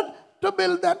created to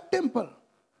build that temple.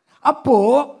 அப்போ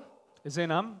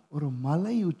එසේනම් ஒரு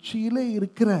மலை உச்சியில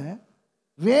இருக்கிற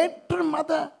வேற்று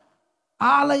மத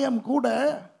ஆலயம் கூட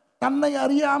தன்னை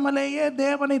அறியாமலேயே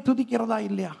தேவனை துதிக்கிறதா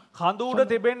இல்லையா? කඳු උඩ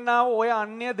තිබෙන්නා ඔය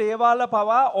අන්‍ය දේවාල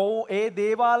පවා ඔව් ඒ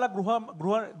දේවාල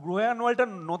ගෘහයන් වලට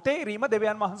නොතේරීම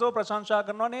දෙවියන් වහන්සේව ප්‍රශංසා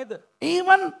කරනවා නේද?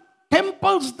 Even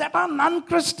temples that are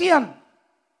non-Christian,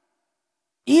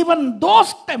 even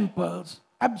those temples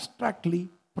abstractly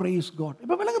praise God.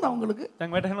 இப்ப விளங்குதா உங்களுக்கு?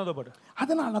 දැන් වැටහෙනවද ඔබට?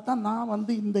 அதனால தான் நான்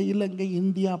இந்த இலங்கை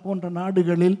இந்தியா போன்ற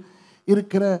நாடுகளில்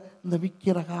இருக்கிற இந்த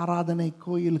விக்கிரக ஆராதனை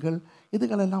கோயில்கள்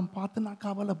இதுகளெல்லாம் பார்த்து நான்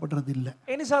கவலைப்படுறது இல்லை.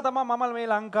 ඒ නිසා තමයි මම මේ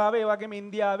ලංකාවේ ඒ වගේම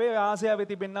ඉන්දියාවේ ආසියාවේ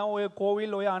තිබෙනා ඔය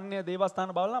කෝවිල් ඔය අන්‍ය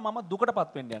දේවස්ථාන බලලා මම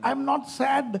දුකටපත් වෙන්න යනවා. I am not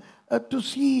sad to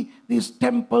see these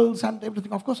temples and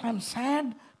everything. Of course I am sad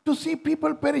to see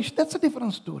people perish. That's a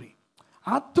different story.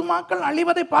 ஆத்துமாக்கள்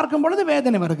அழிவதை பார்க்கும் பொழுது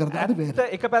வேதனை வருகிறது. அது வேற.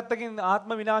 එක පැත්තකින්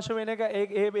ආත්ම විනාශ වෙන එක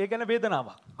ඒ ගැන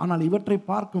වේදනාවක්. ஆனால் இவற்றை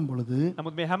பார்க்கும் பொழுது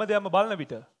නමුත් මේ හැම දෙයක්ම බලන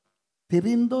විට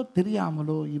தெரிந்தோ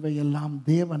தெரியாமலோ இவையெல்லாம்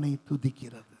தேவனை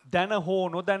துதிக்கிறது. දැන හෝ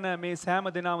නොදැන මේ සෑම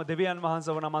දෙනාම දෙවියන්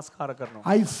වහන්සේව නමස්කාර කරනවා.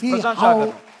 I see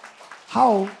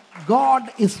how God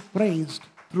is praised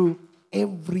through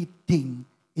everything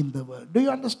in the world. Do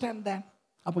you understand that?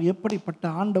 அப்ப எப்படிப்பட்ட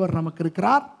ஆண்டவர் நமக்கு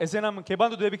இருக்கிறார்? එසේනම්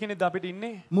කෙබඳු දෙවි කෙනෙක්ද අපිට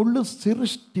ඉන්නේ? முழு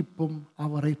சிருஷ்டிப்பும்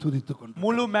அவரை துதித்துக் கொண்டு.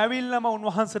 මුළු මැවිල්ලම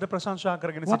උන්වහන්සේට ප්‍රශංසා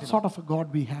කරගෙන What සිටිනවා. sort of a God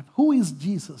we have? Who is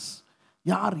Jesus?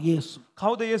 யார் இயேசு?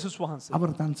 කවුද යේසුස් වහන්සේ?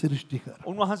 அவர் தான் சிருஷ்டிகர்.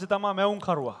 උන්වහන්සේ තමයි මැවුම්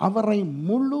කරුවා. அவரை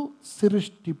முழு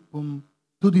சிருஷ்டிப்பும்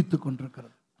துதித்துக்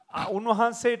கொண்டிருக்கிறது.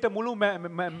 උන්වහන්සේට මුළු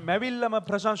මැවිල්ලම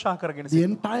ප්‍රශංසා කරගෙන The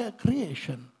entire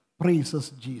creation praises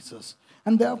Jesus.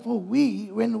 And therefore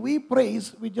when we praise,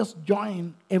 we just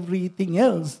join everything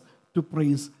else to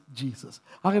praise Jesus.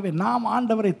 ஆகவே நாம்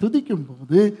ஆண்டவரை துதிக்கும்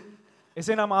போது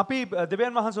එසේනම් අපි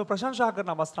දෙවියන් වහන්සේව ප්‍රශංසා කරන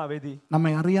අවස්ථාවේදී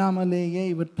நம்மை அறியாமலேயே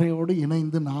இவற்றையோடு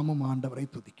இணைந்து நாமும் ஆண்டவரை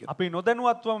துதிக்கிறோம். අපි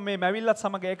නොදැනුවත්වම මේ මැවිල්ලත්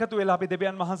සමග එකතු වෙලා අපි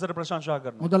දෙවියන් වහන්සේට ප්‍රශංසා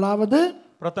කරනවා. முதலாவது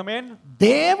ප්‍රථමයෙන්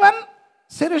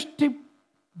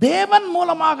தேவன்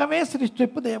மூலமாகவே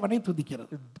சிருஷ்டிப்பு தேவனை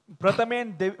துதிக்கிறது. ප්‍රථමයෙන්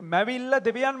මැවිල්ල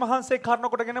දෙවියන් වහන්සේ කාරණ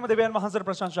කොටගෙනම දෙවියන් වහන්සේට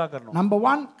ප්‍රශංසා කරනවා. Number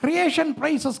 1, creation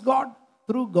praises God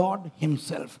through God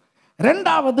himself.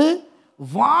 இரண்டாவது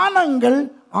வானங்கள்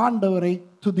ஆண்டவரை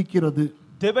துதிக்கிறது.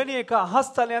 දෙවැනි එක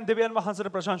අහස්තලයන් දෙවියන් වහන්සේට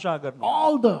ප්‍රශංසා කරනවා.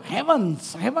 All the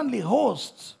heavenly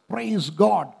hosts praise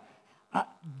God,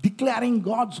 declaring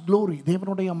God's glory.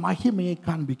 தேவனுடைய மகிமையை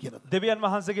காண்பிக்கிறது. දෙවියන්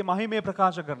වහන්සේගේ මහිමය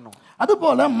ප්‍රකාශ කරනවා.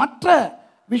 அதுபோல மற்ற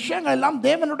விஷயங்கள் எல்லாம்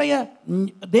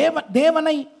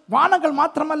தேவனை வானங்கள்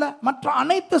மாத்திரமல்ல மற்ற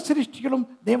அனைத்து சிருஷ்டிகளும்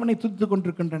தேவனை துதித்துக்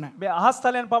கொண்டிருக்கின்றன. මේ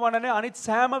අහස්තලයන් පමණනේ අනිත්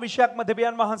සෑම විෂයක්ම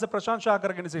දෙවියන් වහන්සේ ප්‍රශංසා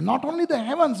කරගෙන සිටිනවා. Not only the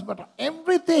heavens but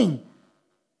everything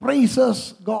praises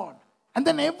God. And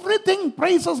then everything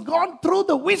praises God through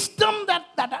the wisdom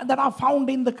that are found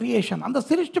in the creation. அந்த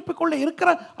சிருஷ்டிப்புக்குள்ள இருக்கிற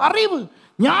அறிவு,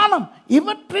 ஞானம்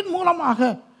இவற்றின் மூலமாக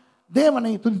தேவனை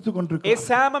துதித்துக் ඒ கொண்டிருக்கிறார்.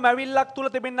 සෑම මැවිල්ලක් තුල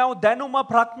තිබෙනා වූ දැනුම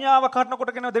ප්‍රඥාව කාරණ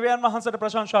කොටගෙන දෙවියන් වහන්සේට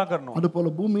ප්‍රශංසා කරනවා. அதுபோல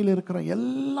பூமியில் இருக்கிற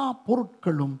எல்லா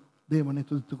பொருட்களும் தேவனை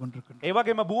துதித்துக் கொண்டிருக்கின்றன. ඒ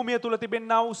වගේම භූමිය තුල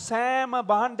තිබෙනා වූ සෑම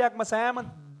භාණ්ඩයක්ම සෑම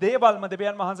දේවල්ම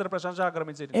දෙවියන් වහන්සේට ප්‍රශංසා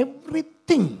කරමින් සිටිනවා.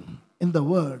 Everything in the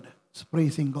world is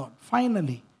praising God.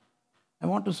 Finally, I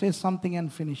want to say something and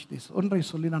finish this. ஒன்றை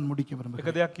சொல்லி நான் முடிக்க එක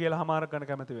விரும்புகிறேன். දෙයක් කියලා හමාර කරන්න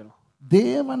කැමති වෙනවා.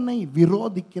 தேவனை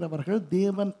விரோதிக்கிறவர்கள்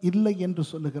தேவன் இல்லை என்று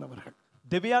சொல்லுகிறவர்கள்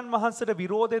දෙවියන් වහන්සේට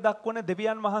විරෝධය දක්වන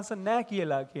දෙවියන් වහන්සේ නැහැ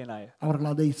කියලා කියන අය. அவர்கள்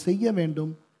அதை செய்ய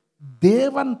வேண்டும்.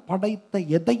 தேவன் படைத்த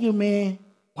எதையுமே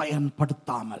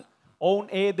பயன்படுத்தாமல். ඔවුන්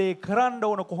ඒ දේ කරන්න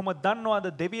ඕන කොහොමද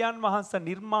දන්නවද? දෙවියන් වහන්සේ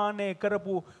නිර්මාණය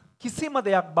කරපු කිසිම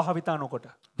දෙයක් භාවිතා නොකොට.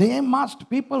 They must,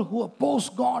 people who oppose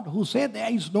God, who say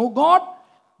there is no God,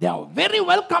 they are very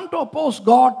welcome to oppose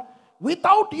God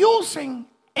without using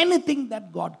anything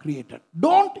that God created.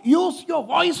 Don't use your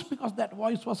voice because that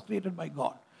voice was created by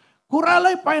God.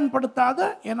 குரலை பயன்படுத்தாத,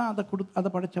 ஏன்னா அதை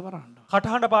படைச்சவர் ஆண்டவர்.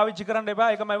 කටහඬ පාවිච්චි කරන්න එපා,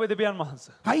 ඒක මැව්වේ දෙවියන්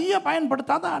වහන්සේ. கையை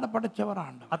பயன்படுத்தாத, அதை படைச்சவர்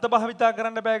ஆண்டவர். අත භාවිතා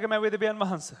කරන්න එපා, ඒක මැව්වේ දෙවියන්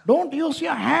වහන්සේ. Don't use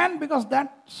your hand because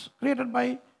that's created by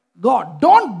God.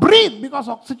 Don't breathe because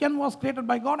oxygen was created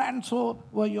by God and so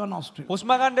were your nostrils.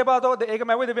 හුස්ම ගන්න එපා, ඒක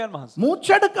මැව්වේ දෙවියන් වහන්සේ.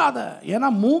 மூச்செடுக்காத, ஏன்னா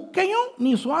மூக்கையும்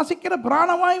நீ சுவாசிக்கிற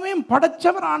பிராணவாயுவையும்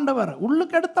படைச்சவர் ஆண்டவர்.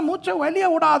 உள்ளுக்கு எடுத்த மூச்சை வெளியே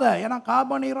விடாத, ஏன்னா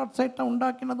கார்பன் ஈராக்சைடை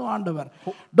உண்டாக்கினதும் ஆண்டவர்.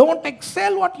 Don't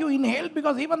exhale what you inhale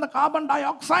because even the carbon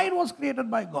dioxide was created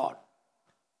by God.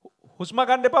 හුස්ම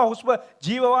ගන්න එපා, හුස්ම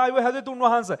ජීව වායුව හැදුවේ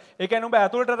උන්වහන්සේ. ඒ කියන්නේ ඔබ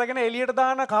ඇතුළට අරගෙන එළියට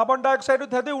දාන කාබන් ඩයොක්සයිඩ්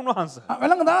උත් හැදුවේ උන්වහන්සේ.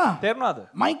 விளங்குதா? තේරුණාද?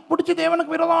 மைக் பிடிச்சி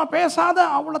தேவனுக்கு விரோதமா பேசாத,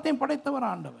 அவ்வளத்தையும் படைத்தவர்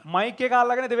ஆண்டவர். මයික් එක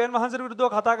අල්ලගෙන දෙවියන් වහන්සේට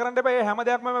විරුද්ධව කතා කරන්න එපා. ඒ හැම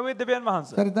දෙයක්ම මැව්වේ දෙවියන්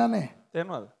වහන්සේ. சரிதானே?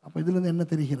 තේරුණාද? அப்ப இதுல இருந்து என்ன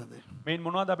தெரிகிறது? මේන්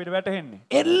මොනවද අපිට වැටහෙන්නේ?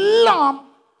 எல்லாம்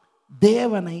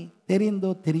தேவனை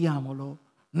தெரிந்தோ தெரியாமலோ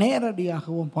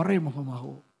நேரடியாகவோ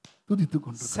மறைமுகமாகவோ துதித்துக்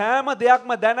கொண்டிருக்கிறார். සෑම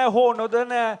දෙයක්ම දැන හෝ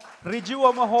නොදැන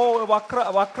ඍජුවම හෝ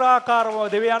වක්‍රාකාරව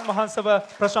දෙවියන් වහන්සේව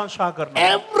ප්‍රශංසා කරනවා.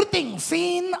 Everything,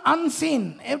 seen, unseen,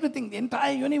 everything, the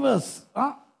entire universe,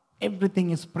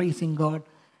 everything is praising God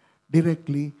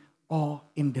directly or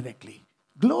indirectly.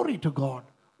 Glory to God,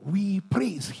 we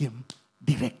praise him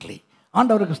directly.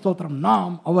 ஆண்டவருக்கு ஸ்தோத்திரம்,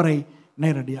 நாம் அவரை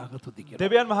நேரடியாக துதிக்கிறோம்.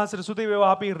 දෙවියන් වහන්සේට ස්තුති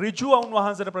වේවා. අපි ඍජුව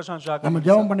උන්වහන්සේට ප්‍රශංසා කරනවා. நம்ம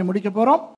ஜெபம் பண்ணி முடிக்க போறோம்.